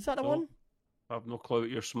 Is that the one? I have no clue what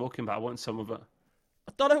you're smoking, but I want some of it.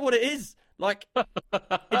 I don't know what it is. Like,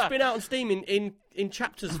 it's been out on Steam in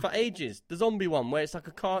chapters for ages. The zombie one where it's like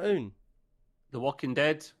a cartoon. The Walking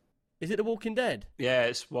Dead. Is it The Walking Dead? Yeah,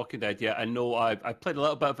 it's Walking Dead. Yeah, I know. I played a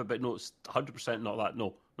little bit of it, but no, it's 100% not that.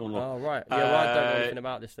 No. Oh right. Yeah, well, I don't know anything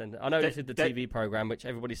about this then. I know this is the TV program, which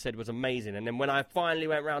everybody said was amazing, and then when I finally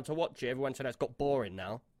went round to watch it, everyone said it's got boring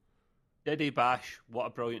now. Diddy Bash, what a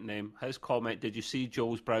brilliant name. His comment: "Did you see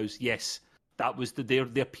Joel's brows?" Yes, that was their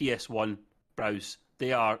PS1 brows.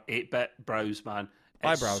 They are 8-bit brows, man.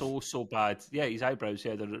 It's eyebrows. So bad. Yeah, his eyebrows.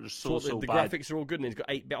 Yeah, they're so the bad. The graphics are all good, and he's got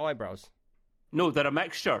 8-bit eyebrows. No, they're a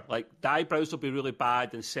mixture. Like, the eyebrows will be really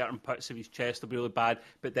bad, and certain parts of his chest will be really bad,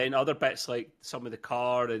 but then other bits, like some of the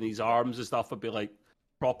car and his arms and stuff, will be like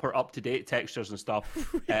proper up-to-date textures and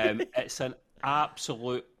stuff. It's an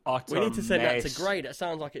absolute utter We need to send mess. that to Gray. That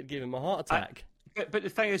sounds like it'd give him a heart attack. But the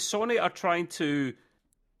thing is, Sony are trying to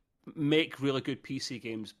make really good PC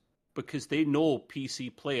games because they know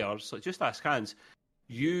PC players, so just ask Hans,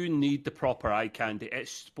 you need the proper eye candy.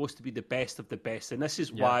 It's supposed to be the best of the best. And this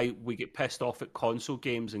is why we get pissed off at console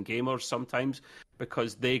games and gamers sometimes,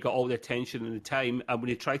 because they got all the attention and the time. And when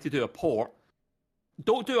you try to do a port,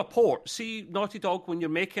 don't do a port. See, Naughty Dog, when you're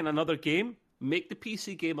making another game, make the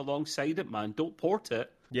PC game alongside it, man. Don't port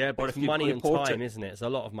it. Yeah, but it's money and time, isn't it? It's a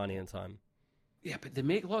lot of money and time. Yeah, but they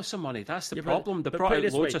make lots of money. That's the problem. They brought out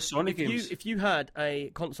loads of Sony games. If you had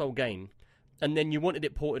a console game and then you wanted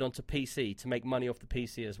it ported onto PC to make money off the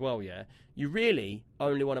PC as well, you really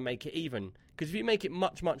only want to make it even. Because if you make it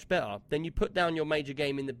much, much better, then you put down your major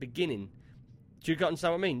game in the beginning. Do you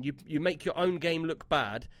understand what I mean? You make your own game look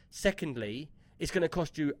bad. Secondly, it's going to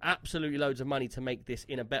cost you absolutely loads of money to make this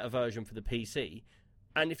in a better version for the PC.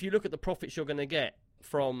 And if you look at the profits you're going to get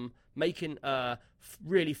from making a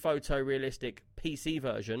really photorealistic PC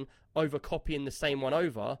version over copying the same one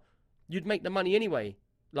over, you'd make the money anyway,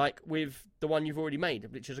 like with the one you've already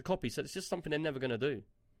made, which is a copy. So it's just something they're never going to do.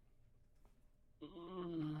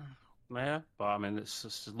 Yeah, but I mean, it's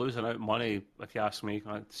just losing out money, if you ask me.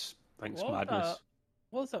 I think it's madness.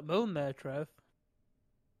 What's that moan there, Trev?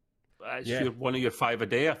 It's one of your 5 a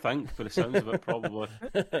day, I think, for the sounds of it, probably.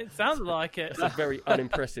 It sounds like it. It's a very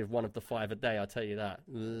unimpressive one of the 5 a day, I tell you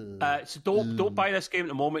that. So don't buy this game at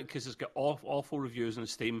the moment because it's got awful reviews on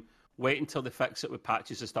Steam. Wait until they fix it with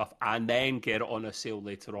patches and stuff, and then get it on a sale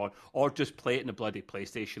later on. Or just play it in the bloody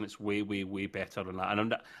PlayStation. It's way, way, way better than that.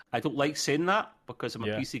 And I don't like saying that because I'm a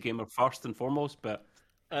PC gamer first and foremost, but...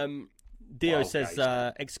 Dio says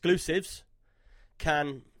exclusives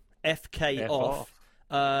can FK off.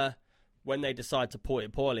 When they decide to port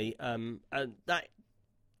it poorly, and that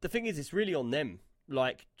the thing is, it's really on them.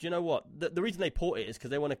 Like, do you know what? The reason they port it is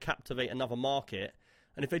because they want to captivate another market,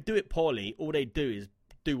 and if they do it poorly, all they do is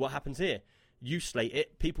do what happens here. You slate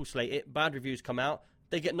it, people slate it, bad reviews come out,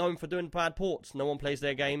 they get known for doing bad ports, no one plays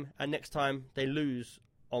their game, and next time they lose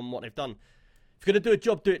on what they've done. If you're going to do a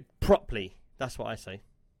job, do it properly. That's what I say.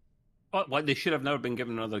 Well, they should have never been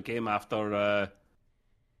given another game after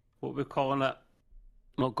what we're calling it?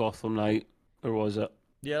 Not Gotham Knight, or was it?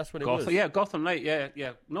 Yeah, that's what it was. Yeah, Gotham Knight.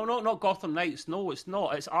 Yeah. No, not Gotham Knights. No, it's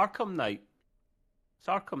not. It's Arkham Knight. It's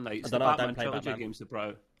Arkham Knight. It's the Batman trilogy games they brought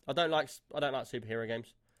out. I don't like superhero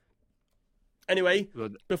games. Anyway,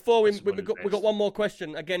 before we got one more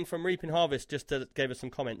question again from Reaping Harvest, gave us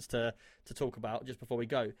some comments to talk about just before we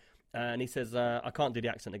go, and he says I can't do the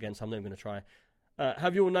accent again, so I'm not even going to try.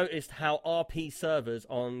 Have you all noticed how RP servers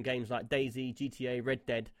on games like DayZ, GTA, Red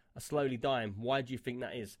Dead are slowly dying? Why do you think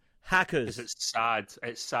that is? Hackers. Because it's sad.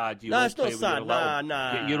 It's sad. No, it's not sad.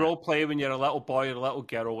 Nah. You role play when you're a little boy or a little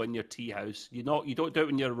girl in your tea house. You don't do it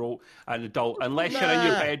when you're an adult unless you're in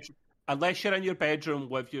your bedroom. Unless you're in your bedroom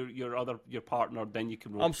with your partner, then you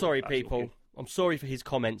can role play. I'm sorry, people. Okay. I'm sorry for his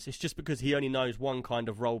comments. It's just because he only knows one kind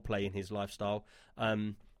of role play in his lifestyle,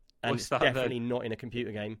 and it's definitely not in a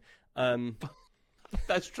computer game.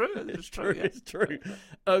 That's true. It's true. Yeah. It's true.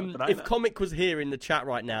 If Comic was here in the chat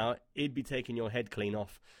right now, he'd be taking your head clean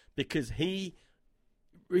off because he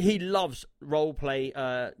loves role play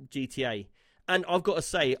GTA, and I've got to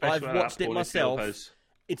say, I've watched it myself.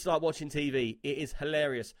 It's like watching TV. It is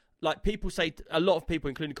hilarious. Like a lot of people,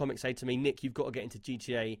 including Comic, say to me, Nick, you've got to get into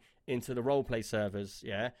GTA, into the role play servers,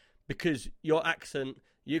 yeah, because your accent,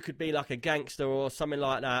 you could be like a gangster or something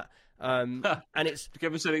like that. And it's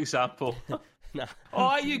give us an example. No.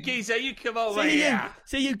 Oh, you geezer, you come over here.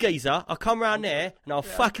 See you geezer, I'll come round there and I'll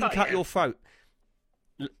fucking cut your throat.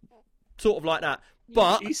 Sort of like that.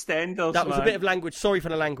 But EastEnders, that was a bit of language. Sorry for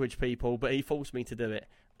the language, people, but he forced me to do it.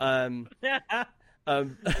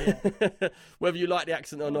 Whether you like the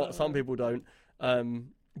accent or not, some people don't.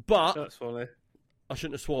 But that's funny. I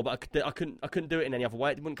shouldn't have swore, but I couldn't do it in any other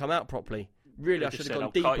way. It wouldn't come out properly. Really, I should have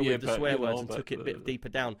gone deeper with the swear words and took it a bit deeper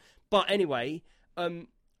down. But anyway,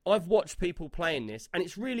 I've watched people playing this, and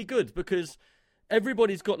it's really good because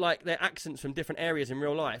everybody's got like their accents from different areas in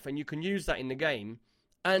real life, and you can use that in the game.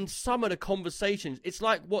 And some of the conversations, it's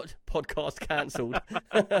like what podcast cancelled.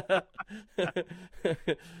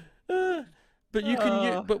 But you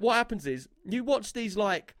can. But what happens is you watch these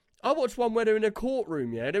like I watched one where they're in a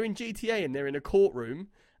courtroom. Yeah, they're in GTA and they're in a courtroom,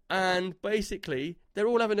 and basically they're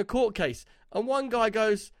all having a court case. And one guy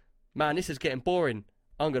goes, "Man, this is getting boring.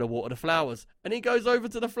 I'm going to water the flowers." And he goes over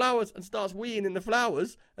to the flowers and starts weeing in the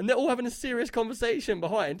flowers, and they're all having a serious conversation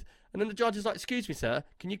behind. And then the judge is like, "Excuse me, sir,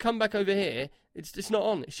 can you come back over here? It's not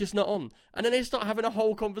on. It's just not on." And then they start having a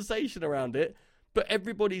whole conversation around it, but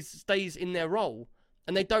everybody stays in their role,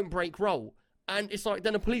 and they don't break role. And it's like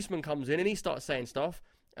then a policeman comes in and he starts saying stuff,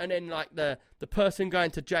 and then like the person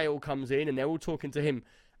going to jail comes in and they're all talking to him.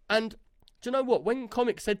 And do you know what? When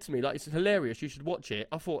Comic said to me, like, it's hilarious, you should watch it,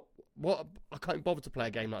 I thought, what? I can't bother to play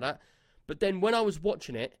a game like that. But then when I was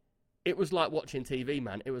watching it, it was like watching TV,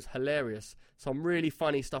 man. It was hilarious. Some really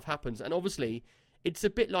funny stuff happens. And obviously, it's a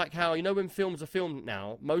bit like how, you know, when films are filmed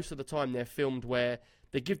now, most of the time they're filmed where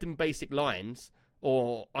they give them basic lines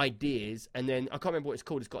or ideas, and then, I can't remember what it's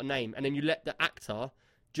called, it's got a name, and then you let the actor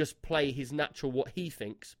just play his natural, what he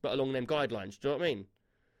thinks, but along them guidelines. Do you know what I mean?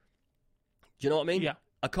 Do you know what I mean? Yeah.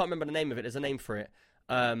 I can't remember the name of it. There's a name for it.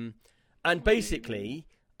 And basically,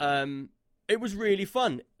 it was really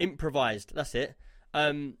fun. Improvised. That's it.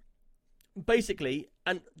 Basically,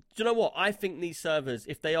 and do you know what? I think these servers,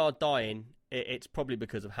 if they are dying, it's probably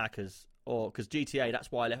because of hackers, or because GTA.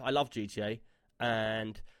 That's why I left. I love GTA,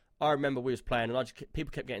 and I remember we was playing, and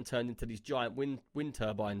people kept getting turned into these giant wind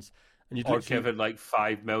turbines, and you'd given like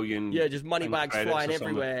 5 million. Yeah, just money bags flying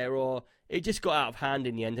everywhere, or it just got out of hand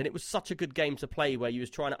in the end. And it was such a good game to play, where you was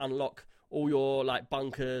trying to unlock all your like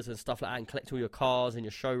bunkers and stuff like that, and collect all your cars in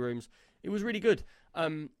your showrooms. It was really good.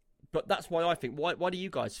 But that's why I think. Why do you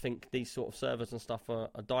guys think these sort of servers and stuff are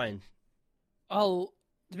dying?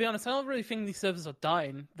 To be honest, I don't really think these servers are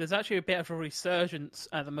dying. There's actually a bit of a resurgence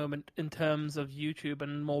at the moment in terms of YouTube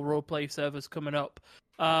and more roleplay servers coming up.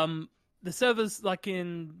 The servers like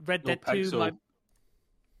in Red Dead 2, like...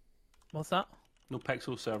 What's that? No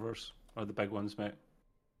Pixel servers are the big ones, mate.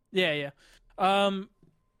 Yeah. The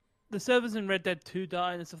servers in Red Dead 2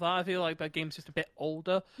 dying and stuff like that. I feel like that game's just a bit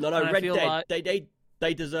older. No, Red Dead, like...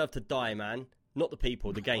 they deserve to die, man. Not the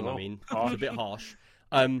people, the game, I mean. It's a bit harsh.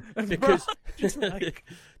 Because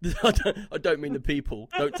I don't mean the people.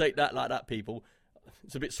 Don't take that like that, people.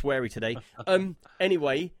 It's a bit sweary today.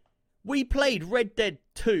 Anyway, we played Red Dead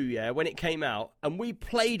 2, yeah, when it came out, and we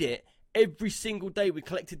played it every single day. We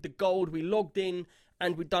collected the gold, we logged in,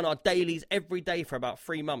 and we'd done our dailies every day for about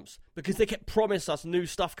 3 months because they kept promising us new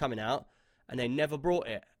stuff coming out, and they never brought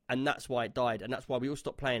it, and that's why it died, and that's why we all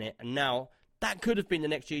stopped playing it. And now that could have been the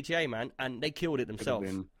next GTA, man, and they killed it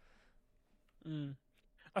themselves.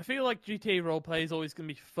 I feel like GTA roleplay is always going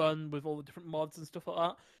to be fun with all the different mods and stuff like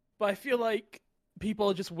that. but I feel like people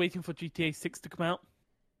are just waiting for GTA 6 to come out.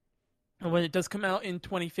 And when it does come out in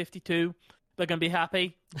 2052, they're going to be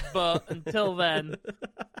happy. But until then,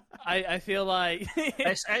 I feel like...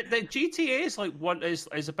 the GTA is like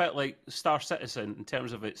is a bit like Star Citizen in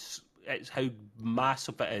terms of its how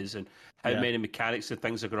massive it is and how many mechanics and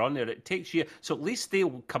things are going on there. It takes you... So at least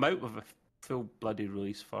they'll come out with a full bloody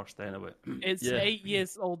release first anyway. It's 8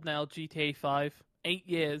 years old now, GTA 5. 8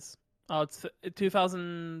 years. Oh, it's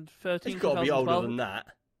 2013, It's got to be older than that.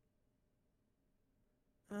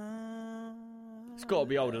 It's got to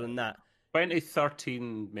be older than that.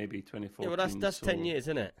 2013, maybe 2014. Yeah, well, that's 10 years,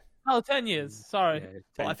 isn't it? Oh, 10 years. Sorry. Yeah,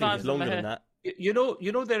 But I think it's longer than that. You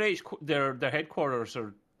know their headquarters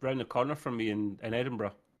are round the corner from me in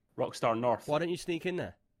Edinburgh, Rockstar North. Why don't you sneak in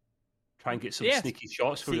there? Try and get some sneaky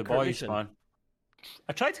shots for Secret the boys, mission. man.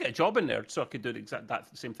 I tried to get a job in there so I could do that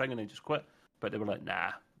same thing and then just quit. But they were like,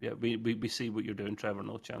 nah, yeah, we see what you're doing, Trevor,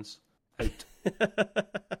 no chance. Out.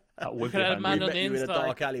 That would be Could have handy. Man We on met the you in a inside.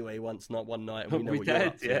 dark alleyway once, not one night, and we know We what you're did,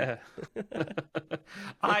 up to.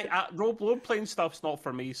 yeah. Role playing stuff's not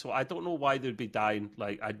for me, so I don't know why they'd be dying.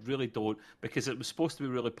 Like, I really don't, because it was supposed to be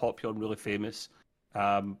really popular and really famous.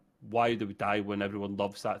 Why they would die when everyone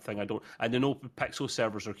loves that thing, I don't. And I know Pixel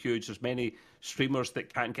servers are huge. There's many streamers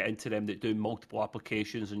that can't get into them that do multiple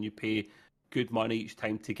applications, and you pay good money each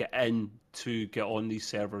time to get in to get on these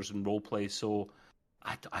servers and roleplay. So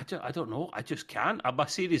I don't know. I just can't. I'm a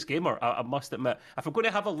serious gamer. I must admit. If I'm going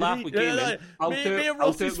to have a laugh with gaming, I'll do me it and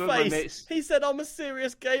Ross's with my face. mates. He said, "I'm a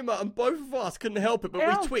serious gamer," and both of us couldn't help it. But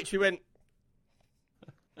Yeah. we twitched. We went,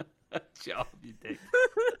 Shut up, you dick.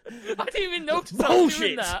 I didn't even notice I was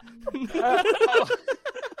doing "Bullshit." that.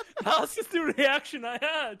 That's just the reaction I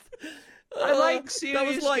had. I like That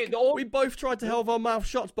serious was like ga- we both tried to hold our mouth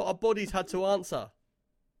shut, but our bodies had to answer.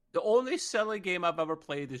 The only silly game I've ever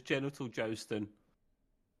played is genital jousting.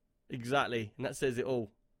 Exactly, and that says it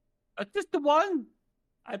all. Just the one.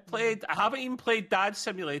 I haven't even played Dad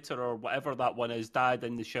Simulator or whatever that one is. Dad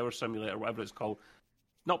in the Shower Simulator, whatever it's called.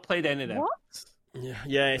 Not played any of them. What?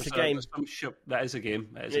 Yeah, it's a game. That is a game.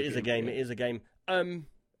 It is a game. It is a game.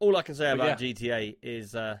 All I can say about yeah. GTA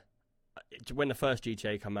is when the first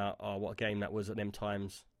GTA come out, oh, what a game that was at them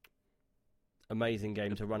times. Amazing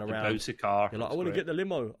game to run The around. bouncy car. You're like, I want to get the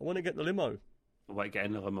limo. I want to get the limo. I want to get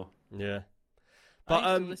in the limo. Yeah. But But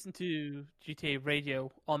I used to listen to GTA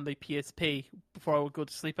radio on the PSP before I would go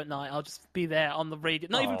to sleep at night. I'll just be there on the radio,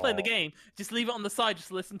 not even playing the game. Just leave it on the side,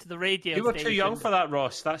 just listen to the radio. You were too station. young for that,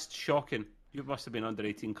 Ross. That's shocking. You must have been under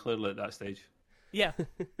 18 clearly at that stage. Yeah,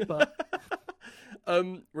 but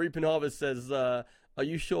Reaping Harvest says, "Are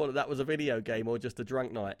you sure that was a video game or just a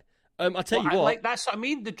drunk night?" I tell you I what. like that's what I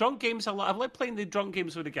mean. The drunk games I like playing the drunk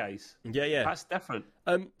games with the guys. Yeah. That's different.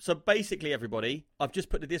 So basically, everybody, I've just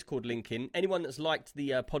put the Discord link in. Anyone that's liked the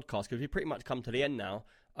podcast, because we've pretty much come to the end now.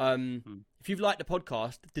 If you've liked the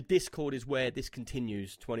podcast, the Discord is where this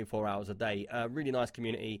continues 24 hours a day. Really nice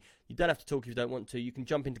community. You don't have to talk if you don't want to. You can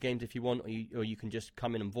jump into games if you want, or you can just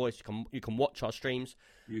come in and voice. You can watch our streams.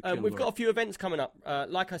 We've got a few events coming up.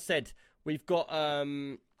 Like I said, we've got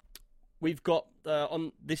on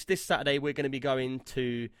this Saturday we're going to be going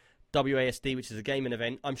to WASD, which is a gaming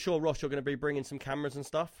event. I'm sure, Ross, you're going to be bringing some cameras and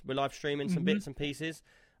stuff. We're live streaming some bits and pieces.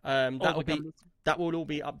 That will all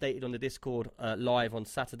be updated on the Discord live on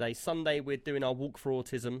Saturday. Sunday we're doing our Walk for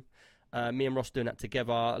Autism. Me and Ross doing that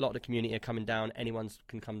together. A lot of the community are coming down. Anyone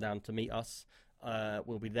can come down to meet us.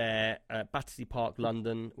 We'll be there at Battersea Park,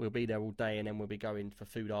 London. We'll be there all day, and then we'll be going for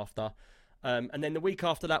food after. And then the week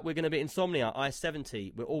after that, we're going to be at Insomnia,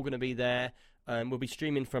 I-70. We're all going to be there. We'll be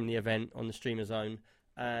streaming from the event on the Streamer Zone.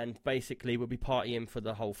 And basically, we'll be partying for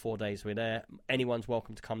the whole 4 days we're there. Anyone's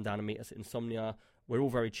welcome to come down and meet us at Insomnia. We're all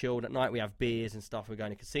very chilled. At night, we have beers and stuff. We're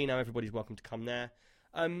going to casino. Everybody's welcome to come there.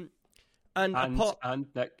 And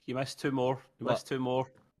Nick, you missed two more.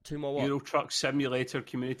 Two more what? Euro Truck Simulator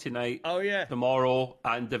Community Night. Oh, yeah. Tomorrow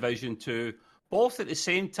and Division 2. Both at the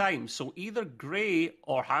same time. So either Gray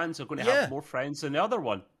or Hans are going to have more friends than the other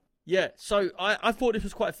one. Yeah, so I thought this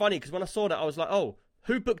was quite funny because when I saw that, I was like, oh,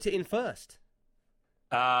 who booked it in first?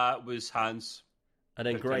 It was Hans. And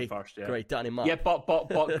then Gray first, yeah. Gray done him up. Yeah, but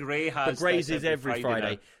Gray has. But Gray's this is every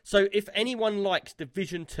Friday. So if anyone likes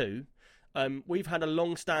Division 2, we've had a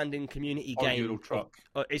long-standing community game. Euro Truck.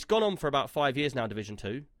 It's gone on for about 5 years now, Division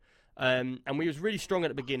 2. And we was really strong at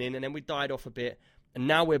the beginning, and then we died off a bit. And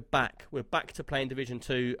now we're back. We're back to playing Division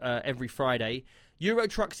 2 every Friday. Euro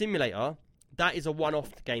Truck Simulator, that is a one-off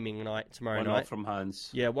gaming night tomorrow night. One-off from Hans.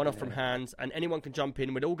 Yeah, one-off from Hans. And anyone can jump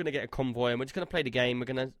in. We're all going to get a convoy, and we're just going to play the game.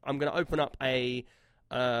 I'm going to open up a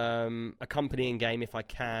accompanying game if I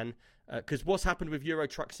can. Because what's happened with Euro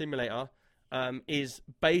Truck Simulator, is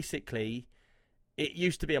basically, it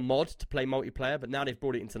used to be a mod to play multiplayer, but now they've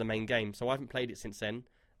brought it into the main game. So I haven't played it since then.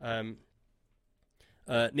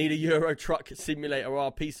 Need a Euro Truck Simulator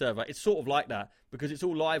RP server. It's sort of like that because it's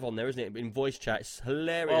all live on there, isn't it? In voice chat, it's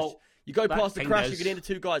hilarious. Well, you go past the crash, you get into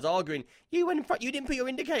two guys arguing. You went in front. You didn't put your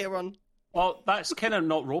indicator on. Well, that's kind of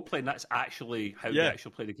not role playing. That's actually how they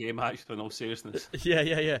actually play the game. Actually, in all seriousness.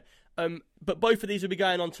 Yeah. But both of these will be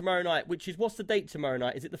going on tomorrow night. What's the date tomorrow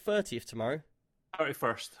night? Is it the 30th tomorrow?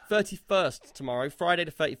 31st. 31st tomorrow, Friday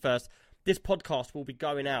the 31st. This podcast will be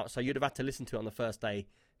going out, so you'd have had to listen to it on the first day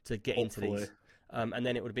to get into these. And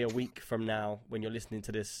then it would be a week from now when you're listening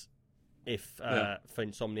to this, for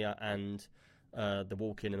Insomnia and the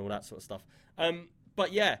walk-in and all that sort of stuff.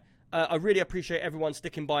 But yeah, I really appreciate everyone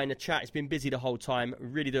sticking by in the chat. It's been busy the whole time.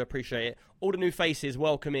 Really do appreciate it. All the new faces,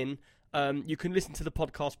 welcome in. You can listen to the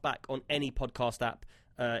podcast back on any podcast app,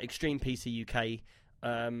 Extreme PC UK.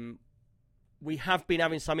 We have been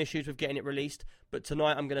having some issues with getting it released, but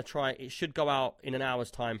tonight I'm going to try. It should go out in an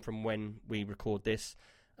hour's time from when we record this.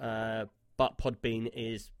 But Podbean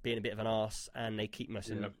is being a bit of an arse, and they keep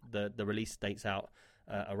messing the release dates out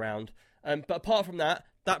around. But apart from that,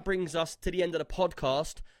 that brings us to the end of the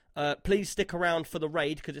podcast. Please stick around for the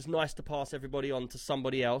raid, because it's nice to pass everybody on to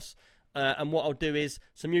somebody else. And what I'll do is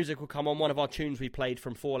some music will come on. One of our tunes we played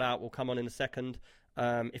from Fallout will come on in a second,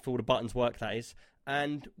 if all the buttons work, that is.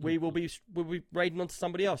 And we'll be raiding on to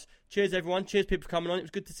somebody else. Cheers, everyone. Cheers, people, for coming on. It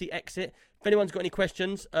was good to see Exit. If anyone's got any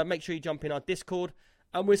questions, make sure you jump in our Discord.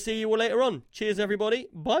 And we'll see you all later on. Cheers, everybody.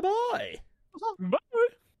 Bye-bye. Bye.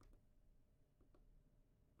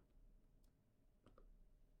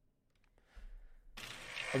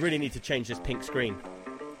 I really need to change this pink screen.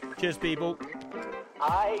 Cheers, people.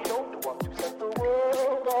 I don't want to set the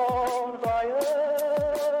world on fire.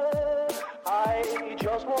 I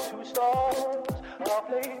just want to start a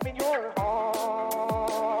flame in your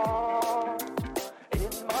heart. In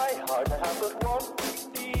my heart I have but one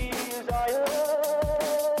desire,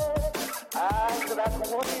 and that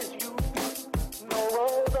one is